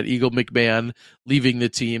yesterday that Eagle McMahon leaving the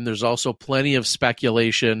team. There's also plenty of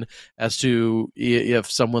speculation as to if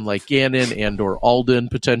someone like Gannon and/or Alden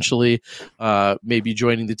potentially maybe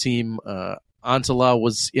joining the team. Antala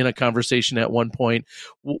was in a conversation at one point.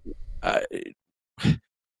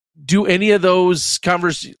 Do any of those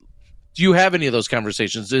Do you have any of those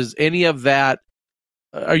conversations? Is any of that?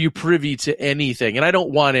 Are you privy to anything? And I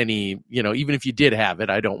don't want any, even if you did have it,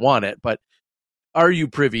 I don't want it. But are you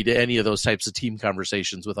privy to any of those types of team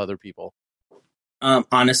conversations with other people?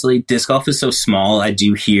 Honestly, disc golf is so small. I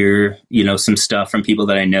do hear, some stuff from people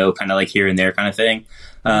that I know, kind of like here and there kind of thing.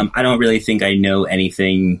 I don't really think I know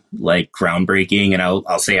anything like groundbreaking, and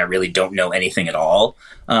I'll say I really don't know anything at all.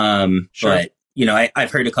 Sure. But,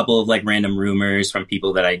 I've heard a couple of like random rumors from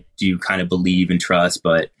people that I do kind of believe and trust,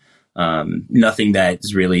 but nothing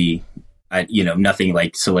that's really, nothing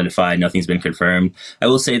like solidified, nothing's been confirmed. I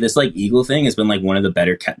will say this like Eagle thing has been like one of the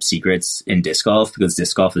better kept secrets in disc golf, because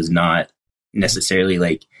disc golf is not necessarily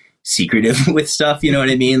like secretive with stuff. You know what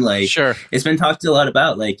I mean? Like, sure. It's been talked a lot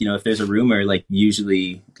about, like, if there's a rumor, like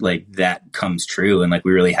usually like that comes true. And like,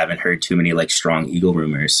 we really haven't heard too many like strong Eagle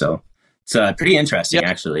rumors. So it's pretty interesting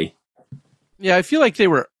actually. Yeah. I feel like they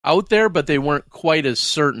were out there, but they weren't quite as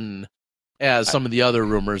certain as some of the other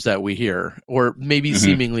rumors that we hear, or maybe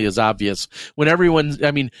seemingly as obvious. When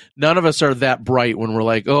none of us are that bright when we're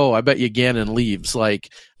like, oh, I bet you Gannon leaves.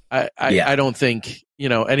 Like, I don't think,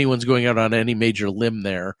 anyone's going out on any major limb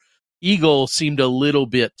there. Eagle seemed a little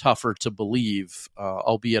bit tougher to believe,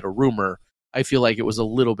 albeit a rumor. I feel like it was a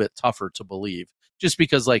little bit tougher to believe, just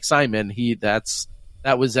because like Simon, that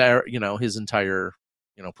was his entire,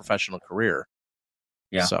 professional career.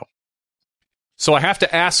 Yeah. So I have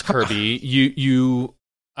to ask Kirby,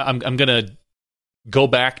 I'm gonna go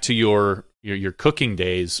back to your cooking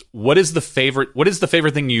days, what is the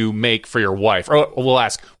favorite thing you make for your wife? Or we'll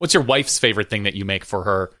ask, what's your wife's favorite thing that you make for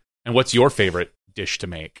her, and what's your favorite dish to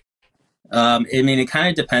make? I mean, it kind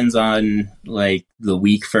of depends on like the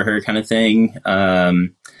week for her kind of thing.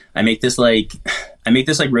 I make this like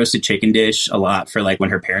roasted chicken dish a lot for like when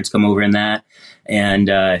her parents come over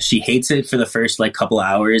and she hates it for the first like couple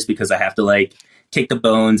hours because I have to like take the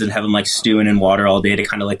bones and have them like stewing in water all day to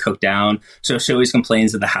kind of like cook down. So she always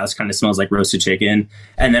complains that the house kind of smells like roasted chicken.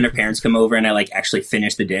 And then her parents come over and I like actually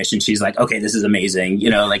finish the dish and she's like, okay, this is amazing.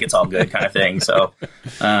 Like it's all good kind of thing. So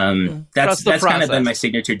that's kind of been my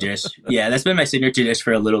signature dish. Yeah, that's been my signature dish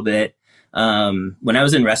for a little bit. When I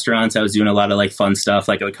was in restaurants, I was doing a lot of like fun stuff.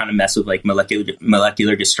 Like I would kind of mess with like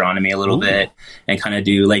molecular gastronomy a little bit and kind of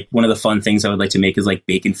do like one of the fun things I would like to make is like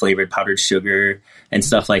bacon flavored powdered sugar and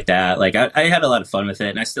stuff like that. Like I had a lot of fun with it,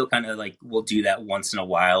 and I still kind of like will do that once in a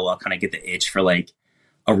while. I'll kind of get the itch for like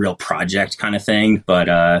a real project kind of thing.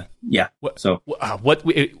 But yeah. So what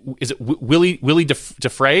is it? Willie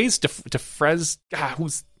DeFrez?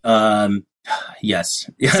 Who's yes.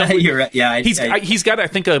 You're right. Yeah, he's got I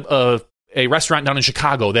think a restaurant down in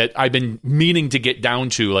Chicago that I've been meaning to get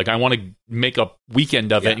down to. Like I want to make a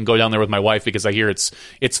weekend of it and go down there with my wife because I hear it's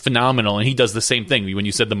phenomenal. And he does the same thing. When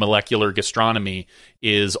you said the molecular gastronomy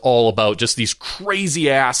is all about just these crazy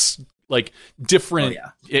ass like different.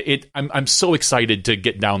 Oh, yeah. I'm so excited to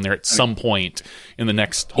get down there at some point in the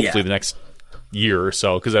next, hopefully the next year or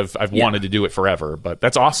so, because I've wanted to do it forever. But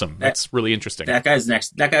that's awesome. That's really interesting. That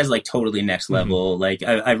guy's like totally next level. Mm-hmm. Like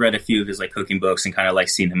I've read a few of his like cooking books and kind of like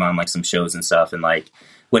seen him on like some shows and stuff, and like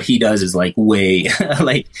what he does is like way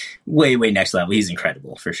next level. He's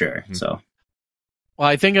incredible for sure. Mm-hmm. So well,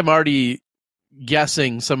 I think I'm already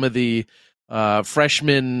guessing some of the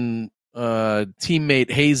freshman teammate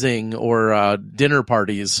hazing or dinner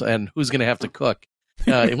parties and who's going to have to cook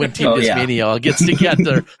when Team Discmania gets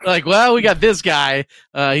together. Like, well, we got this guy.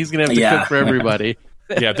 He's going to have to cook for everybody.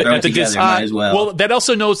 Yeah, might as well. Well, that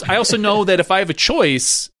also knows. I also know that if I have a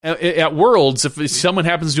choice at Worlds, if someone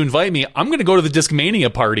happens to invite me, I'm going to go to the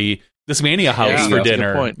Discmania party, Discmania house for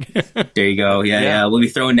dinner. There you go. Yeah, we'll be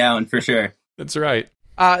throwing down for sure. That's right.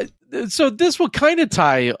 So this will kind of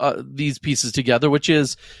tie these pieces together, which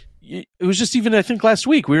is, it was just even, I think last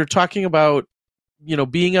week we were talking about,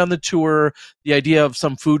 being on the tour, the idea of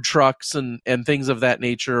some food trucks and things of that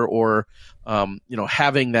nature, or,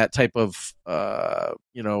 having that type of,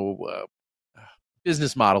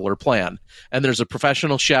 business model or plan. And there's a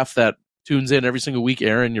professional chef that tunes in every single week.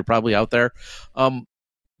 Aaron, you're probably out there. Could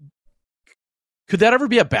that ever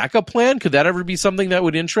be a backup plan? Could that ever be something that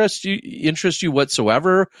would interest you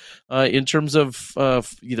whatsoever, in terms of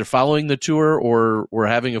either following the tour or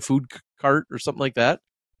having a food cart or something like that?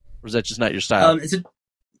 Or is that just not your style? It's an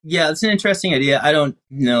interesting idea. I don't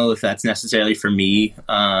know if that's necessarily for me.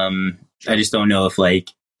 I just don't know if I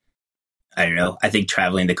don't know. I think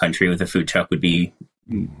traveling the country with a food truck would be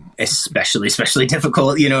especially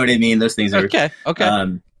difficult. You know what I mean? Those things are okay.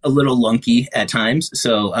 A little lunky at times.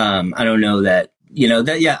 So I don't know that,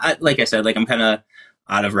 like I said, like I'm kind of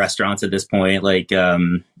out of restaurants at this point. Like,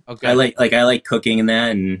 I like cooking and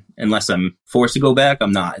that, and unless I'm forced to go back,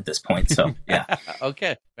 I'm not at this point. So yeah.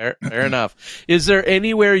 Okay. Fair enough. Is there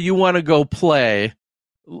anywhere you want to go play?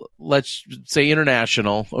 Let's say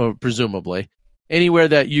international, or presumably anywhere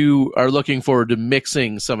that you are looking forward to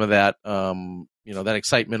mixing some of that, that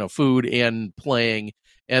excitement of food and playing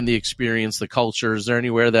and the experience, the culture. Is there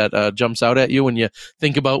anywhere that jumps out at you when you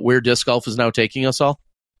think about where disc golf is now taking us all?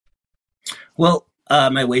 Well,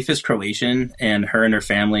 my wife is Croatian, and her and her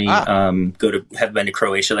family have been to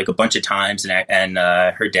Croatia like a bunch of times, and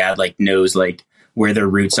her dad like knows like where their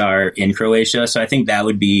roots are in Croatia. So I think that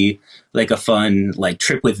would be like a fun like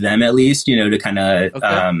trip with them, at least, to kind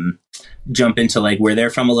of jump into like where they're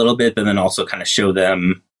from a little bit, but then also kind of show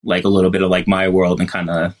them like a little bit of like my world and kind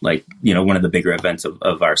of like, one of the bigger events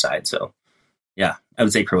of our side. So yeah, I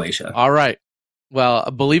would say Croatia. All right.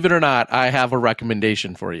 Well, believe it or not, I have a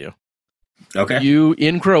recommendation for you. Okay. You,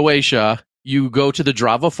 in Croatia, you go to the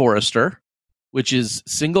Drava Forester, which is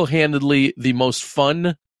single-handedly the most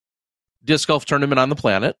fun disc golf tournament on the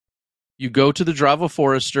planet. You go to the Drava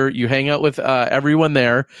Forester, you hang out with everyone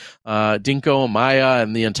there, Dinko, Maya,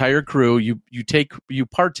 and the entire crew. You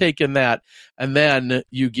partake in that, and then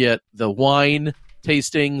you get the wine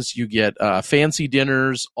tastings, you get fancy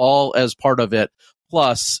dinners, all as part of it.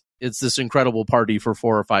 Plus, it's this incredible party for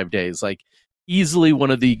 4 or 5 days. Like, easily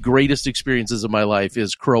one of the greatest experiences of my life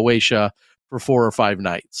is Croatia for 4 or 5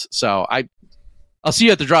 nights. So I'll see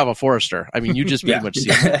you at the Drama Forester. I mean, you just pretty much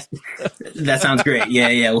see it. That sounds great.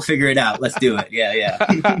 Yeah. We'll figure it out. Let's do it. Yeah.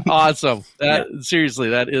 Awesome. Seriously,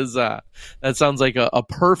 that sounds like a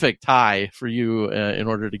perfect tie for you in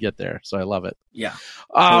order to get there. So I love it. Yeah.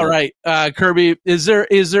 All right, Kirby, is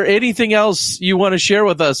there anything else you want to share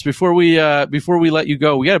with us before we let you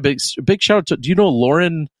go? We got a big shout out to. Do you know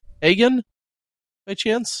Lauren Hagen by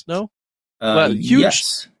chance? No. Huge.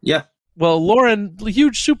 Yes. Yeah. Well, Lauren,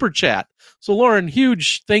 huge super chat. So, Lauren,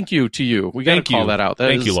 huge thank you to you. We got to call that out.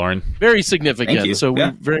 Thank you, Lauren. Very significant. So we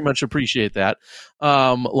very much appreciate that,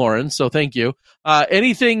 Lauren. So thank you.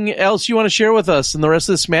 Anything else you want to share with us and the rest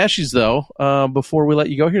of the Smashies, though, before we let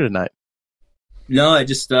you go here tonight? No, I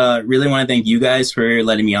just really want to thank you guys for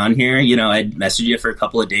letting me on here. I messaged you for a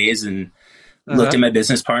couple of days and looked at my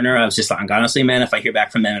business partner. I was just like, honestly, man, if I hear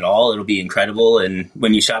back from them at all, it'll be incredible. And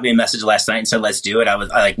when you shot me a message last night and said, let's do it,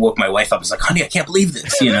 I woke my wife up. I was like, honey, I can't believe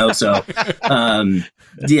this, So,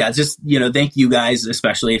 just, thank you guys,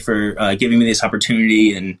 especially for giving me this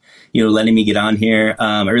opportunity and, letting me get on here.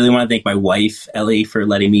 I really want to thank my wife, Ellie, for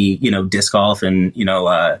letting me, disc golf and,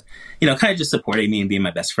 kind of just supporting me and being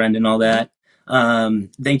my best friend and all that.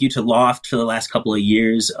 Thank you to Loft for the last couple of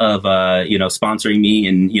years of, sponsoring me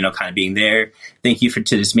and, kind of being there. Thank you to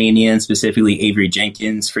Discmania and specifically Avery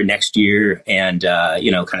Jenkins for next year and,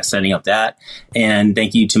 kind of setting up that. And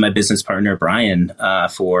thank you to my business partner, Brian,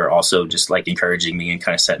 for also just like encouraging me and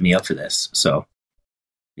kind of setting me up for this. So,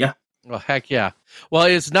 yeah. Well, heck yeah. Well,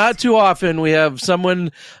 it's not too often we have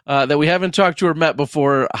someone that we haven't talked to or met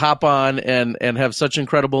before hop on and have such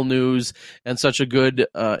incredible news and such a good,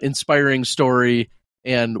 inspiring story.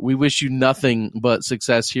 And we wish you nothing but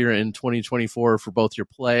success here in 2024 for both your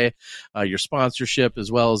play, your sponsorship,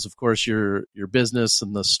 as well as, of course, your business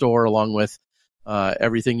and the store, along with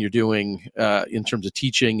everything you're doing in terms of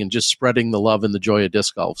teaching and just spreading the love and the joy of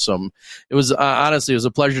disc golf. So it was honestly, it was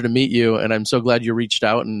a pleasure to meet you, and I'm so glad you reached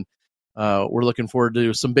out, and we're looking forward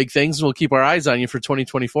to some big things, and we'll keep our eyes on you for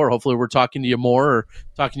 2024. Hopefully we're talking to you more or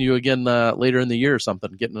talking to you again later in the year or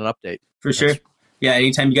something, getting an update. For sure. Yeah,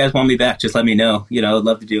 anytime you guys want me back, just let me know. I'd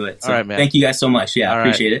love to do it. So all right, man. Thank you guys so much. Yeah, I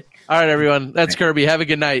appreciate it. All right, everyone. That's Kirby. Have a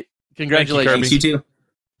good night. Congratulations. Thanks, you too.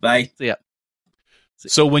 Bye. See ya.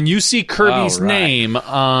 So when you see Kirby's name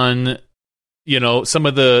on, some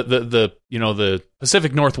of the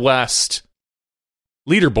Pacific Northwest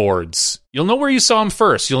leaderboards, you'll know where you saw him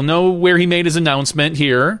first. You'll know where he made his announcement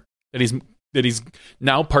here that he's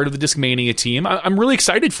now part of the Discmania team. I'm really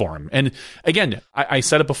excited for him. And again, I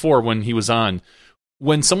said it before when he was on.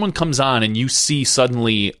 When someone comes on and you see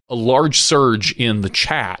suddenly a large surge in the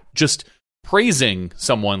chat, just praising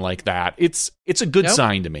someone like that, it's a good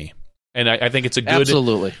sign to me. And I think it's a good,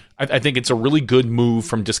 absolutely. I think it's a really good move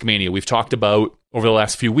from Discmania. We've talked about over the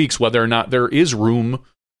last few weeks whether or not there is room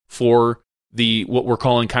for what we're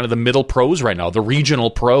calling kind of the middle pros right now, the regional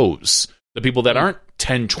pros, the people that aren't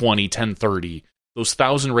 1020, 1030, those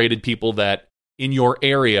 1,000 rated people that in your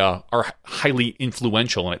area are highly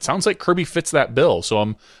influential. And it sounds like Kirby fits that bill. So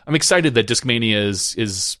I'm excited that Discmania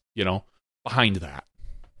is behind that.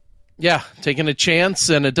 Yeah, taking a chance,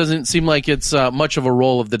 and it doesn't seem like it's much of a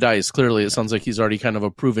roll of the dice. Clearly, it sounds like he's already kind of a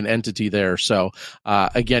proven entity there. So,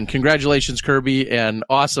 again, congratulations, Kirby, and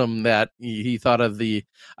awesome that he thought of the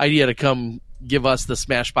idea to come give us the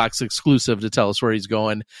Smashbox exclusive to tell us where he's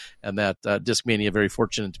going, and that Discmania very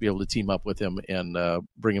fortunate to be able to team up with him and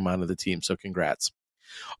bring him onto the team. So, congrats.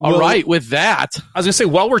 All right, with that, I was going to say,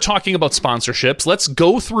 while we're talking about sponsorships, let's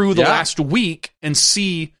go through the last week and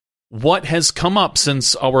see what has come up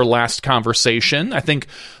since our last conversation. I think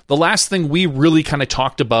the last thing we really kind of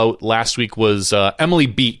talked about last week was Emily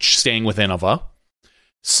Beach staying with Innova.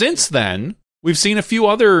 Since then, we've seen a few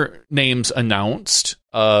other names announced.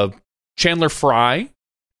 Chandler Fry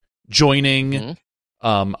joining.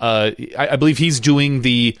 I believe he's doing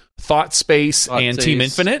the Thought Space and Team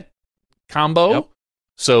Infinite combo. Yep.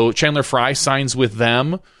 So Chandler Fry signs with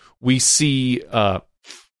them. We see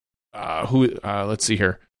let's see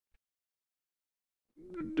here.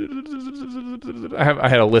 I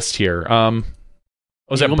had a list here.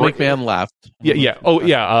 Was that McMahon left? Yeah. Oh,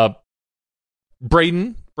 yeah.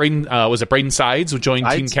 Braden. Was it Braden Sides who joined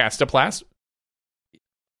Team Castaplast?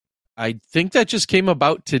 I think that just came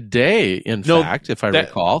about today. In fact, if I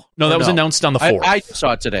recall. No, that was announced on the 4th. I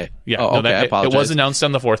saw it today. Yeah. Okay. It was announced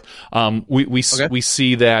on the 4th. We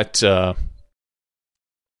see that.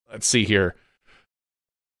 Let's see here.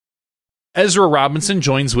 Ezra Robinson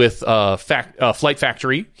joins with Flight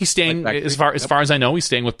Factory. He's staying, as far as I know, he's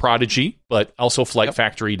staying with Prodigy, but also Flight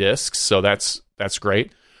Factory discs. So that's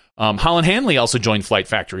great. Holland Hanley also joined Flight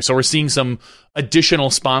Factory. So we're seeing some additional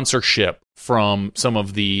sponsorship from some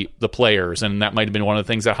of the players, and that might have been one of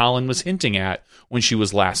the things that Holland was hinting at when she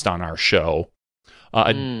was last on our show.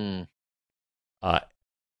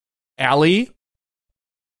 Allie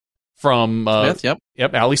from Smith,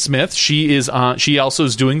 yep, Allie Smith. She is on. She also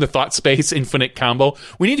is doing the Thought Space Infinite combo.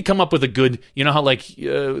 We need to come up with a good. You know how like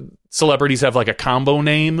celebrities have like a combo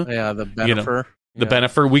name. Yeah, the Benefer. The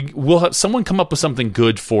Benefer. We'll have someone come up with something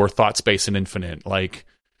good for Thought Space and Infinite. Like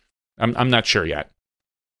I'm not sure yet.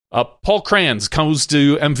 Paul Kranz comes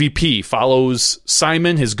to MVP, follows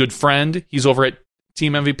Simon, his good friend. He's over at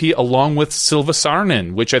Team MVP, along with Silva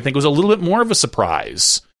Sarnen, which I think was a little bit more of a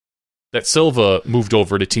surprise that Silva moved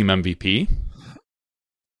over to Team MVP.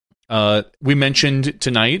 We mentioned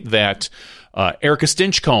tonight that Erica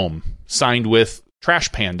Stinchcomb signed with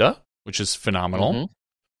Trash Panda, which is phenomenal. Mm-hmm.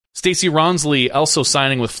 Stacey Ronsley also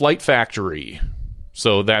signing with Flight Factory.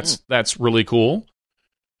 So that's really cool.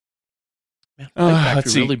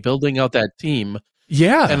 Factory really building out that team.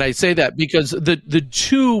 Yeah. And I say that because the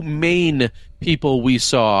two main people we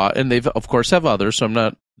saw, and they've of course have others, so I'm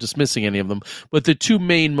not dismissing any of them, but the two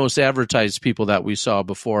main most advertised people that we saw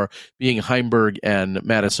before being Heimberg and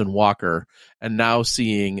Madison Walker, and now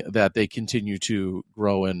seeing that they continue to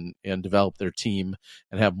grow and develop their team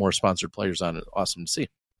and have more sponsored players on it. Awesome to see.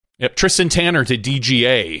 Yep. Tristan Tanner to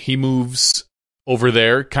DGA. He moves over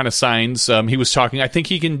there, kind of signs. He was talking, I think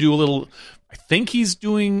he can do a little... I think he's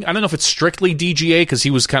doing, I don't know if it's strictly DGA because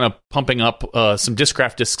he was kind of pumping up some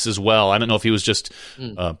Discraft discs as well. I don't know if he was just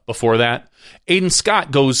before that. Aiden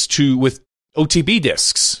Scott goes with OTB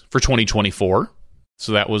discs for 2024.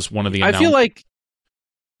 So that was one of the I feel like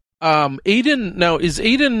Aiden, now is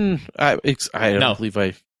Aiden, I don't believe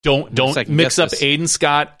I... Don't mix up Aiden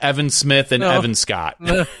Scott, Evan Smith, and Evan Scott.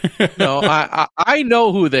 No, I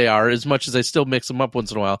know who they are as much as I still mix them up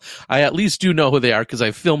once in a while. I at least do know who they are because I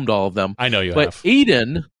filmed all of them. I know you have. But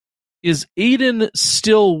is Aiden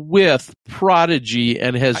still with Prodigy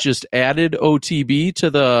and has just added OTB to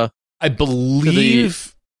the... I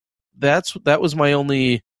believe... That was my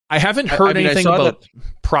only... I haven't heard anything about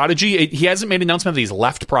Prodigy. He hasn't made an announcement that he's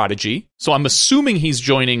left Prodigy, so I'm assuming he's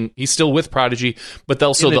still with Prodigy, but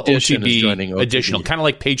also the OTB additional, kind of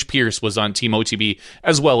like Paige Pierce was on Team OTB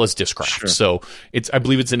as well as Discraft. Sure. So I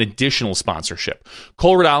believe it's an additional sponsorship.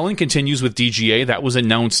 Colruyt Allen continues with DGA. That was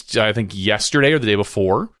announced, I think, yesterday or the day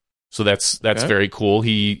before. So that's very cool.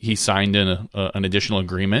 He signed an additional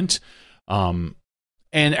agreement. And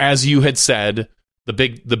as you had said, the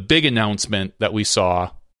big announcement that we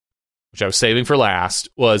saw, which I was saving for last,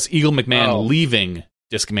 was Eagle McMahon leaving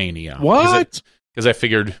Discmania. What? Because I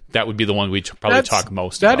figured that would be the one we'd probably talk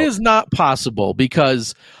most about. That is not possible,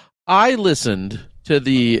 because I listened to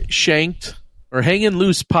the Shanked or Hangin'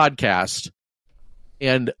 Loose podcast,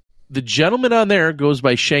 and the gentleman on there goes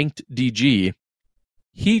by Shanked DG.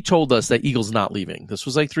 He told us that Eagle's not leaving. This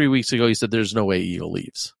was like 3 weeks ago. He said there's no way Eagle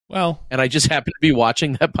leaves. Well, and I just happened to be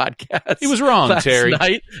watching that podcast. He was wrong, last Terry.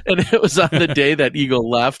 Night, and it was on the day that Eagle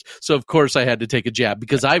left. So of course I had to take a jab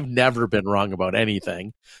because I've never been wrong about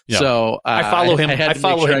anything. Yeah. So I follow him. I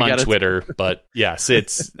follow him on Twitter, but yes,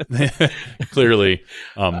 it's clearly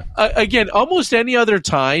again almost any other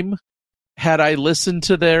time. Had I listened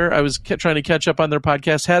to I was trying to catch up on their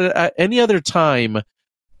podcast. Had any other time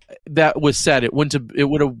that was said, it would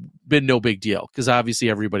have been no big deal because obviously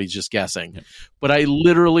everybody's just guessing. Yeah. But I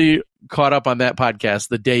literally caught up on that podcast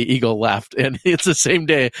the day Eagle left, and it's the same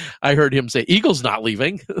day I heard him say Eagle's not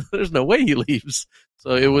leaving. There's no way he leaves.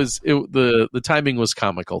 So the timing was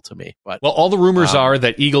comical to me. But all the rumors are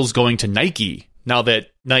that Eagle's going to Nike now that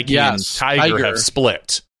Nike and Tiger have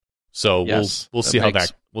split. So we'll see how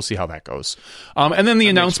that goes. And then the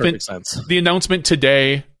announcement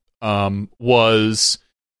today was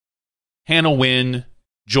Hannah Wynn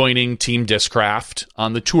joining Team Discraft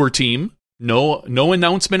on the tour team. No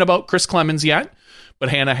announcement about Chris Clemens yet, but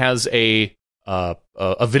Hannah has a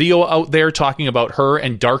video out there talking about her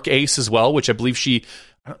and Dark Ace as well, which I believe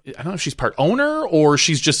I don't know if she's part owner or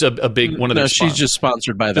she's just a big one of their sponsors. She's just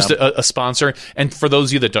sponsored by them. Just a sponsor. And for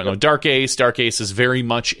those of you that don't know, Dark Ace is very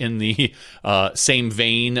much in the same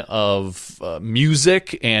vein of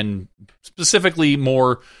music, and specifically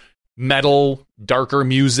more metal, darker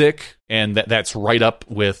music, and that's right up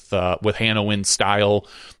with Hannah Wynn's style,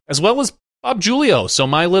 as well as Bob Giulio. So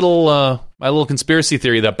my little conspiracy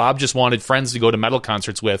theory that Bob just wanted friends to go to metal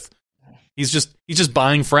concerts with, he's just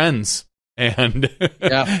buying friends, and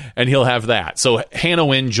and he'll have that. So Hannah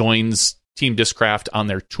Wynn joins Team Discraft on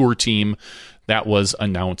their tour team. That was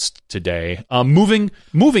announced today. Moving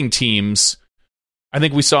teams, I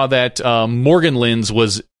think we saw that Morgan Linz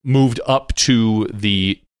was moved up to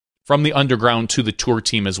from the underground to the tour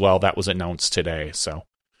team as well. That was announced today. So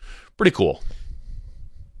pretty cool.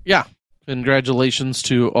 Yeah. Congratulations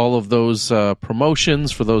to all of those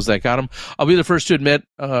promotions for those that got them. I'll be the first to admit,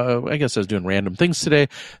 I guess I was doing random things today.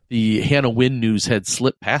 The Hannah Wynn news had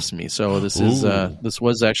slipped past me, so this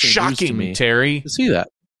was actually shocking news to me, Terry, to see that.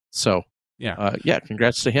 So yeah,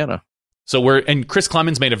 congrats to Hannah. So and Chris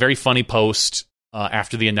Clemens made a very funny post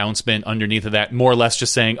after the announcement underneath of that, more or less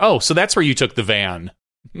just saying, "Oh, so that's where you took the van."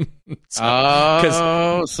 Yeah,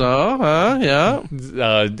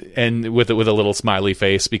 and with a little smiley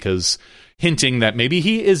face, because hinting that maybe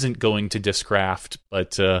he isn't going to Discraft,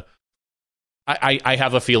 but I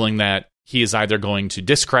have a feeling that he is either going to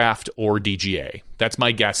Discraft or DGA. That's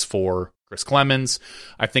my guess for Chris Clemens.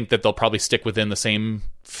 I think that they'll probably stick within the same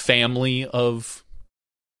family of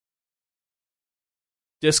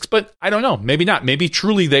discs, but I don't know. Maybe not. Maybe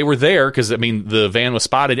truly they were there because, I mean, the van was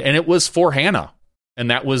spotted and it was for Hannah. And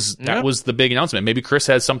that was the big announcement. Maybe Chris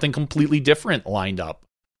has something completely different lined up.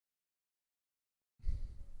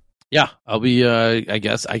 Yeah, I'll be. I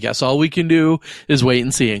guess all we can do is wait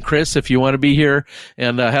and see. And Chris, if you want to be here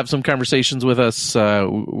and have some conversations with us,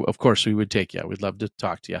 of course we would take you. We'd love to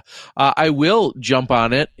talk to you. I will jump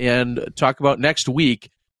on it and talk about next week.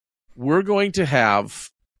 We're going to have,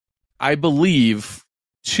 I believe,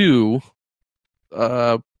 two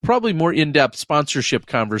probably more in-depth sponsorship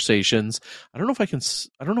conversations. I don't know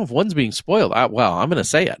if one's being spoiled. I'm going to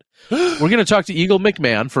say it. We're going to talk to Eagle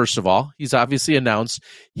McMahon, first of all. He's obviously announced.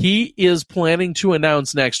 He is planning to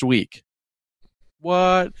announce next week.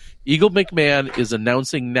 What? Eagle McMahon is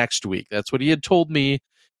announcing next week. That's what he had told me,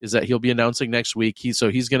 is that he'll be announcing next week. He's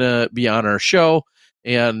going to be on our show,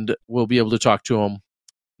 and we'll be able to talk to him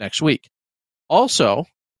next week. Also,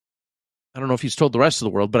 I don't know if he's told the rest of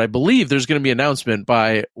the world, but I believe there's going to be an announcement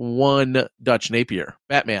by one Dutch Napier,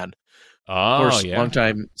 Batman. Of course,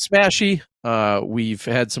 longtime Smashy. We've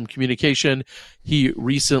had some communication. He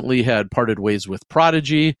recently had parted ways with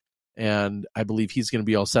Prodigy, and I believe he's going to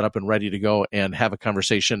be all set up and ready to go and have a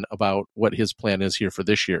conversation about what his plan is here for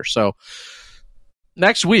this year. So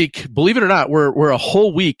next week, believe it or not, we're a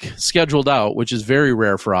whole week scheduled out, which is very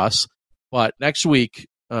rare for us. But next week,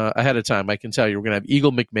 ahead of time, I can tell you we're going to have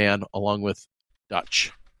Eagle McMahon along with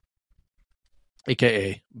Dutch,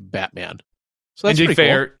 a.k.a. Batman. So that's pretty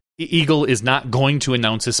fair. Cool. Eagle is not going to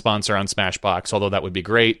announce his sponsor on Smashbox, although that would be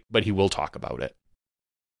great, but he will talk about it.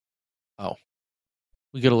 Oh,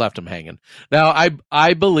 we could have left him hanging. Now,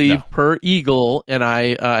 I believe per Eagle and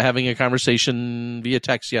I having a conversation via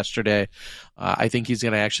text yesterday, I think he's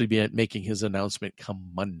going to actually be making his announcement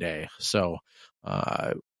come Monday. So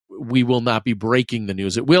we will not be breaking the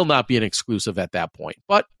news. It will not be an exclusive at that point,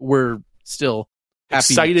 but we're still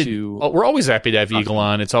excited. We're always happy to have Eagle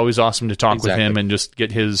on. It's always awesome to talk with him and just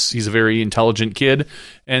get he's a very intelligent kid,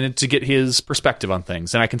 and to get his perspective on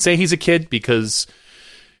things. And I can say he's a kid because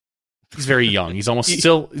he's very young. He's almost it's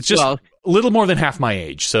just a little more than half my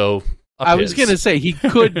age. So I was going to say he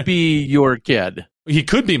could be your kid. He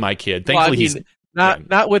could be my kid. Thankfully, he's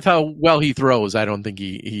not with how well he throws. I don't think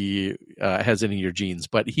he has any of your genes,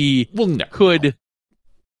 but he could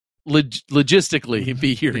logistically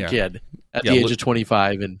be your kid at the age of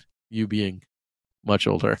 25, and you being much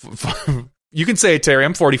older. You can say it, Terry.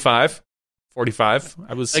 I'm 45. 45.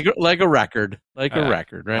 I was like a record, a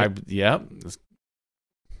record, right?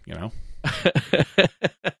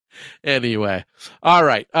 Anyway, all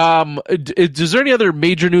right. Is there any other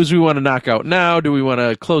major news we want to knock out now? Do we want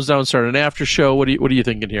to close down, start an after show? What are you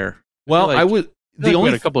thinking here? Well, we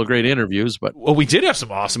had a couple of great interviews, but we did have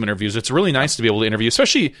some awesome interviews. It's really nice to be able to interview,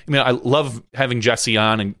 especially. I mean, I love having Jesse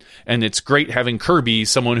on, and it's great having Kirby,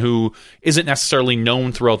 someone who isn't necessarily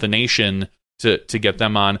known throughout the nation, to get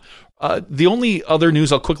them on. The only other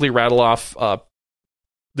news I'll quickly rattle off: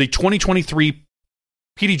 the 2023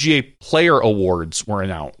 PDGA Player Awards were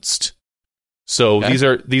announced. So these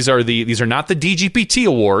are not the DGPT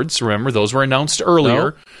Awards. Remember, those were announced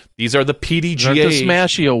earlier. No. These are the PDGA, not the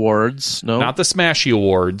Smashy Awards. No, not the Smashy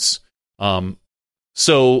Awards.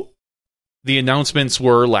 So the announcements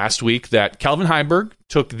were last week that Calvin Heiberg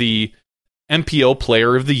took the MPO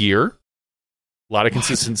Player of the Year. A lot of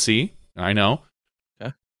consistency, I know.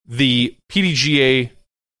 Okay. The PDGA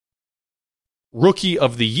Rookie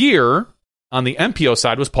of the Year on the MPO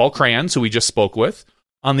side was Paul Kranz, who we just spoke with.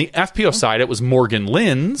 On the FPO side, it was Morgan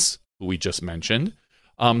Linz, who we just mentioned.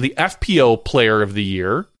 The FPO Player of the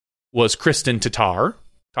Year was Kristen Tartar.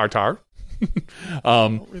 I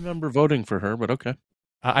don't remember voting for her, but okay.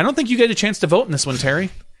 I don't think you get a chance to vote in this one,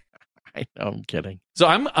 Terry. I know, I'm kidding. So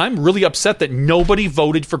I'm really upset that nobody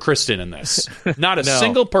voted for Kristen in this. Not a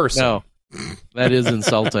single person. No, that is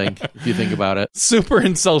insulting if you think about it. Super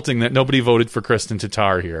insulting that nobody voted for Kristen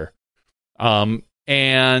Tartar here.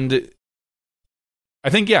 And I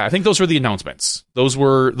think those were the announcements. Those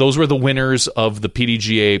were the winners of the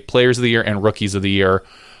PDGA Players of the Year and Rookies of the Year.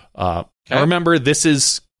 Now remember, this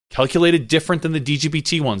is calculated different than the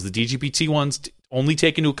DGPT ones. The DGPT ones only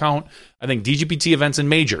take into account, I think, DGPT events and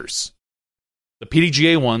majors. The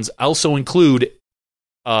PDGA ones also include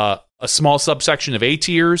a small subsection of A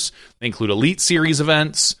tiers. They include Elite Series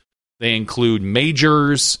events. They include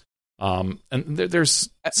majors. And there's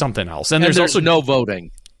something else. And there's also no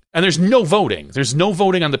voting. And there's no voting. There's no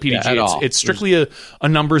voting on the PDGA. At all. It's strictly a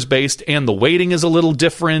numbers based, and the weighting is a little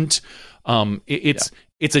different.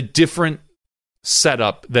 It's a different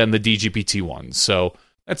setup than the DGPT ones. So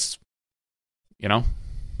that's,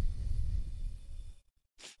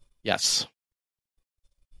 Yes.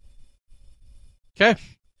 Okay.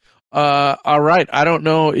 All right. I don't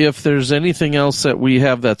know if there's anything else that we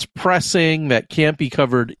have that's pressing that can't be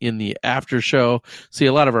covered in the after show. See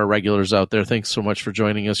a lot of our regulars out there. Thanks so much for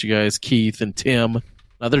joining us, you guys. Keith and Tim.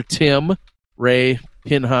 Another Tim, Ray,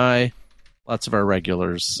 Pin High. Lots of our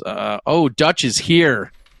regulars. Dutch is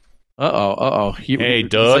here. Uh-oh. Hey,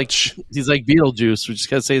 Dutch. He's like Beetlejuice. We just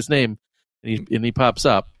got to say his name, and he pops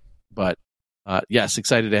up. But yes,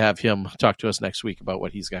 excited to have him talk to us next week about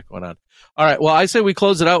what he's got going on. All right, well, I say we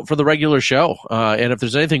close it out for the regular show. And if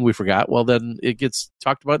there's anything we forgot, well, then it gets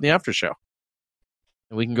talked about in the after show.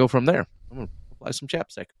 And we can go from there. I'm going to apply some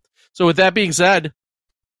chapstick. So with that being said,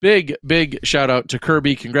 big shout out to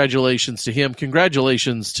Kirby. Congratulations to him.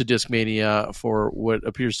 Congratulations to Discmania for what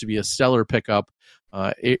appears to be a stellar pickup.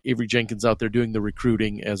 Avery Jenkins out there doing the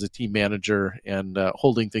recruiting as a team manager and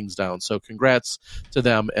holding things down. So congrats to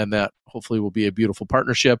them, and that hopefully will be a beautiful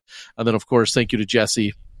partnership. And then, of course, thank you to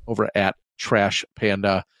Jesse over at Trash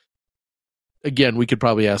Panda. Again, we could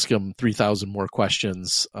probably ask him 3,000 more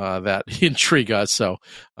questions that intrigue us. So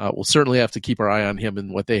we'll certainly have to keep our eye on him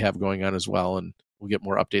and what they have going on as well, and we'll get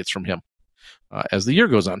more updates from him as the year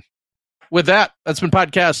goes on. With that, that's been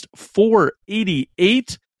podcast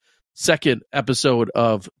 488. Second episode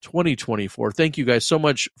of 2024. Thank you guys so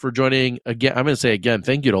much for joining. Again, I'm going to say again,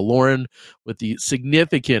 thank you to Lauren with the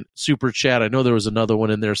significant super chat. I know there was another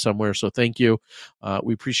one in there somewhere, so thank you.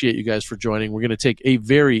 We appreciate you guys for joining. We're going to take a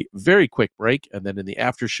very, very quick break, and then in the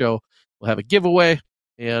after show, we'll have a giveaway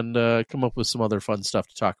and come up with some other fun stuff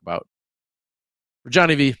to talk about. For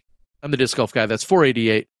Johnny V, I'm the Disc Golf Guy. That's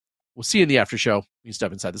 488. We'll see you in the after show. You can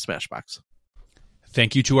step inside the Smashbox.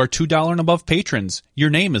 Thank you to our $2 and above patrons. Your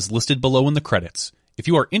name is listed below in the credits. If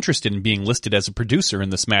you are interested in being listed as a producer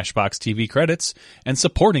in the Smashbox TV credits and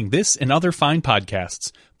supporting this and other fine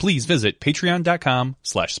podcasts, please visit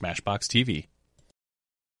patreon.com/SmashboxTV.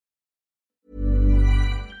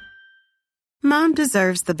 Mom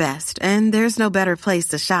deserves the best, and there's no better place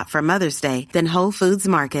to shop for Mother's Day than Whole Foods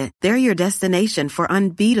Market. They're your destination for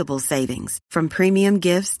unbeatable savings, from premium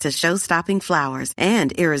gifts to show-stopping flowers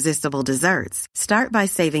and irresistible desserts. Start by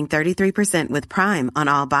saving 33% with Prime on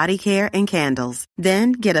all body care and candles.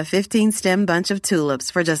 Then get a 15-stem bunch of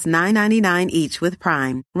tulips for just $9.99 each with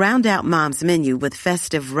Prime. Round out Mom's menu with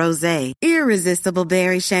festive rosé, irresistible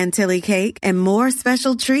berry chantilly cake, and more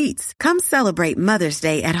special treats. Come celebrate Mother's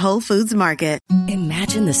Day at Whole Foods Market.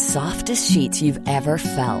 Imagine the softest sheets you've ever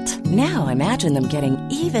felt. Now imagine them getting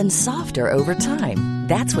even softer over time.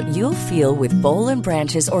 That's what you'll feel with Boll &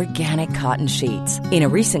 Branch's organic cotton sheets. In a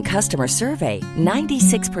recent customer survey,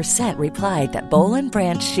 96% replied that Boll &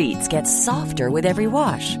 Branch sheets get softer with every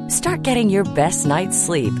wash. Start getting your best night's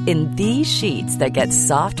sleep in these sheets that get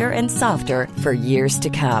softer and softer for years to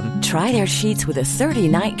come. Try their sheets with a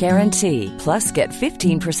 30-night guarantee. Plus, get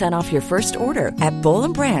 15% off your first order at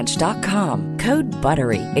bollandbranch.com. Code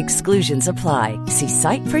BUTTERY. Exclusions apply. See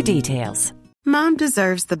site for details. Mom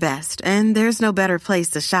deserves the best, and there's no better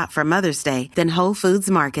place to shop for Mother's Day than Whole Foods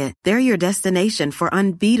Market. They're your destination for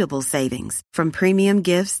unbeatable savings, from premium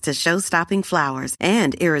gifts to show-stopping flowers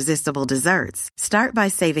and irresistible desserts. Start by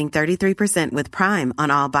saving 33% with Prime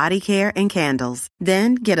on all body care and candles.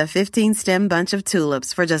 Then get a 15-stem bunch of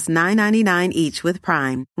tulips for just $9.99 each with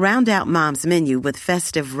Prime. Round out Mom's menu with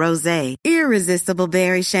festive rosé, irresistible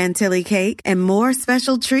berry chantilly cake, and more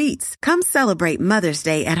special treats. Come celebrate Mother's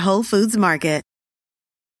Day at Whole Foods Market.